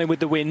splits coming with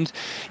the wind.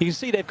 You can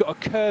see they've got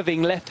a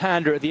curving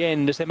left-hander at the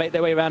end as they make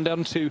their way around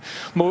onto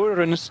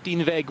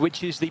Moerensteenweg,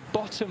 which is the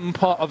bottom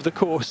part of the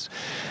course.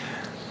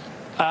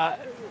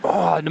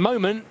 At the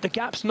moment, the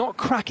gap's not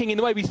cracking in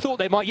the way we thought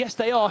they might. Yes,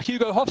 they are.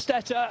 Hugo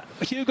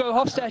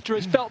Hofstetter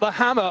has felt the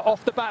hammer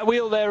off the back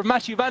wheel there of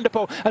Mathieu van der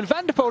Poel. And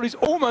van der Poel is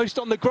almost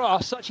on the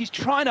grass, such he's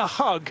trying to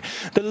hug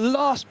the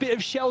last bit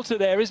of shelter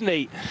there, isn't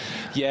he?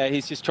 Yeah,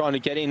 he's just trying to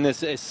get in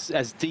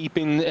as deep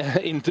in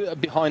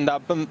behind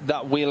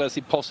that wheel as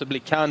he possibly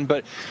can.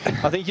 But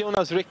I think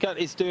Jonas Rickert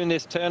is doing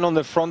this turn on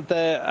the front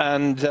there,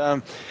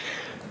 and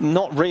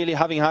not really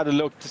having had a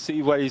look to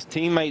see where his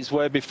teammates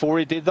were before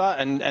he did that,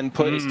 and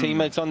put his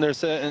teammates under a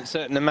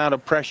certain amount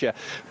of pressure.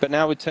 But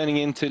now we're turning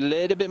into a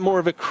little bit more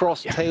of a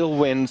cross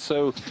tailwind,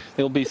 so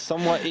it'll be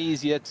somewhat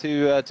easier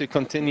to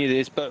continue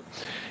this. But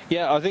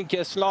yeah, I think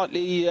a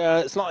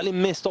slightly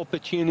missed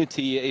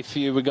opportunity if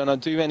you were going to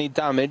do any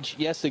damage.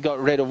 Yes, they got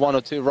rid of one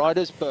or two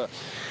riders, but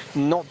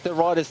not the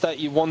riders that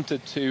you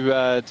wanted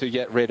to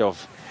get rid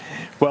of.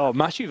 Well,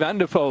 Mathieu van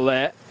der Poel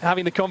there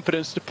having the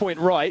confidence to point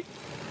right,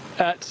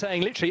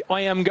 saying literally,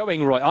 I am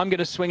going right. I'm going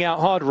to swing out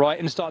hard right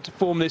and start to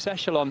form this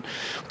echelon.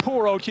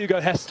 Poor old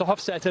Hugo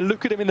Hofstetter,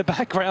 look at him in the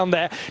background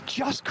there,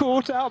 just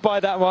caught out by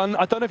that one.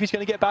 I don't know if he's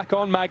going to get back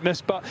on,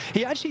 Magnus, but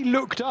he actually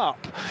looked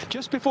up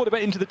just before they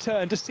went into the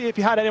turn to see if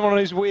he had anyone on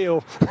his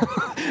wheel.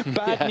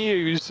 Bad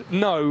news,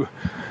 no.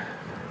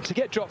 To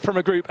get dropped from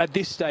a group at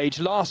this stage,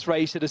 last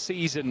race of the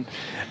season,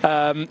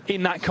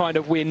 in that kind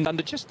of wind,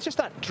 under just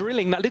that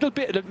drilling, that little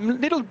bit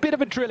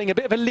of a drilling, a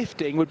bit of a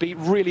lifting would be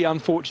really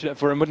unfortunate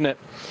for him, wouldn't it?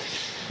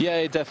 Yeah,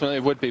 it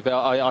definitely would be, but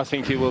I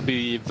think it will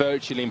be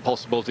virtually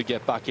impossible to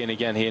get back in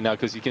again here now,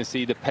 because you can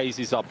see the pace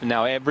is up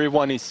now.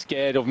 Everyone is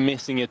scared of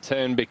missing a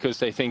turn because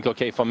they think,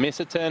 okay, if I miss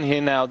a turn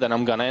here now, then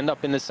I'm going to end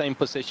up in the same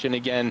position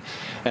again,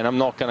 and I'm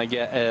not going to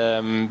get,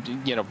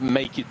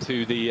 make it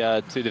to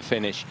the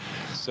finish.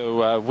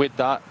 So with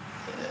that,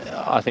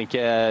 I think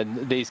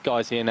these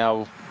guys here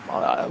now,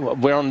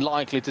 we're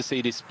unlikely to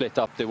see this split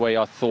up the way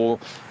I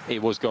thought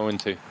it was going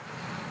to.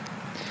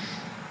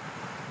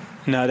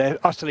 No, they're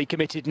utterly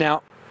committed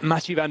now.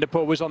 Mathieu van der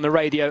Poel was on the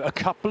radio a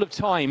couple of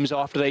times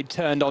after they'd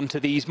turned onto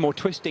these more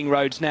twisting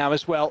roads now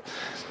as well.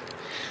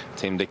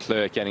 Tim de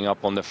Klerk getting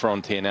up on the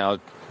front here now,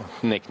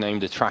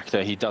 nicknamed the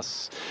Tractor. He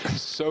does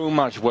so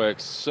much work,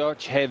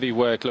 such heavy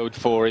workload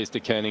for the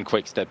Koenig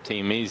Quick-Step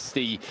team. He's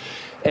the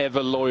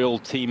ever-loyal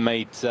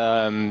teammate.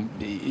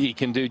 He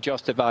can do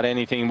just about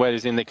anything, whether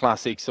it's in the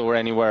classics or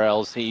anywhere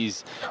else.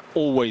 He's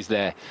always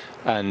there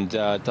and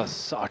does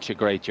such a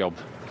great job.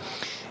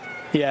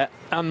 Yeah,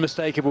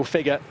 unmistakable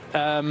figure.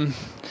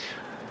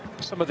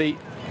 Some of the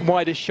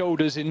widest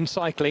shoulders in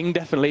cycling,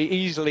 definitely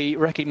easily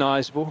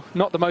recognisable.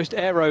 Not the most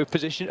aero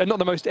position, not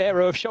the most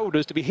aero of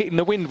shoulders to be hitting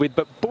the wind with,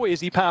 but boy is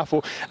he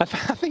powerful. I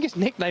think his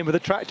nickname of the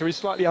Tractor is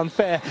slightly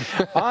unfair.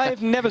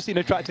 I've never seen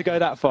a Tractor go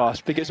that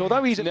fast, because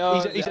although he's a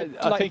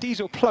like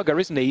diesel plugger,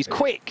 isn't he? He's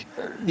quick.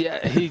 Yeah,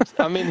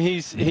 I mean,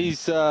 he's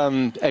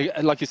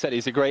like you said,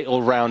 he's a great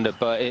all-rounder,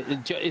 but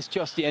it's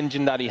just the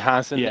engine that he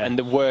has and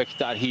the work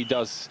that he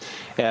does,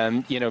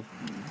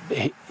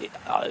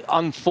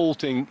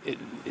 unfaulting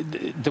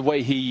the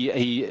way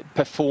he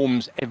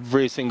performs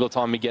every single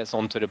time he gets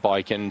onto the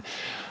bike. And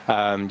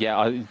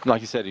yeah,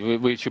 like you said,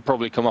 we should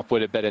probably come up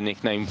with a better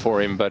nickname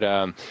for him, but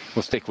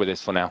we'll stick with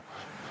this for now.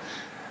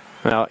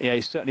 Well, yeah,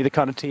 he's certainly the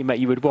kind of teammate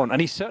you would want,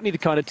 and he's certainly the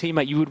kind of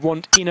teammate you would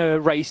want in a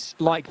race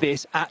like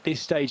this, at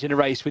this stage in a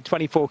race with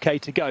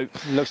 24k to go.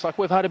 Looks like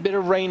we've had a bit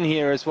of rain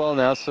here as well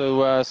now,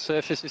 so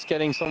surface is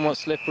getting somewhat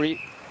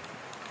slippery.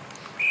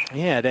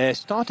 Yeah, they're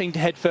starting to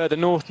head further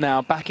north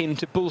now, back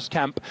into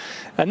Bullskamp,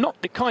 and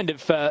not the kind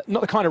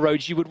of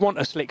roads you would want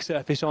a slick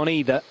surface on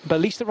either. But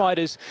at least the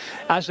riders,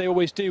 as they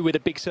always do with a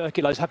big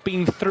circuit like this, have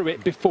been through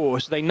it before,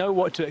 so they know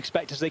what to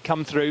expect as they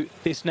come through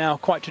this now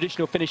quite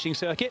traditional finishing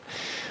circuit.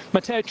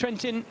 Matteo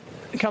Trentin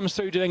comes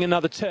through doing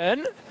another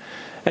turn.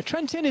 Now,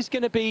 Trentin is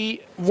going to be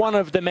one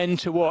of the men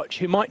to watch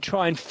who might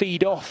try and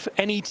feed off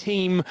any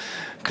team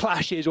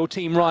clashes or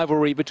team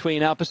rivalry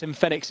between Alpecin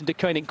Fenix and De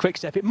Koenig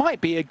Quick-Step. It might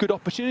be a good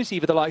opportunity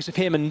for the likes of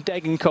him and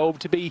Degenkolb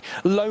to be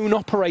lone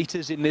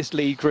operators in this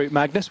lead group.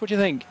 Magnus, what do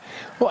you think?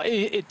 Well,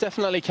 it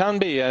definitely can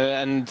be,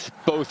 and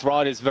both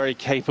riders very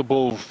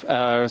capable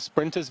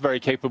sprinters, very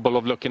capable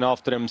of looking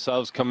after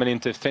themselves coming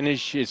into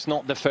finish. It's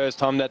not the first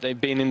time that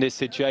they've been in this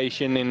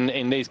situation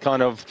in these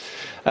kind of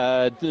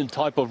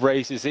type of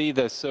races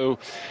either. So,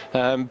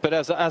 but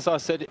as I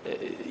said,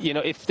 you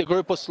know, if the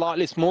group was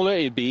slightly smaller,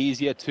 it'd be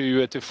easier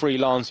to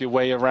freelance your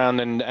way around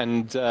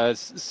and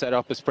set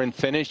up a sprint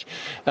finish.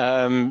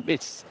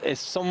 It's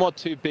somewhat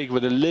too big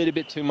with a little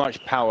bit too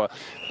much power.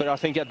 But I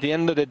think at the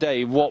end of the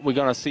day, what we're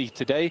going to see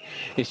today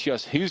is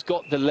just who's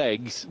got the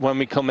legs when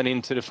we're coming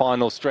into the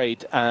final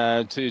straight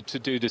to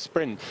do the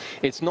sprint.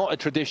 It's not a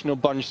traditional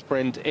bunch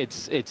sprint.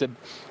 It's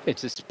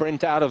a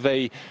sprint out of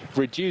a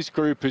reduced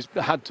group who's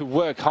had to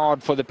work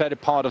hard for the better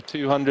part of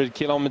 200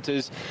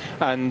 kilometers,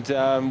 and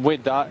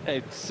with that,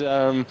 it's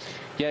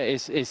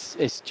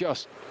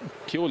just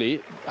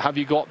purely, have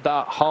you got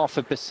that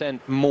 0.5%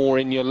 more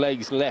in your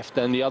legs left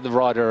than the other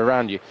rider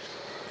around you?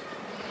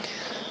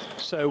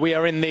 So we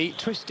are in the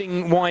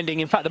twisting,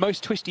 winding, in fact the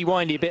most twisty,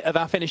 windy bit of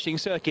our finishing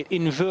circuit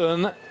in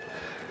Wurn,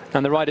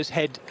 and the riders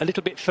head a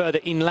little bit further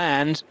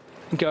inland,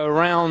 go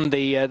around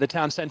the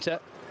town centre,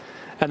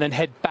 and then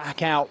head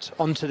back out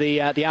onto the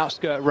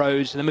outskirt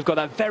roads. And then we've got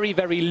that very,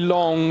 very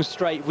long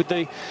straight with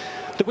the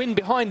wind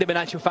behind them, in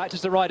actual fact,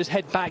 as the riders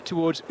head back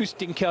towards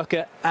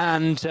Oostinkerke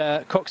and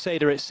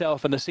Koksijde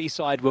itself and the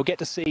seaside. We'll get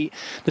to see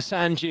the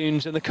sand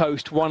dunes and the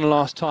coast one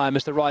last time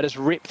as the riders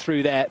rip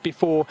through there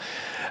before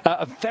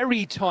a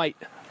very tight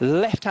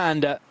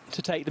left-hander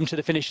to take them to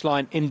the finish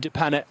line in De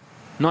Panne.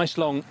 Nice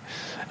long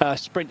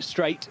sprint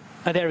straight.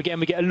 And there again,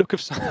 we get a look of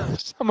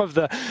some of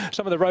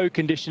the road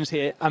conditions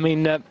here. I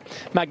mean,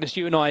 Magnus,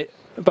 you and I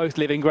both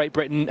live in Great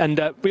Britain, and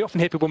we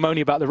often hear people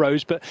moaning about the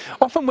roads, but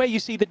often where you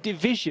see the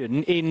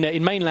division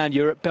in mainland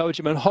Europe,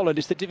 Belgium and Holland,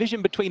 is the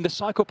division between the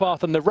cycle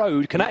path and the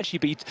road can actually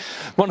be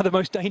one of the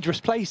most dangerous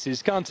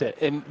places, can't it?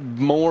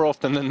 More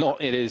often than not,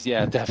 it is,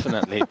 yeah,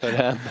 definitely.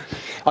 But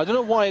I don't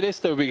know why it is,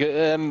 though,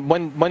 because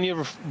when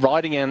you're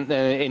riding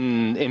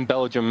in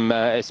Belgium,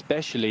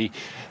 especially,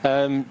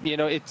 you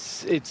know,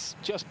 it's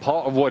just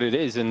part of what it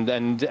is,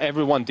 and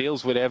everyone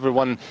deals with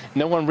everyone.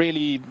 No one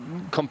really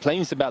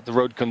complains about the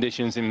road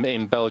conditions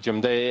in Belgium.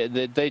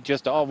 They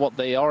just are what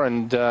they are,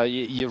 and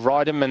you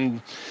ride them,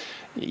 and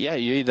yeah,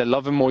 you either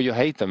love them or you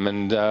hate them.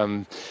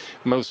 And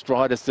most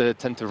riders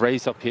tend to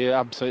race up here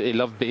absolutely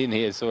love being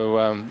here.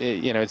 So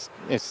you know,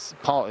 it's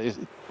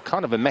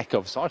kind of a mecca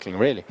of cycling,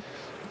 really.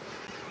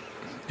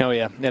 Oh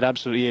yeah, it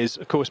absolutely is.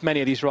 Of course, many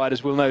of these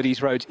riders will know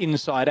these roads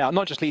inside out,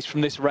 not just least from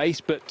this race,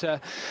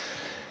 but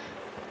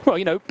well,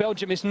 you know,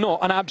 Belgium is not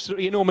an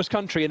absolutely enormous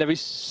country, and there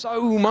is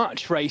so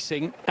much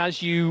racing,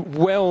 as you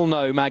well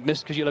know,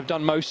 Magnus, because you'll have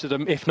done most of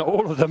them, if not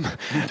all of them.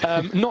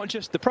 Not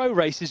just the pro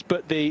races,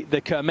 but the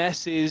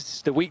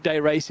kermesses, the weekday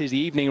races, the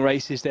evening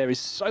races. There is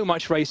so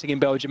much racing in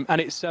Belgium,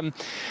 and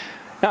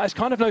it's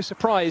kind of no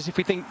surprise if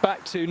we think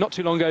back to not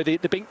too long ago,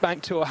 the Bink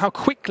Bank Tour, how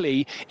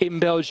quickly in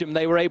Belgium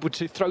they were able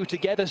to throw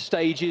together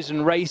stages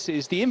and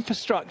races. The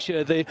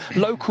infrastructure, the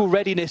local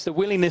readiness, the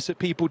willingness of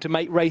people to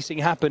make racing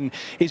happen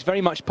is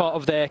very much part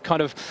of their kind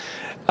of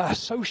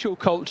social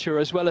culture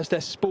as well as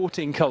their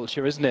sporting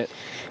culture, isn't it?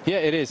 Yeah,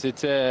 it is.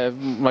 It's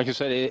like you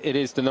said, it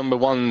is the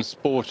 #1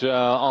 sport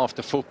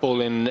after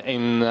football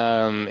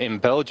in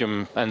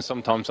Belgium, and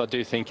sometimes I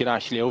do think it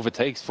actually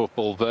overtakes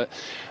football. But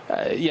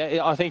yeah,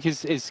 I think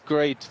it's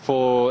great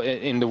for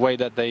in the way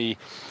that the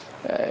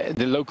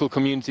local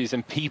communities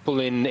and people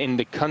in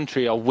the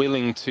country are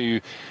willing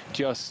to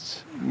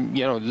just,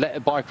 you know, let a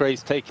bike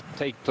race take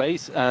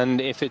place,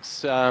 and if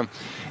it's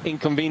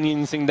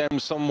inconveniencing them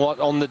somewhat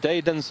on the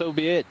day, then so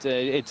be it.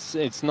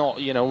 It's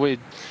not, you know,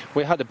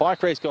 we had a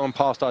bike race going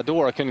past our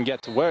door. I couldn't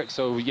get to work,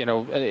 so you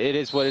know, it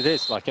is what it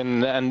is. Like,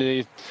 and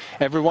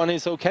everyone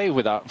is okay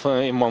with that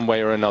in one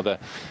way or another.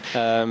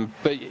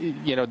 But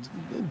you know,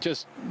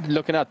 just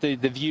looking at the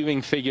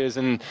viewing figures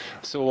and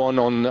so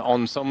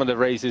on some of the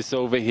races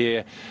over here.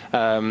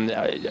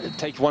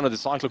 Take one of the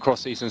cyclocross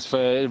seasons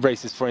for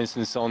races, for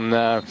instance, on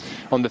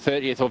the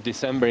 30th of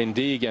December in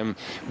Diegem,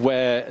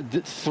 where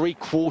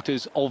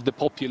 3/4 of the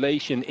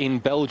population in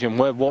Belgium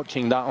were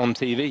watching that on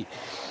TV.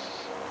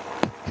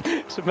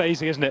 It's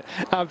amazing, isn't it?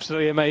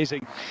 Absolutely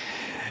amazing.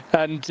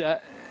 And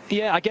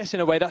yeah, I guess in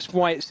a way that's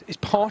why it's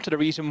part of the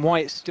reason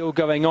why it's still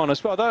going on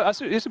as well. Though,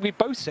 as we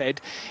both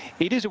said,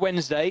 it is a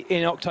Wednesday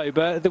in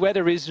October. The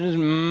weather is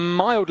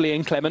mildly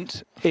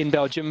inclement in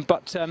Belgium,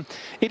 but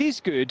it is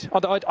good.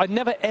 I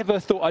never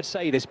ever thought I'd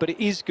say this, but it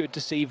is good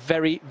to see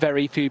very,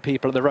 very few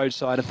people on the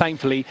roadside, and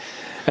thankfully,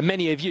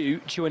 many of you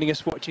joining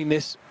us watching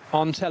this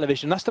on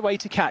television. That's the way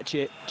to catch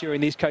it during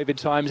these COVID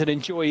times and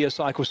enjoy your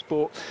cycle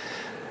sport.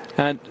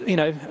 And you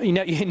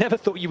never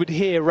thought you would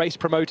hear race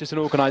promoters and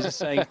organisers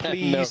saying,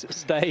 please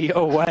stay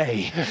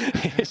away.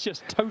 It's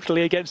just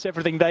totally against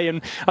everything they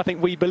and I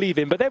think we believe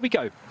in. But there we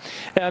go.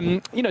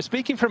 You know,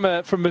 speaking from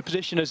a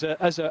position as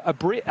a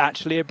Brit,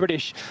 actually, a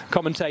British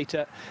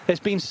commentator, there's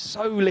been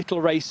so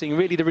little racing.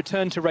 Really, the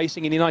return to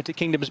racing in the United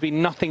Kingdom has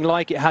been nothing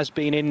like it has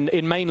been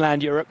in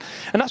mainland Europe.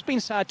 And that's been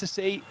sad to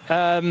see.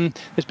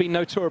 There's been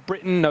no Tour of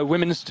Britain, no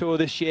Women's Tour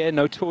this year,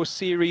 no Tour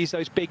Series,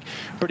 those big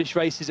British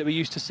races that we're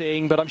used to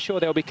seeing. But I'm sure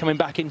they'll be coming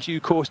back in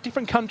due course.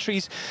 Different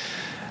countries,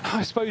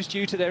 I suppose,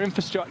 due to their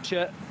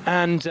infrastructure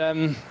and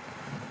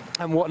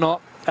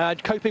whatnot,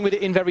 coping with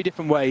it in very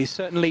different ways.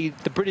 Certainly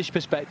the British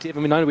perspective,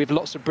 I mean, I know we have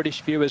lots of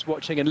British viewers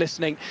watching and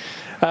listening,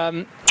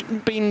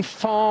 been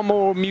far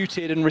more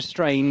muted and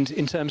restrained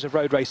in terms of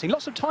road racing.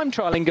 Lots of time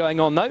trialling going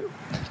on though,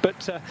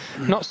 but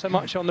not so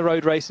much on the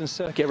road race and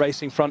circuit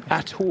racing front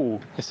at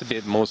all. It's a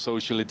bit more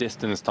socially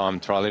distanced time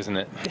trial, isn't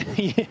it?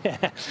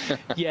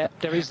 Yeah,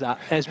 there is that.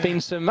 There's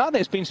been some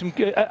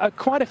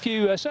quite a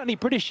few, certainly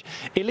British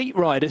elite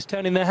riders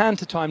turning their hand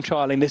to time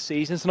trialling this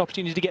season. It's an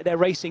opportunity to get their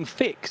racing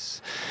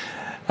fix.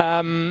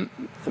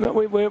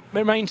 We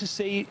remain to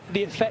see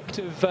the effect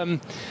of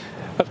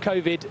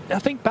COVID. I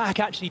think back,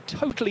 actually,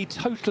 totally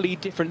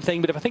different thing.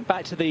 But if I think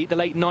back to the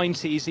late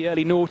 90s, the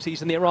early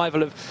noughties, and the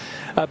arrival of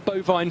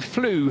bovine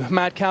flu,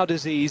 mad cow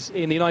disease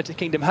in the United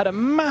Kingdom, had a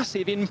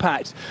massive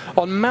impact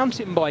on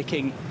mountain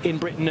biking in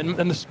Britain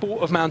and the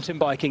sport of mountain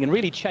biking, and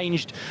really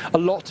changed a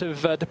lot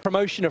of the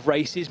promotion of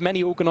races.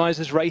 Many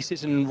organisers,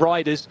 races and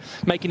riders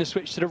making a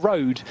switch to the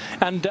road.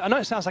 And I know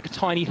it sounds like a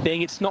tiny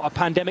thing. It's not a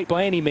pandemic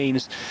by any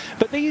means,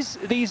 but these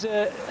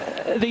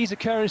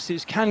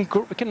occurrences can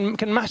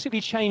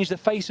massively change the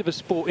face of a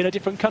sport in a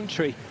different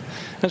country,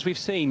 as we've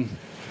seen.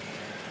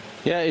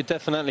 Yeah, it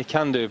definitely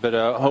can do, but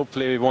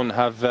hopefully we won't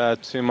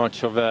have too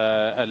much of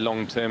a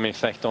long-term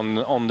effect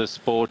on the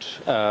sport.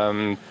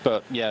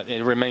 But yeah,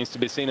 it remains to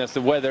be seen, as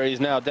the weather is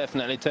now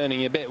definitely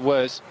turning a bit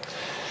worse.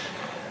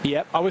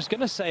 Yeah, I was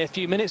going to say a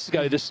few minutes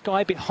ago, the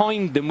sky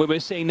behind them, where we're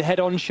seeing the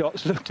head-on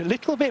shots, looked a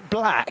little bit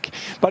black,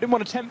 but I didn't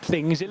want to tempt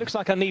things. It looks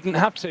like I needn't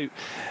have to.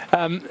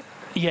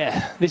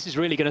 Yeah, this is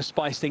really going to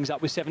spice things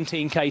up with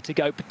 17k to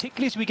go,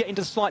 particularly as we get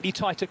into slightly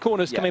tighter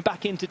corners coming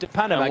back into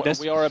Panne, Magnus.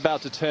 We are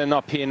about to turn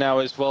up here now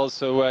as well,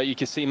 so you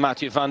can see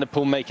Mathieu van der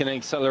Poel making an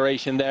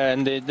acceleration there,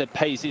 and the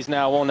pace is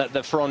now on at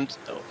the front.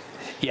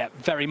 Yeah,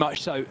 very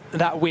much so.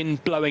 That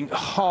wind blowing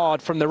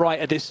hard from the right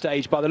at this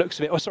stage, by the looks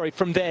of it. Oh, sorry,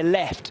 from their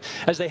left,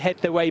 as they head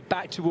their way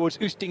back towards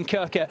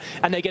Oostinkerke,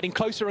 and they're getting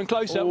closer and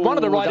closer. Ooh, one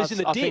of the riders in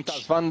the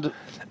ditch.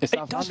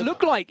 It does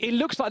look like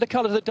the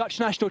colour of the Dutch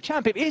national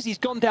champ. It is. He's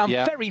gone down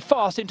very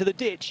fast into the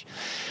ditch.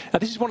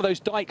 This is one of those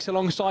dikes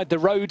alongside the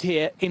road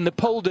here in the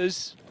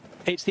polders.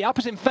 It's the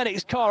Alpecin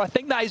Fenix car. I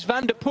think that is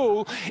Van der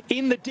Poel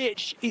in the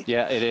ditch.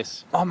 Yeah, it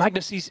is. Oh,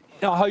 Magnus,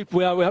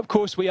 of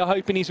course we are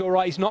hoping he's all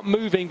right. He's not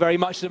moving very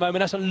much at the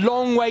moment. That's a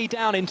long way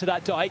down into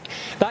that dike.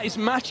 That is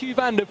Mathieu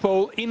van der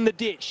Poel in the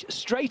ditch,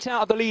 straight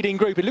out of the leading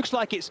group. It looks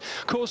like it's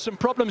caused some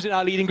problems in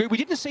our leading group. We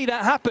didn't see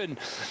that happen.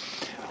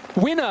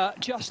 Winner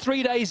just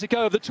 3 days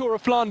ago of the Tour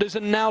of Flanders,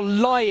 and now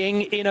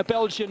lying in a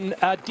Belgian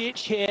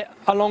ditch here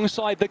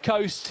alongside the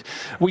coast.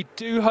 We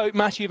do hope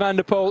Mathieu van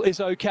der Poel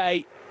is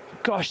okay.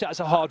 Gosh, that's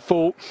a hard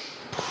fall.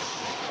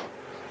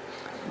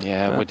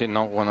 Yeah, we did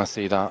not want to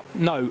see that.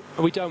 No,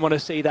 we don't want to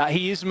see that.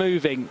 He is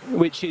moving,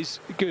 which is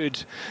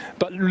good,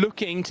 but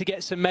looking to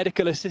get some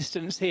medical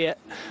assistance here.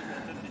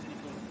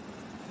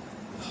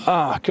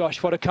 Ah,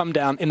 gosh, what a come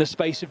down in the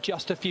space of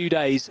just a few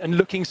days, and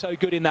looking so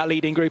good in that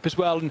leading group as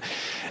well. And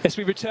as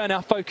we return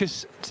our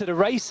focus to the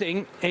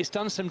racing, it's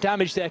done some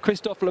damage there.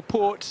 Christophe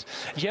Laporte,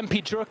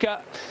 Jempi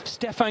Drucker,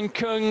 Stefan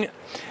Kung,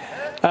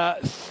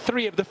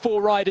 3 of the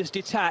 4 riders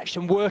detached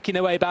and working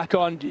their way back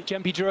on.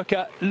 Jempi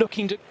Drucker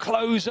looking to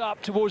close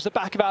up towards the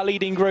back of our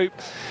leading group.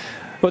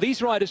 Well,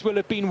 these riders will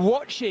have been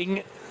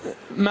watching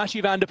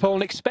Mathieu van der Poel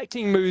and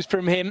expecting moves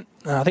from him.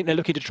 I think they're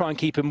looking to try and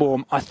keep him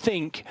warm. I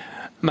think,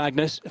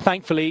 Magnus,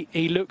 thankfully,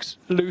 he looks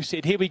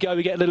lucid. Here we go,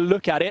 we get a little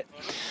look at it.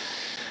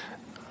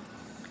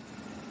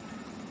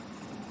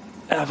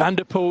 Van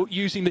der Poel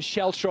using the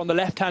shelter on the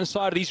left-hand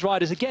side of these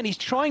riders. Again, he's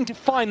trying to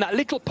find that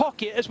little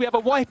pocket as we have a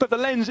wipe of the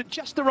lens at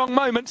just the wrong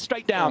moment,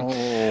 straight down.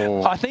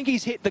 Oh. I think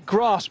he's hit the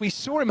grass. We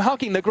saw him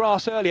hugging the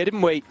grass earlier,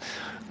 didn't we?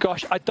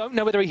 Gosh, I don't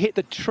know whether he hit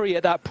the tree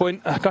at that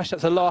point. Gosh,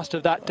 that's the last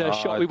of that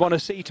shot we want to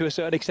see to a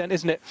certain extent,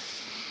 isn't it?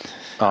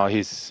 Oh,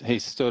 he's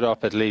stood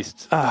up at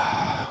least.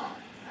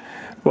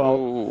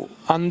 Well,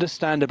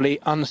 understandably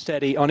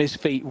unsteady on his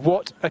feet.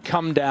 What a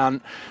come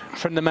down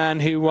from the man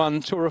who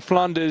won Tour of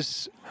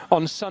Flanders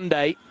on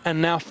Sunday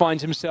and now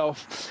finds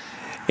himself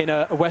in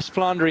a West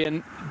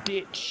Flandrian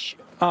ditch.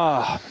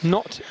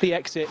 Not the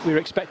exit we were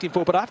expecting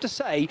for, but I have to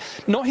say,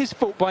 not his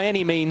fault by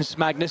any means,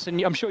 Magnus, and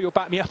I'm sure you'll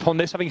back me up on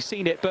this, having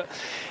seen it, but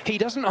he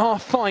doesn't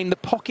half find the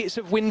pockets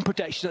of wind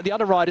protection that the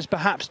other riders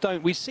perhaps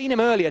don't. We've seen him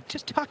earlier,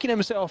 just tucking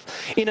himself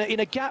in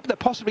a gap that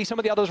possibly some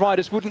of the other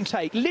riders wouldn't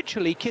take,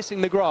 literally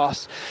kissing the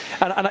grass,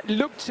 and it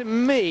looked to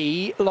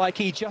me like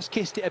he just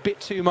kissed it a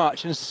bit too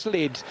much and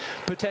slid,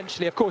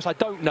 potentially. Of course, I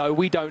don't know,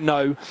 we don't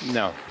know.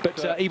 No.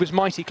 But he was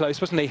mighty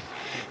close, wasn't he?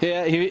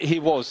 Yeah, he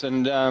was,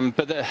 and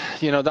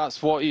you know,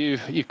 that's what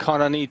you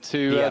kind of need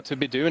to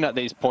be doing at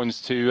these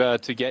points to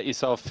get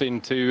yourself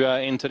into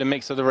the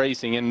mix of the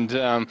racing,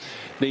 and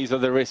these are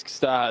the risks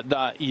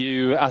that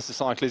you as a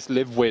cyclist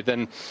live with.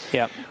 And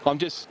I'm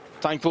just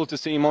thankful to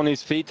see him on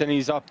his feet, and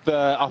he's up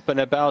and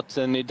about,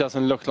 and it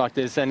doesn't look like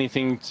there's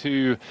anything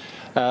too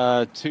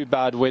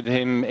bad with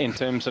him in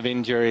terms of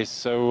injuries.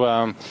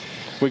 So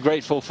we're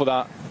grateful for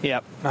that. Yeah,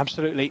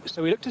 absolutely.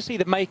 So we look to see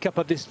the makeup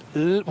of this,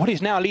 what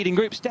is now a leading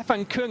group.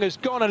 Stefan Kung has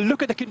gone, and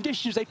look at the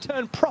conditions. They've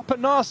turned proper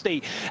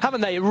nasty,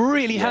 haven't they? It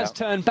really has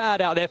turned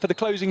bad out there for the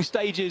closing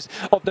stages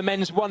of the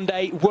men's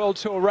one-day World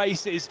Tour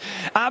races.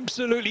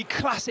 Absolutely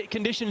classic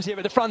conditions here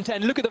at the front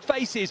end. Look at the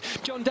faces.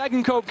 John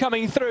Degenkolb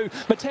coming through.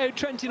 Matteo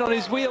Trentin on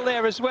his wheel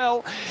there as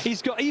well.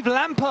 He's got Yves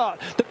Lampaert,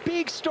 the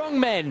big strong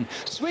men,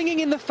 swinging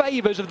in the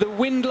favours of the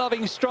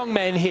wind-loving strong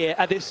men here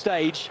at this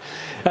stage.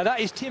 That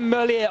is Tim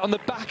Merlier on the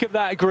back of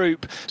that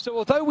group. So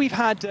although we've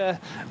had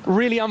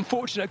really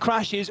unfortunate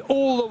crashes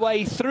all the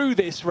way through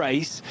this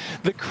race,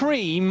 the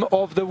cream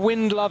of the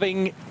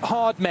wind-loving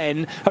hard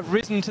men have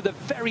risen to the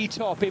very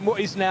top in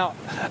what is now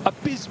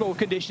abysmal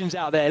conditions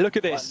out there. Look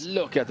at this. Well,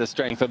 look at the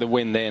strength of the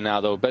wind there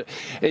now, though. But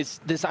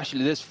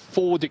there's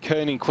 4 De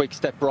Koning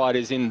quick-step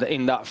riders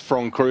in that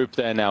front group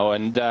there now,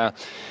 and Tim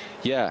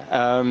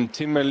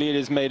Merlier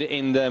has made it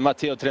in there.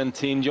 Matteo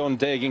Trentin, John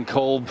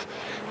Degenkolb,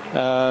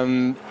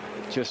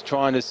 just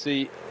trying to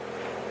see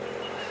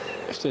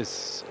if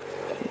there's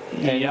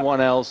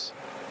anyone else.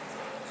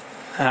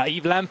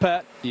 Yves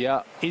Lampaert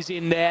is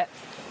in there.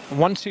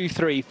 1, 2,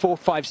 3, 4,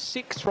 5,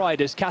 6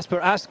 riders. Casper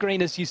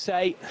Asgreen, as you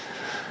say.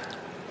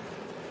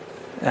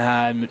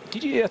 I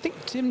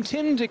think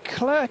Tim de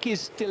Klerk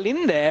is still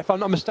in there, if I'm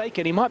not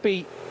mistaken. He might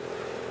be.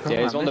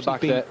 Yeah, he's on the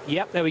back there.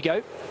 Yep, there we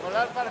go.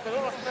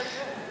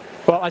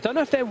 Well, I don't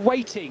know if they're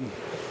waiting.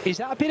 Is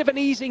that a bit of an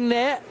easing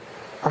there?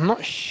 I'm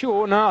not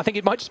sure. No, I think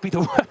it might just be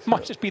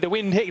the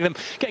wind hitting them,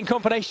 getting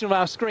confirmation on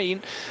our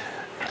screen.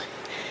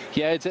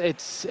 Yeah,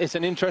 it's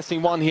an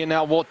interesting one here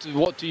now. What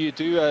do you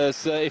do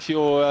as if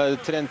you're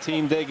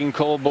Trentin,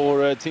 Degenkolb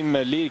or Tim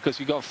Merlier, because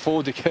you've got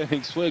 4 De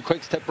Koning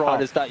quick step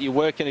riders that you're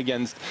working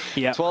against.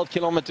 12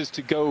 kilometers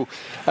to go.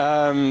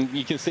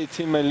 You can see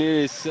Tim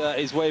Merlier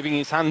is waving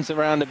his hands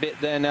around a bit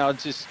there now.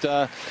 Just he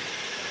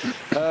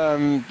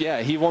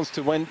wants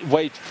to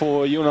wait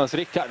for Jonas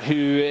Rickard,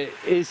 who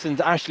isn't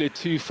actually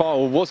too far,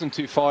 or wasn't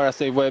too far as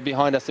they were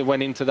behind as they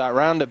went into that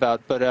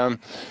roundabout. But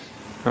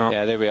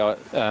yeah, there we are.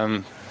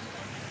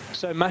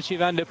 So Mathieu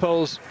van der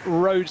Poel's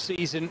road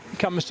season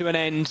comes to an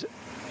end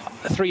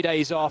 3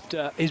 days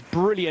after his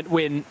brilliant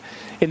win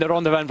in the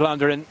Ronde van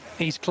Vlaanderen.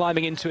 He's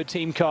climbing into a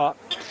team car.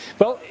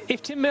 Well,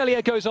 if Tim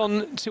Merlier goes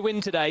on to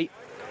win today,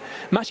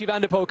 Mathieu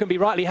van der Poel can be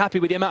rightly happy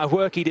with the amount of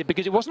work he did,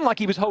 because it wasn't like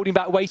he was holding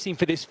back waiting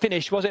for this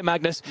finish, was it,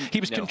 Magnus? He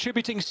was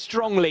contributing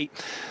strongly.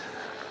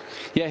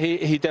 Yeah,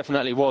 he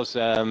definitely was,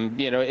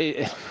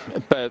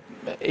 but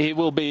he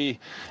will be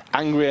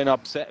angry and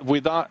upset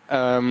with that.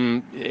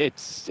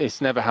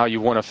 It's never how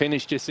you want to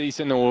finish this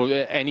season, or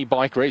any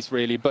bike race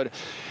really, but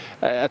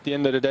at the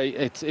end of the day,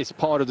 it's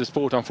part of the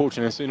sport.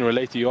 Unfortunately, sooner or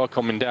later you are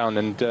coming down,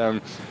 and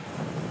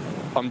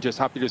I'm just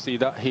happy to see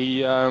that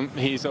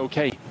he's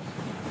okay.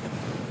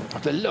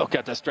 But look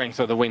at the strength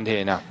of the wind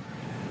here now.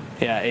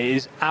 Yeah, it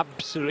is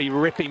absolutely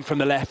ripping from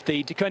the left.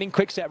 The De Koning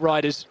quick-step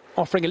riders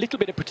offering a little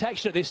bit of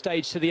protection at this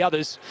stage to the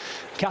others.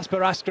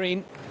 Casper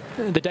Asgreen,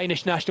 the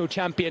Danish national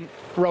champion,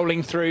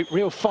 rolling through.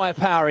 Real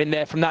firepower in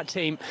there from that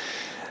team.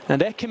 And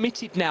they're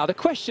committed now. The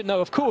question, though,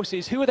 of course,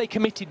 is who are they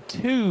committed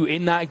to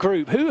in that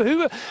group?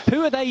 Who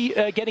are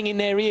they getting in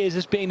their ears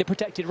as being the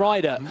protected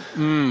rider?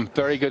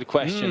 Very good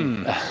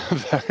question.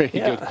 Very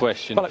good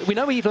question. Well, we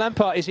know Yves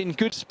Lampaert is in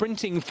good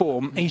sprinting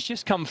form. He's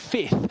just come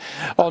 5th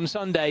on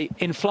Sunday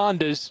in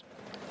Flanders.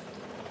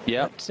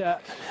 Yeah.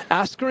 But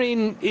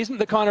Asgreen isn't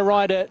the kind of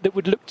rider that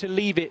would look to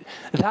leave it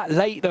that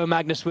late, though,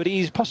 Magnus would.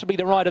 He's possibly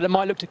the rider that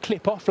might look to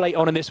clip off late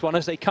on in this one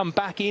as they come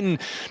back in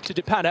to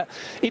De Panne.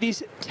 It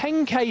is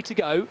 10k to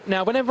go.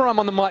 Now, whenever I'm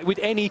on the mic with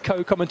any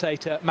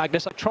co-commentator,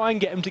 Magnus, I try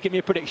and get him to give me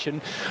a prediction.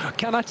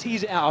 Can I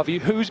tease it out of you?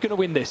 Who's going to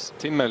win this?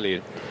 Tim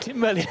Merlier. Tim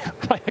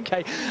Merlier. Right,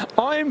 okay.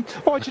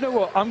 Do you know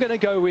what? I'm going to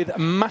go with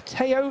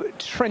Matteo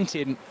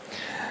Trentin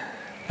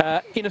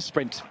in a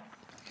sprint.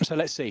 So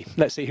let's see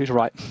who's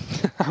right.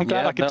 I'm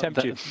glad I can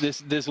tempt you.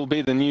 This will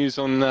be the news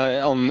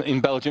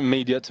in Belgian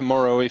media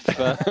tomorrow if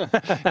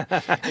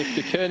if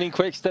the Koning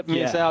Quickstep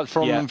miss out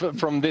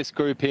from this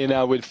group here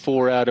now with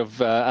 4 out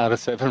of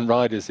 7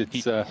 riders.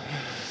 It's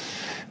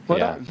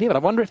well, but I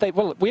wonder if they.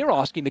 Well, we're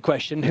asking the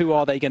question: who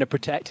are they going to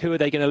protect? Who are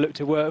they going to look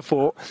to work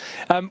for?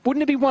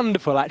 Wouldn't it be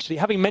wonderful, actually,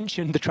 having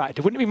mentioned the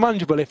tractor? Wouldn't it be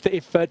wonderful if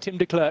Tim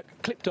de Klerk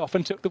clipped off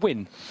and took the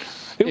win?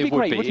 It would be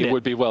great, wouldn't it? It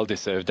would be well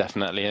deserved,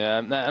 definitely.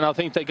 And I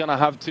think they're going to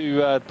have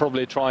to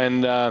probably try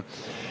and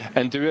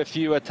do a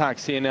few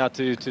attacks here now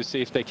to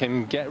see if they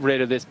can get rid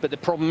of this. But the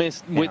problem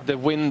is with the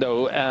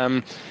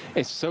window,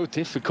 it's so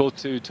difficult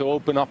to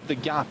open up the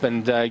gap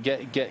and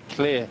get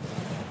clear.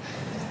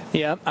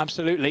 Yeah,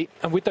 absolutely.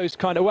 And with those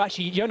kind of... Well,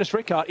 actually, Jonas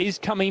Rickard is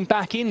coming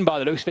back in by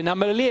the looks of it. Now,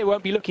 Merlier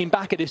won't be looking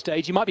back at this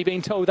stage. He might be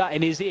being told that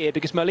in his ear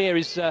because Merlier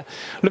is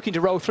looking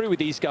to roll through with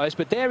these guys.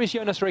 But there is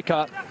Jonas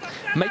Rickard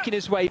making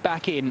his way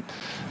back in.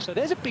 So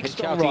there's a big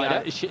strong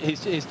rider.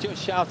 He's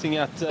just shouting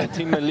at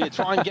Tim Merlier,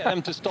 try and get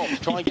them to stop,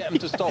 try and get them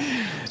to stop.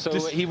 So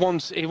he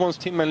wants Tim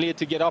Merlier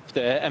to get up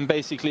there and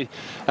basically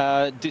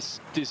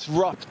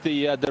disrupt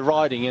the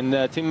riding.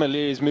 And Tim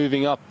Merlier is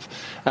moving up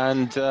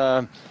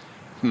and...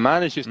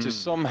 manages to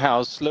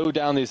somehow slow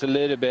down this a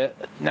little bit.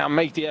 Now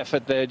make the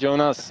effort there,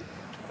 Jonas.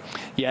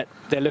 Yeah,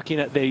 they're looking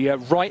at the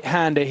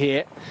right-hander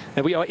here.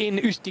 And we are in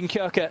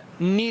Oostenkirke,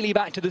 nearly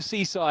back to the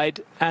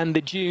seaside and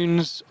the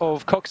dunes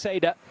of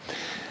Koksijde.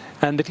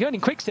 And the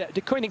Koning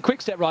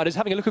Quickstep riders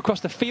having a look across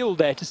the field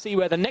there to see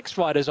where the next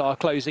riders are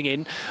closing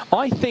in.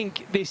 I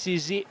think this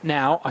is it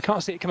now. I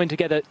can't see it coming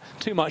together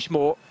too much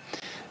more.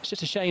 It's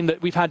just a shame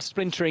that we've had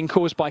splintering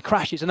caused by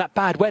crashes and that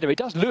bad weather. It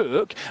does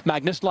look,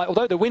 Magnus, like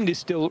although the wind is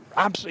still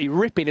absolutely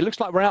ripping, it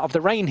looks like we're out of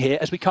the rain here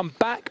as we come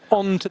back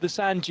onto the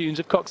sand dunes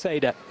of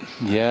Koksijde.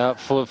 Yeah,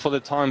 for the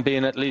time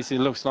being at least, it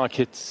looks like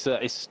it's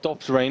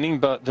stopped raining,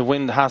 but the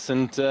wind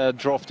hasn't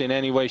dropped in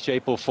any way,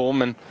 shape or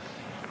form. And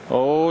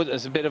oh,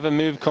 there's a bit of a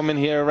move coming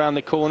here around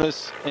the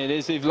corners. It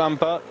is Yves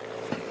Lampaert.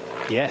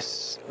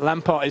 Yes,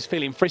 Lampaert is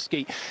feeling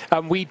frisky.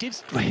 We did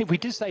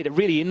say that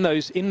really in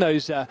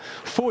those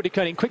four De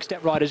Koning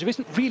Quickstep riders, there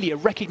isn't really a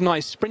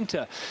recognised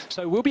sprinter.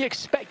 So we'll be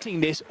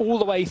expecting this all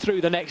the way through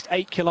the next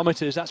 8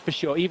 kilometres, that's for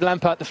sure. Yves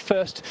Lampaert the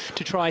first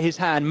to try his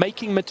hand,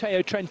 making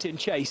Matteo Trentin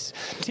chase.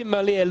 Tim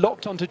Merlier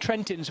locked onto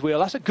Trentin's wheel.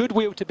 That's a good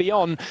wheel to be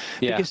on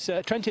because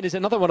Trentin is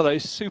another one of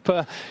those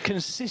super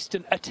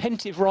consistent,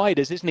 attentive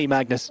riders, isn't he,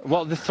 Magnus?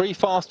 Well, the three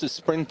fastest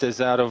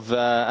sprinters out of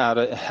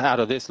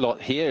this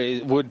lot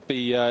here would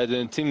be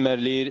Tim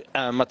Merlier,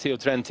 Matteo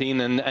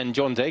Trentin and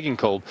John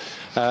Degenkolb.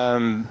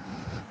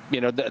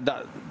 You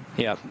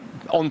know,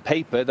 on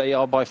paper they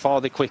are by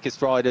far the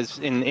quickest riders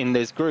in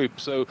this group,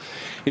 so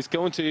it's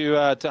going to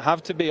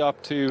have to be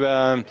up to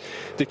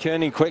the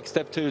Koning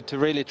Quickstep to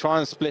really try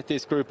and split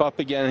this group up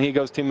again. And here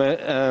goes Tim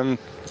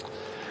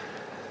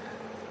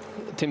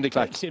de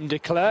Klerk. Tim de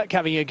Klerk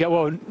having a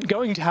go on,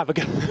 going to have a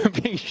go,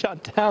 being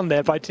shut down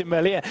there by Tim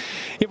Merlier.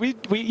 We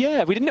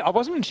didn't. I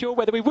wasn't sure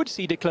whether we would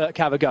see de Klerk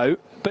have a go,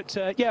 but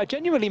yeah, I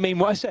genuinely mean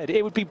what I said.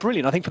 It would be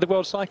brilliant, I think, for the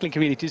world cycling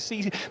community to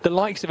see the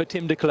likes of a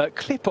Tim de Klerk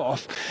clip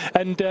off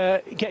and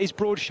get his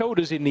broad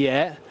shoulders in the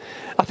air.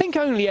 I think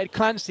only Ed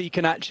Clancy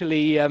can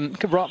actually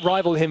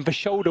rival him for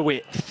shoulder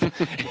width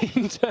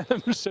in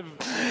terms of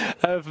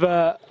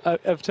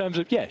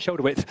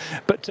shoulder width.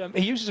 But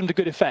he uses them to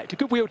good effect. A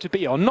good wheel to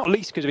be on, not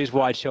least because of his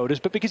wide shoulders,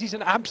 but because he's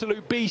an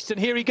absolute beast. And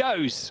here he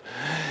goes,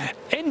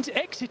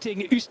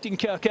 exiting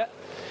Oostenkirke,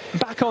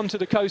 back onto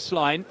the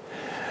coastline.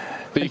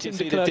 But you can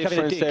see the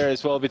difference there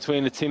as well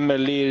between the Tim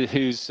Merlier,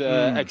 whose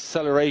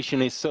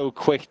acceleration is so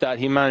quick that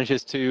he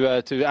manages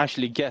to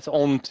actually get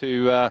on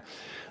to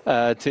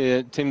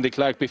Tim de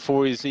Klerk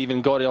before he's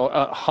even got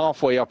it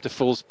halfway up to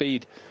full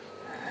speed.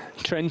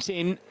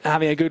 Trentin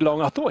having a good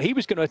long. I thought he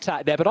was going to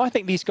attack there, but I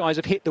think these guys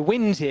have hit the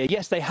winds here.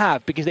 Yes, they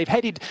have, because they've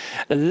headed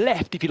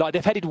left, if you like.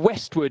 They've headed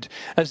westward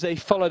as they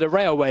follow the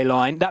railway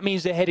line. That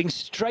means they're heading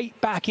straight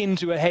back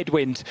into a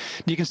headwind.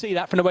 You can see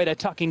that from the way they're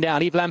tucking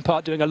down. Yves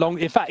Lampaert doing a long...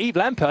 In fact, Yves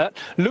Lampaert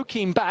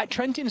looking back.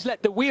 Trentin's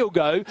let the wheel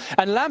go,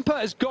 and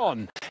Lampaert has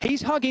gone.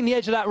 He's hugging the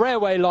edge of that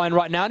railway line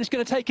right now, and it's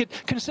going to take a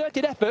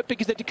concerted effort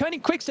because the De Koning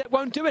Quickstep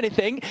won't do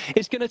anything.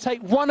 It's going to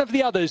take one of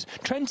the others.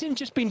 Trentin's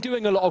just been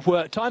doing a lot of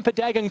work. Time for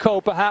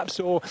Degenkolb, perhaps,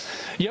 or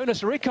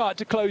Jonas Rickard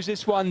to close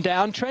this one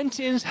down.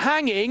 Trentin's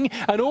hanging,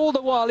 and all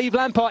the while Yves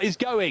Lampaert is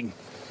going.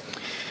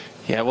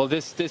 Yeah, well,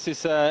 this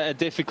is a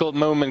difficult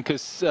moment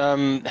because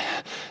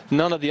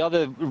none of the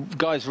other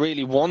guys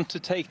really want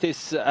to take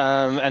this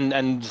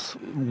and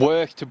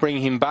work to bring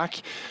him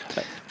back.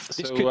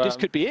 This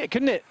could be it,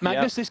 couldn't it,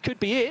 Magnus? Yeah. This could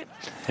be it.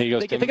 Here you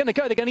go, they're going to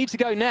go. They're going to need to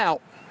go now.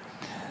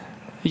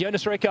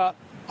 Jonas Rickard.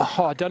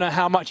 Oh, I don't know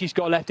how much he's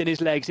got left in his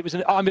legs.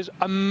 I was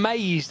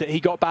amazed that he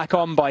got back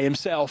on by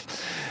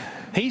himself.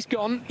 He's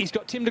gone. He's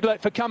got Tim de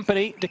Klerk for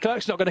company. De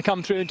Klerk's not going to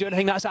come through and do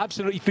anything. That's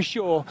absolutely for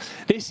sure.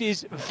 This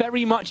is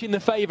very much in the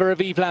favour of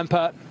Yves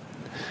Lampaert.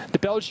 The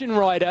Belgian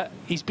rider,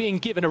 he's being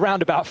given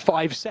around about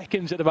 5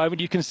 seconds at the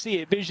moment. You can see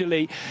it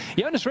visually.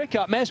 Jonas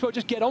Rickard may as well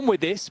just get on with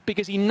this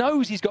because he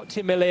knows he's got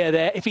Tim Merlier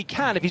there. If he's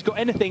got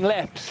anything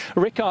left,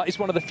 Rickard is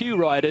one of the few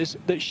riders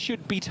that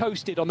should be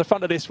toasted on the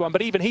front of this one,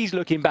 but even he's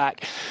looking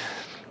back.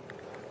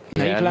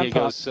 Yeah, and here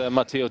goes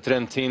Matteo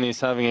Trentin. Is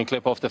having a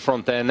clip off the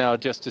front there now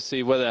just to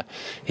see whether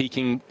he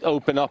can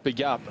open up a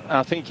gap.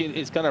 I think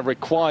it's going to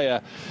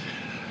require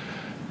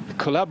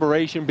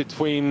collaboration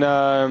between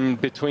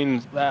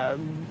Alpecin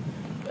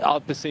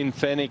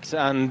Phoenix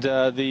and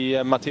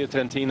the Matteo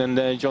Trentin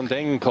and John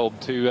Degenkolb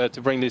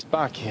to bring this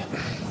back.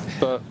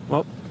 But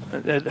well,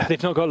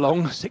 they've not got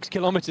long, 6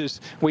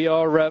 kilometres. We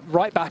are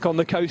right back on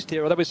the coast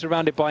here, although we're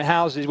surrounded by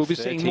houses. We'll be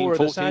seeing more of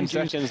the sand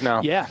dunes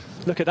now. Yeah,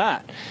 look at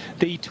that.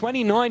 The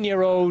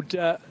 29-year-old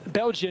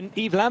Belgian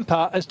Yves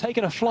Lampaert has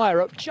taken a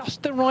flyer up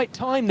just the right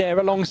time there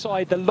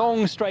alongside the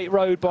long straight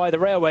road by the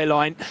railway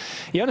line.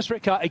 Jonas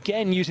Rickard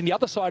again using the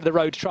other side of the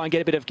road to try and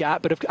get a bit of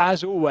gap, but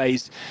as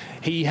always,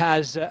 he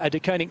has a De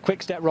Koning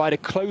quick-step rider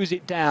close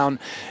it down.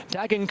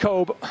 Dagen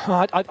Kolb,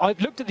 I've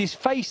looked at his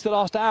face the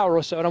last hour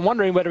or so, and I'm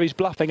wondering whether he's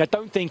bluffing. I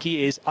don't think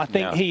he is. I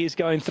think he is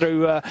going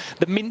through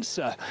the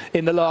mincer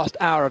in the last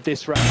hour of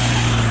this race.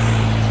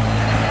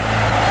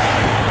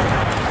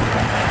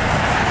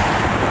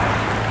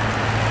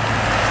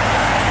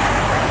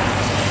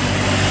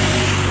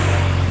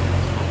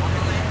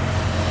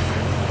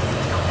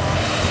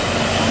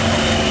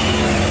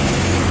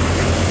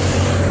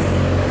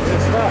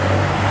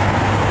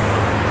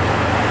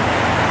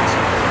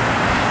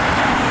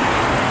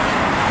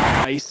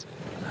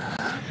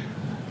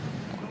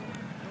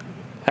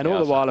 And all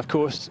the while, of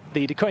course,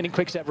 the De Koning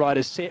quick-step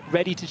riders sit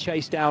ready to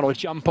chase down or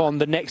jump on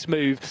the next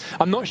move.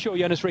 I'm not sure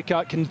Jonas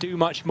Rickard can do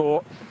much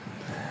more.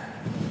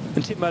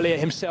 And Tim Merlier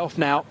himself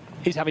now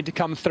is having to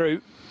come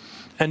through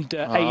and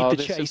aid the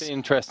chase. This would be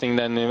interesting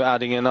then,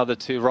 adding another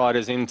 2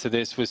 riders into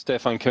this with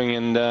Stefan Kung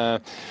and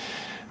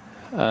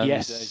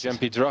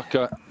Jempi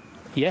Drucker.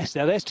 Yes,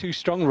 now there's 2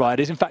 strong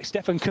riders. In fact,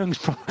 Stefan Kung's,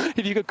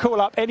 if you could call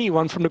up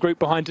anyone from the group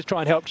behind to try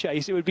and help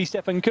chase, it would be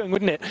Stefan Kung,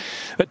 wouldn't it?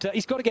 But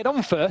he's got to get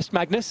on first,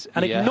 Magnus,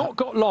 and they've not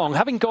got long.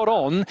 Having got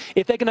on,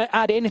 if they're going to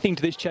add anything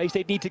to this chase,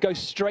 they'd need to go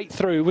straight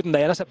through, wouldn't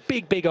they? And that's a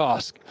big, big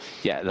ask.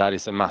 Yeah, that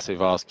is a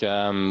massive ask.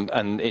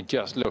 And it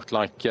just looked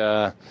like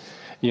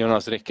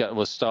Jonas Rickard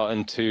was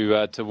starting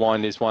to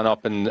wind this one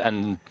up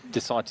and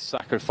decide to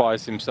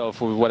sacrifice himself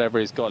with whatever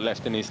he's got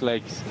left in his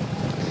legs.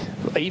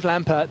 Yves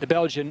Lampaert, the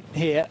Belgian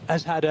here,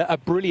 has had a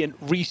brilliant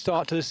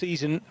restart to the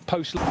season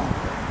post.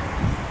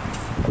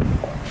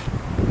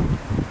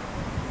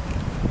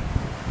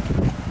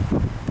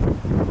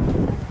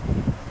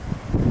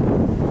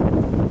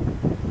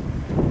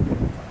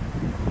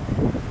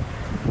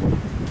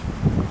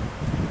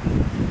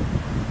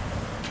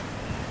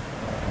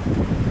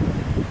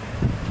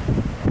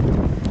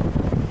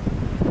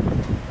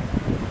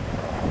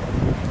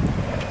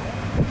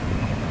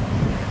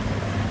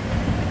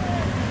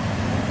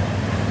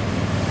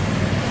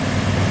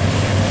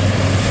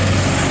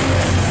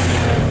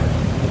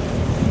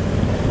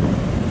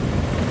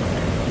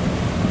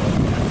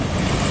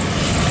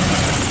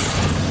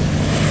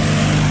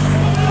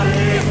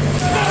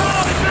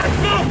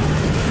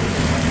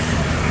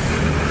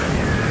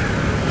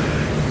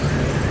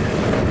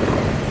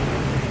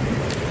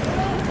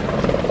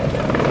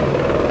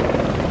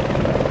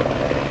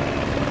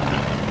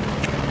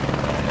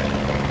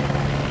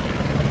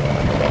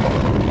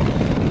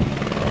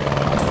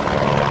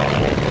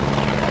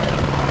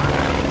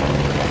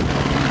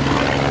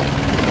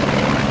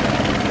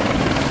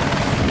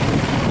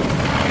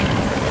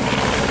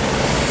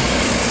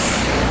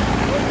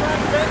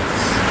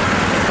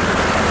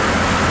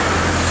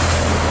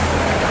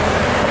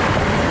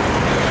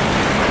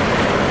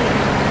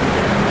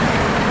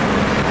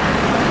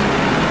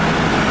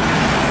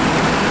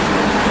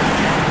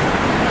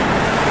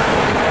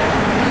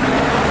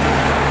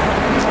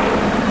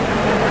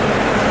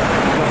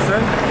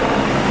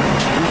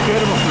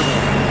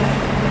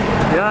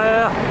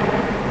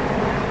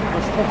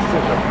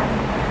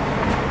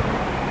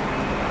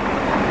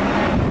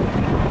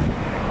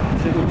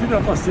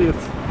 Passeert.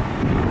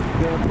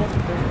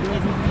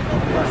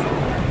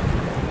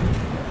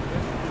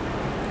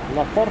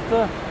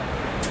 Lampaert.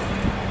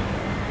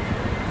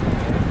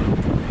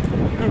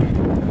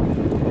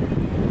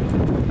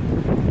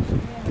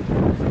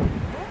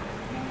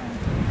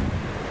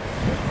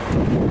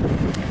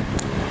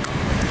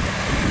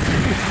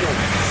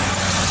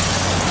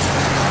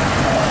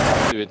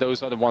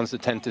 Those are the ones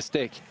that tend to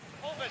stick.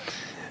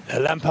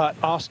 Lampaert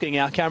asking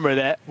our camera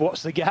there,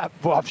 what's the gap?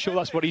 Well, I'm sure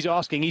that's what he's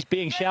asking. He's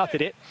being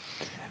shouted it.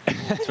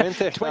 20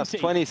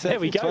 seconds. There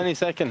we go. 20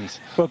 seconds.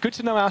 Well, good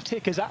to know our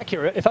ticker's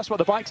accurate. If that's what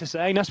the bikes are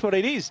saying, that's what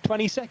it is,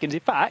 20 seconds. In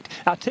fact,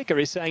 our ticker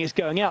is saying it's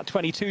going out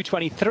 22,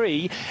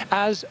 23,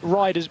 as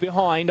riders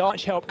behind.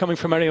 Arch help coming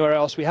from anywhere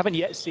else. We haven't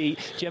yet seen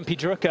Jempi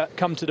Drucker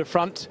come to the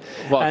front,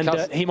 well,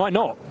 and he might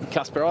not.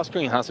 Kasper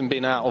Askren hasn't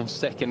been out of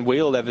second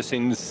wheel ever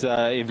since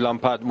Yves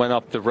Lampaert went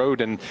up the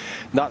road, and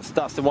that's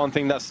the one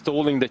thing that's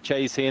stalling the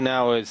chase here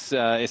now is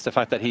the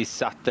fact that he's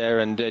sat there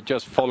and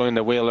just following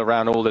the wheel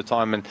around all the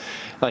time. And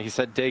like you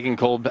said, Dagen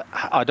Kolb,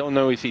 I don't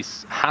know if he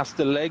has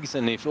the legs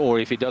and or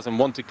if he doesn't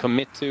want to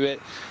commit to it.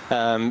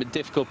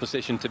 Difficult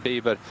position to be,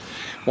 but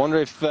wonder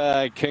if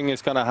Kung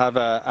is going to have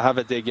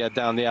a dig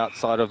down the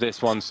outside of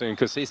this one soon,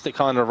 because he's the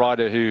kind of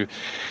rider who,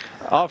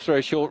 after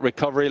a short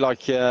recovery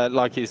like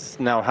he's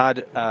now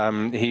had,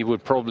 he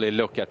would probably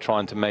look at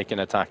trying to make an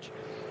attack.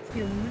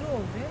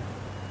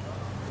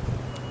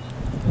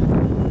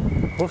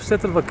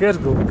 Hoofdzetter van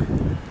Kersdorp.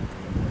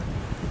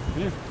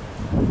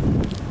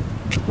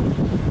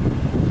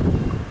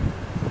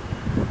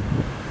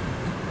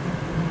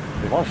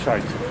 One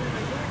side.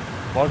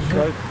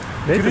 Wasscheid.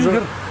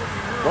 Krieger.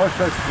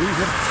 Wasscheid,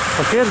 Krieger.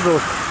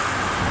 Verkeersdoos.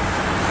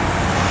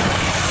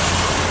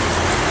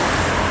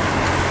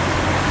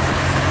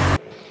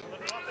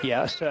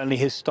 Yeah, certainly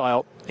his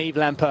style. Yves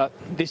Lampaert,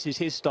 this is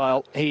his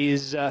style. He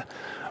is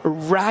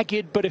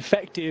ragged but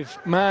effective.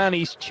 Man,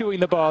 he's chewing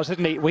the bars,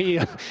 isn't he? We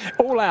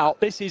all out.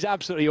 This is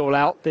absolutely all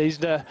out. There's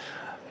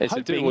it's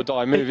a do or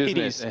die move,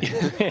 isn't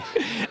it?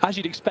 As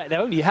you'd expect, they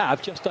only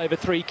have just over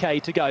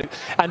 3K to go.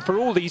 And for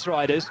all these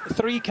riders,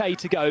 3K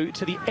to go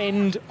to the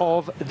end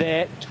of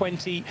their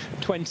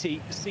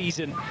 2020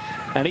 season.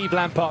 And Yves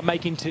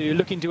Lampaert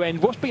looking to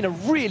end what's been a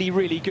really,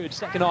 really good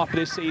second half of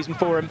this season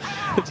for him.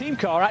 The team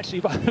car actually,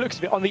 by the looks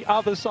of it, on the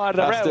other side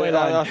of the railway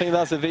line. I think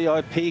that's a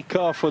VIP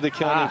car for the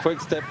Koenig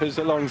Quick-Steppers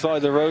alongside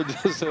the road.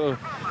 So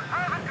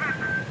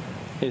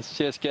it's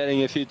just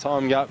getting a few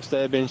time gaps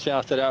there being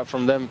shouted out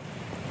from them.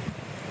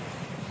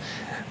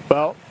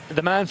 Well,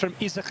 the man from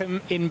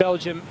Isachem in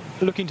Belgium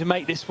looking to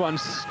make this one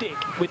stick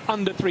with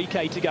under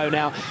 3K to go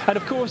now. And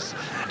of course,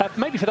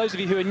 maybe for those of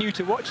you who are new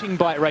to watching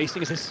bike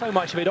racing, as there's so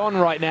much of it on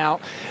right now,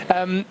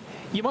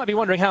 you might be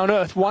wondering how on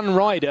earth one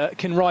rider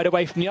can ride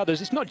away from the others.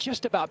 It's not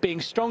just about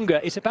being stronger,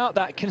 it's about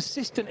that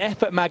consistent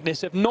effort,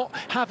 Magnus, of not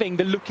having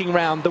the looking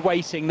round, the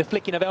waiting, the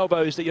flicking of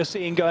elbows that you're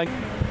seeing going.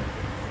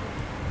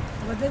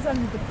 Maar dat is dan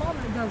niet de pan,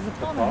 dat is de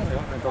pan. Ja,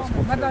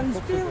 maar dan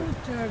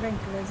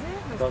speelgoedwinkel is,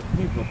 hè? Dat is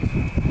niet klopt.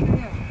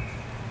 Ja.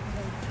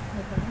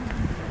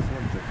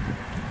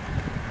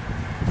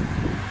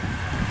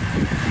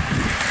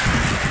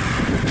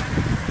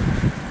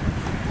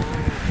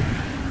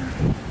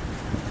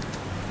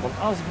 Van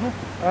Asbroek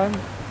en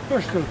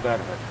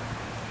Pustelbergen.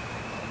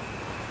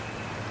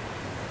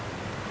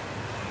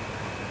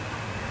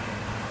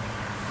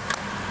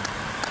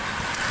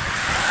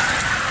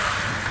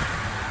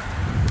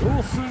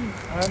 Olsen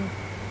en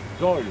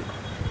Doyle.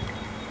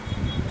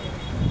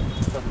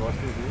 Dat was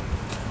het hier.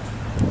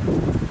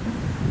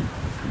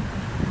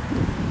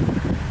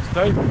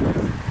 Stuyven.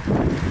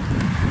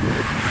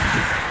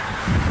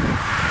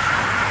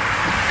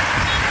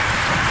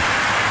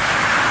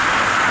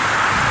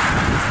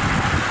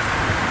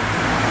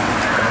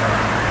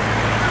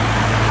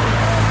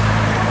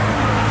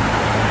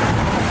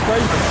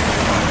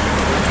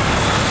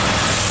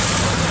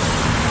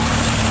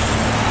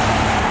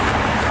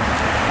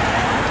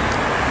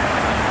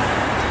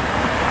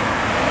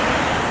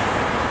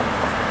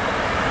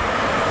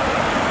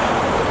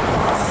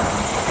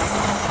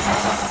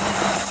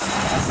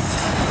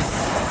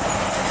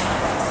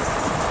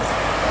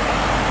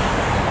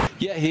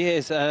 He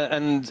is,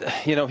 and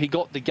you know, he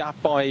got the gap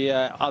by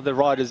other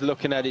riders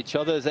looking at each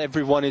other.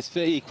 Everyone is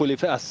equally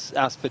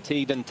as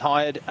fatigued and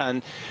tired,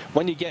 and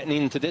when you're getting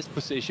into this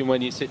position,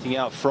 when you're sitting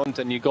out front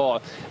and you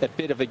got a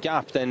bit of a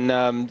gap,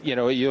 then you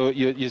know,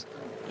 you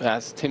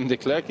as Tim de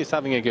Klerk is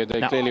having a good,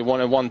 they clearly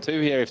want a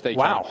 1-2 here if they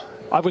can.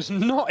 I was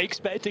not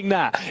expecting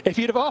that. If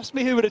you'd have asked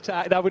me who would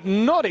attack, I would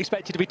not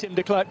expect it to be Tim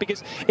de Klerk,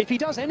 because if he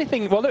does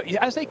anything, well, look,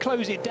 as they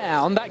close it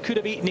down, that could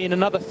have eaten in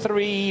another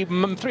three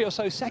or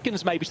so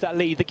seconds maybe to that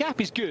lead. The gap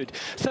is good.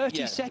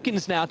 30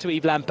 seconds now to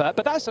Yves Lampaert,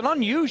 but that's an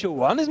unusual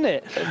one, isn't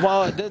it?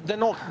 Well, they're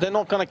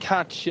not going to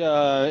catch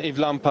Yves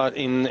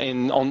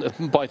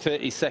Lampaert by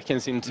 30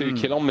 seconds in 2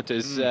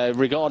 kilometers,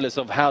 regardless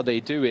of how they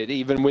do it.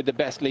 Even with the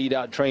best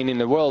lead-out train in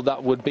the world,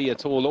 that would be a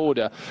tall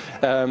order.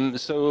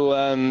 So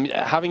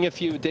having a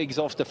few digs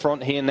off the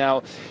front here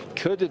now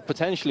could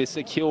potentially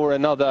secure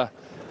another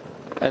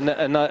a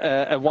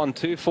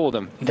 1-2 for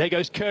them. There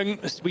goes Kung.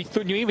 We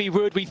knew he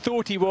would. We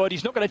thought he would.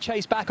 He's not going to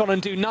chase back on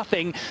and do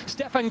nothing.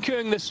 Stefan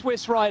Kung, the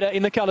Swiss rider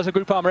in the colours of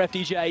Groupama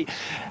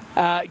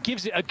FDJ,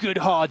 gives it a good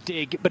hard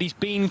dig, but he's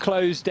been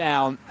closed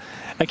down.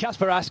 And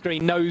Kasper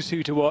Asgreen knows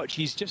who to watch.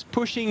 He's just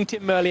pushing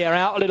Tim Merlier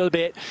out a little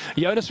bit.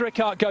 Jonas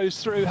Rickard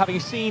goes through, having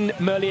seen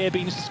Merlier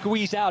being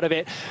squeezed out of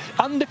it.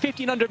 Under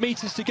 1,500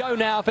 metres to go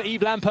now for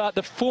Yves Lampaert,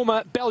 the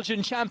former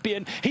Belgian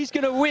champion. He's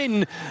going to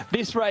win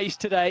this race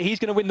today. He's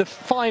going to win the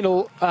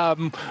final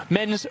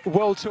men's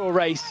World Tour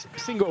race,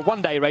 single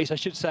one-day race, I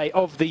should say,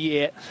 of the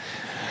year.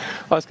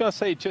 I was going to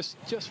say, just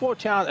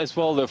watch out as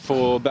well though,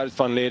 for Bert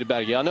van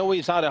Leeuwenberg. I know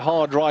he's had a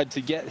hard ride to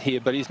get here,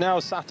 but he's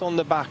now sat on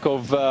the back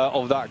of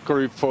that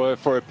group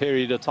for a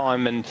period of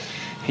time, and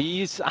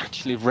he's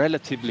actually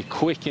relatively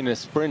quick in a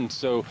sprint.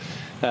 So,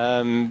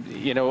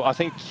 you know, I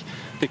think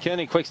the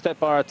Koenig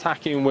Quick-Step are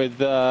attacking with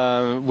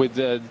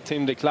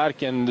Tim de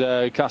Klerk and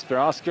Kasper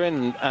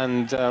Asgreen,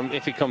 and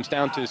if it comes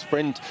down to a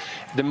sprint,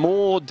 the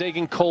more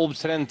Degen Kolb,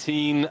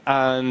 Trentin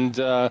and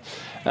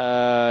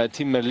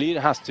Tim Merlier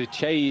has to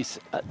chase,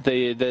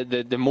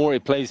 the more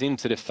it plays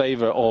into the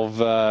favour of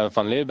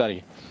Van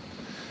Leeuwenberg.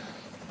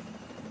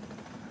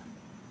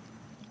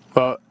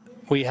 Well,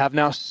 we have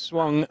now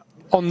swung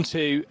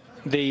onto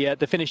the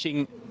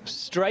finishing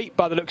straight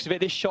by the looks of it.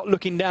 This shot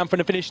looking down from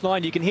the finish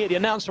line. You can hear the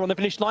announcer on the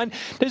finish line.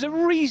 There's a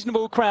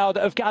reasonable crowd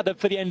that have gathered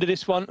for the end of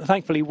this one.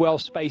 Thankfully well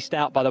spaced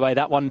out, by the way.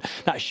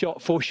 That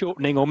shot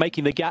foreshortening or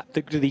making the gap,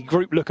 the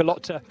group look a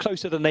lot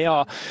closer than they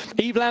are.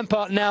 Yves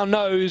Lampaert now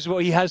knows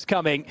what he has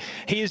coming.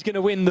 He is going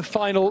to win the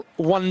final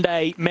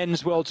one-day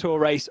men's World Tour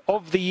race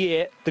of the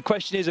year. The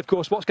question is, of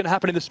course, what's going to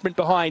happen in the sprint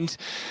behind?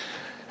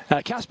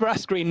 Casper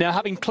Asgreen now,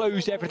 having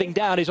closed everything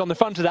down, is on the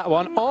front of that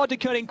one. Are De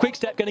Koning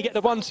Quickstep going to get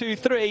the 1, 2,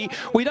 3?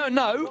 We don't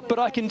know, but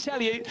I can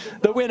tell you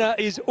the winner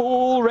is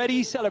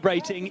already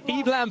celebrating.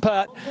 Yves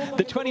Lampaert,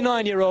 the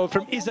 29-year-old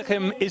from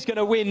Izegem, is going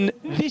to win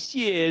this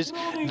year's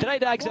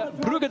Driedagse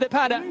Brugge-De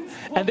Panne.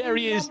 And there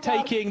he is,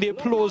 taking the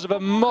applause of a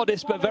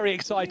modest but very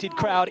excited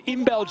crowd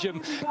in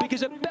Belgium,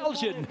 because a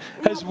Belgian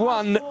has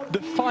won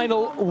the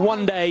final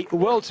one-day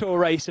World Tour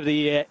race of the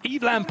year.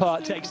 Yves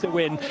Lampaert takes the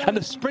win, and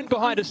the sprint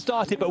behind has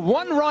started, but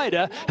one rider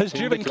has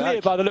driven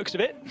clear by the looks of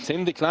it.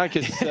 Tim de Klerk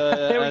has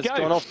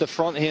gone off the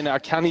front here now.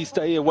 Can he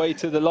stay away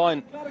to the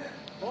line?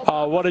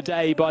 Oh, what a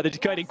day by the De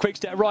Koning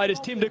Quickstep riders.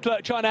 Tim de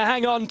Klerk trying to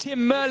hang on. Tim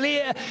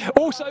Merlier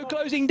also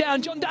closing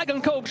down. John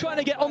Dagenkolb trying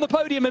to get on the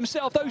podium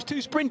himself. Those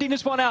two sprinting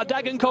this one out.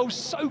 Dagenkolb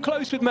so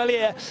close with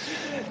Merlier.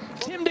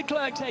 Tim de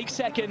Klerk takes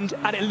second,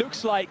 and it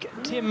looks like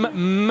Tim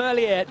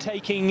Merlier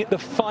taking the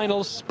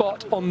final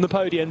spot on the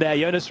podium there.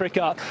 Jonas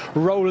Rickard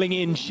rolling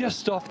in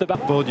just off the back.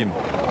 Podium.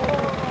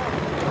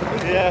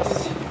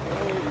 Yes.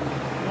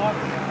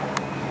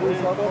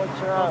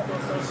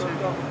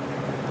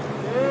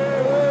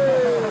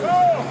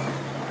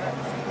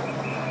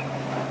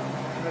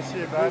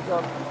 Merci, bad.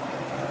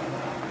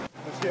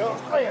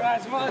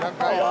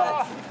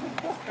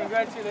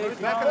 Congratulations.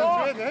 Lekker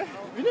aan het tweede, hè?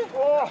 Wie?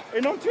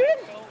 En om tweede?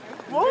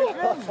 Wow.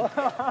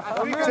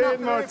 Ik zei het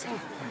nooit.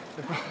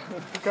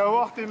 Ik ga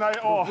wachten in mij.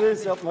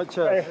 Deze had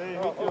Mathieu.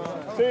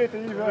 Zeg het,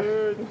 Yves.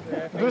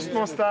 Rust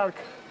maar sterk.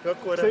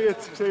 Zeg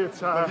het, zeg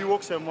het. Die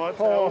ook zijn, maat.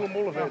 Alle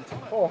molle vindt.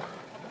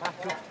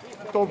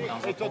 Top.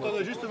 Ik tot op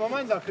het juiste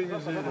moment dat ik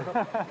ging zien.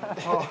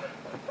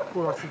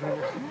 Cool dat ze doen.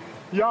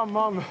 Ja,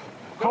 man.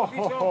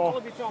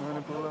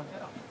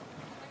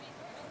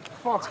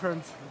 Fuck,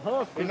 vent.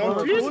 In dan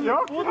tweede?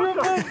 Ja,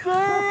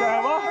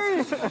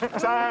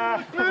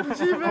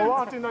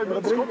 wacht in dat je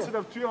met schot zit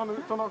op 200,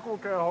 dan ook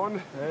gewoon.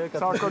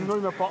 Zou ik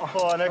nooit meer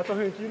pakken. Oh, nee. Toch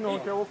een keer nog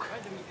een keer ook.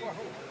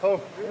 Oh,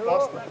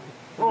 vast.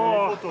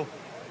 Oh, foto.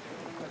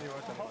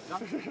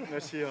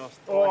 Merci, gast.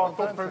 Oh,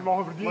 top, we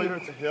mogen verdienen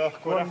het. Ja,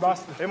 correct.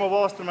 Helemaal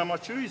was er met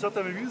Mathieu, je zat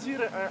in mijn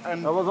wielzieren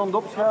en... Dat was aan het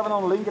opschuiven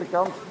aan de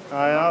linkerkant. Ah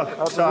ja,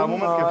 ik zou een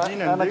moment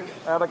verdienen en dik.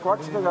 Ja, dat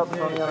kwakste gaat van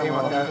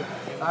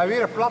Hij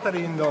weer een platte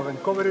erin,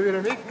 Doven. Kom er weer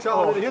een week, ik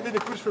zal er heel in de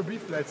koers voorbij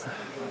fletsen.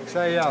 Ik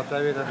zei ja, dat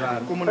weet het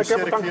waar. Ik heb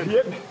het dan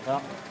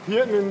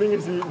hier in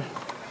dingen zien.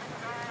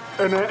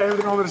 En hebben we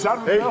er nog een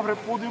reserve voor op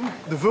het podium?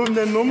 De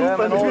volgende nom op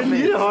en ik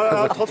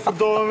hier. Het had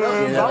verdomme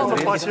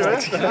een pasje, hè?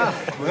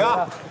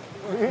 Ja.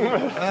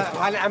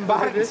 En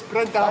Bart is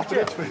sprint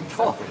achteruit vindt.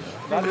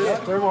 Dat is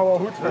helemaal wel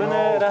goed.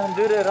 Recht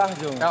deur, recht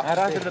doen. En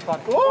recht in de pad.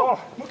 Oh,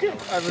 oké.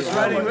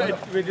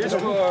 We just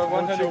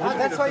wanted to...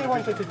 That's why you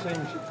wanted to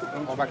change.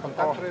 Maar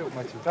contact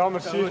met je. Ja,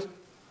 merci.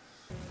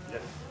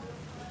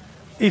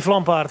 Yves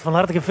Lampaert, van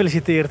harte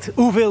gefeliciteerd.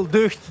 Hoeveel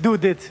deugd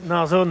doet dit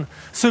na zo'n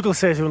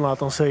sukkelseizoen,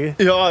 laat ons zeggen?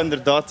 Ja,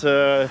 inderdaad.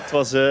 Het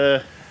was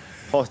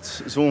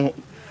zo'n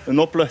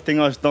opluchting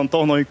als je dan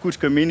toch nog een koers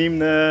kunt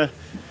meenemen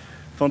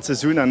van het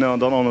seizoen. En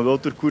dan aan een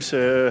Worldtourkoers,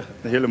 een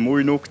hele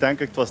mooie ook, denk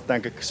ik. Het was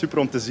denk ik super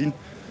om te zien.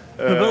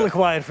 Een geweldig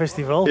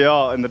waaierfestival.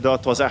 Ja, inderdaad.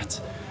 Het was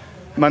echt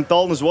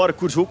mentaal een zware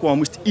koers ook, want je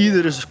moest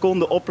iedere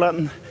seconde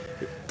opletten.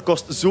 Het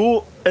kost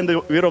zo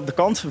weer op de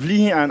kant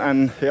vliegen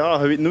en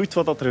ja, je weet nooit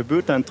wat er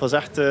gebeurt. En het was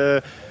echt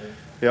een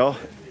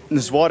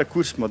zware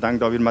koers, maar ik denk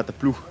dat we weer met de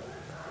ploeg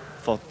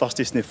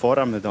fantastisch effort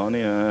hebben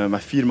gedaan.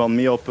 Met 4 man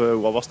mee op,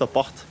 wat was dat,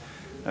 8?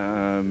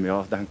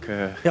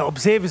 Ja, op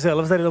 7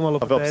 zelfs, daar helemaal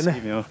op het einde.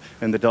 7, ja,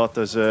 inderdaad.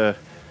 Dus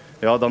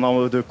dan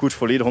hadden we de koers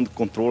volledig onder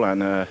controle. En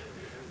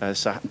het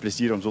is echt een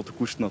plezier om zo te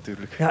koersen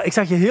natuurlijk. Ja, ik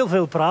zag je heel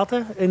veel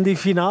praten in die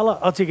finale.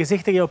 Had je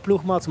gezegd tegen jouw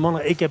ploegmaats,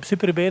 mannen, ik heb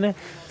superbenen,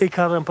 ik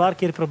ga er een paar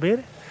keer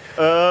proberen?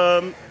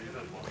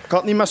 Ik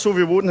had niet met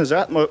zoveel woorden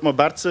gezegd, maar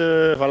Bert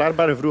van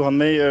Lerbergen vroeg aan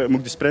mij, moet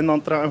ik de sprint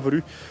aantragen voor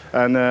u?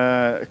 En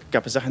ik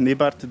heb gezegd, nee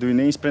Bert, doe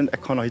je één sprint, ik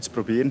ga nog iets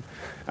proberen.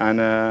 En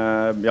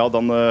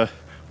dan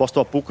was het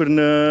wat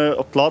pokeren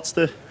op het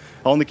laatste.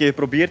 Al een keer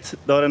geprobeerd,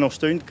 daar in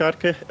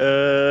Oosttuinkerke,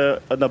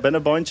 naar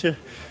binnenbandje.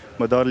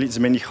 Maar daar lieten ze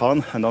mij niet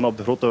gaan. En dan op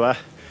de grote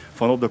weg,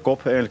 van op de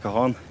kop eigenlijk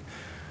gegaan.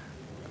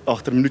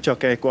 Achter een minuutje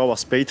kijk ik wel wat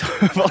spijt.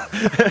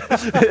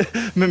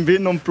 Mijn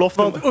benen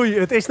ontploften. Want oei,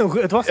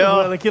 het was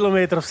nog wel een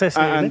kilometer of 6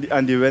 geleden.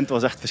 En die wind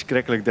was echt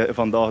verschrikkelijk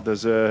vandaag.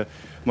 Dus,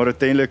 maar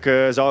uiteindelijk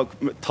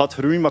het had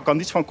groeien, maar ik had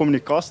iets van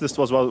communicatie, dus het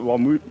was wel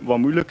wat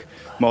moeilijk.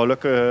 Maar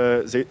gelukkig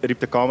riep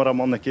de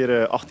cameraman een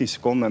keer 18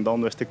 seconden en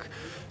dan wist ik,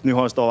 nu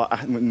gaan ze dat wel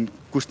echt moeten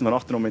koersen van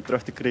achter om mij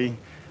terug te krijgen.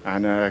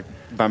 En ik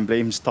ben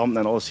blijven stampen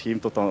en alles geven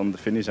tot aan de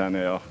finish.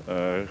 En,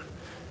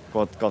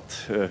 ik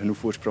had genoeg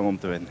voorsprong om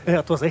te winnen. Ja,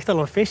 het was echt al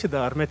een feestje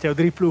daar met jouw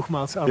 3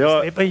 ploegmaats aan de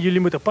streep. En jullie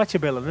moeten Patje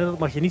bellen, hè? Dat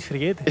mag je niet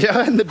vergeten.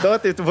 Ja,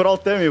 inderdaad.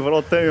 Vooral Timmy.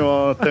 Want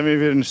Timmy heeft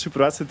weer een super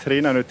wedstrijd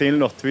gereden en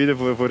uiteindelijk nog tweede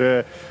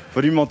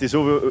voor iemand die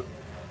zoveel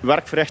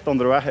werk verricht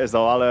onderweg. Is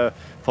dat wel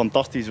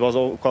fantastisch. Het was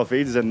ook al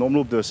vijfde in de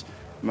omloop, dus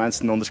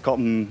mensen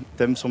onderschatten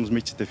Tim soms een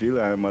beetje te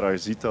veel. Maar als je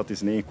ziet dat hij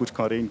zijn eigen koers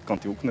kan rijden, kan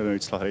hij ook naar een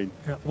uitslag rijden.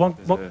 Yeah.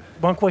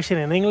 One question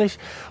in English.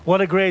 What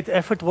a great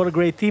effort, what a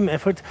great team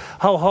effort.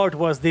 How hard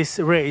was this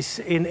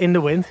race in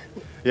the wind?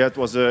 Yeah, it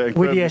was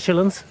incredible. With the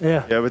echelons?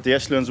 Yeah, with the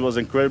echelons it was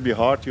incredibly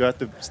hard. You had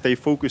to stay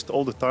focused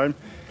all the time.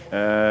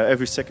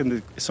 Every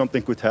second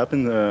something could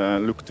happen.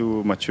 Look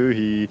to Mathieu,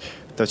 he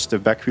touched the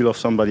back wheel of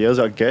somebody else,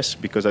 I guess,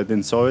 because I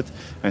didn't saw it,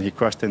 and he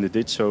crashed in the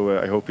ditch,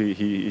 so I hope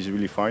he is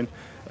really fine.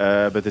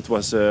 But it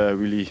was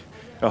really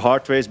a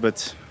hard race,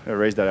 but a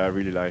race that I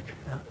really like.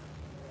 Yeah.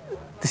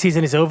 The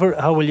season is over.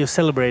 How will you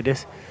celebrate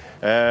this?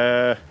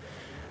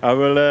 I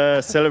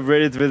will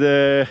celebrate it with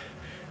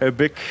a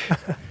big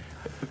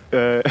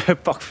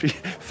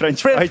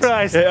French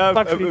fries.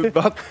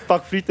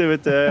 Pak frieten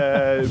with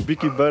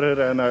Biki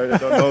butter, and I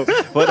don't know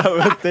what I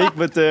will take,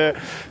 but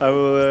I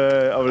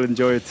will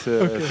enjoy it.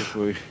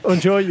 Okay.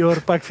 Enjoy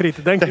your pak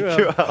frieten. Dank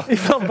je wel.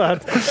 Yves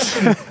Lampaert.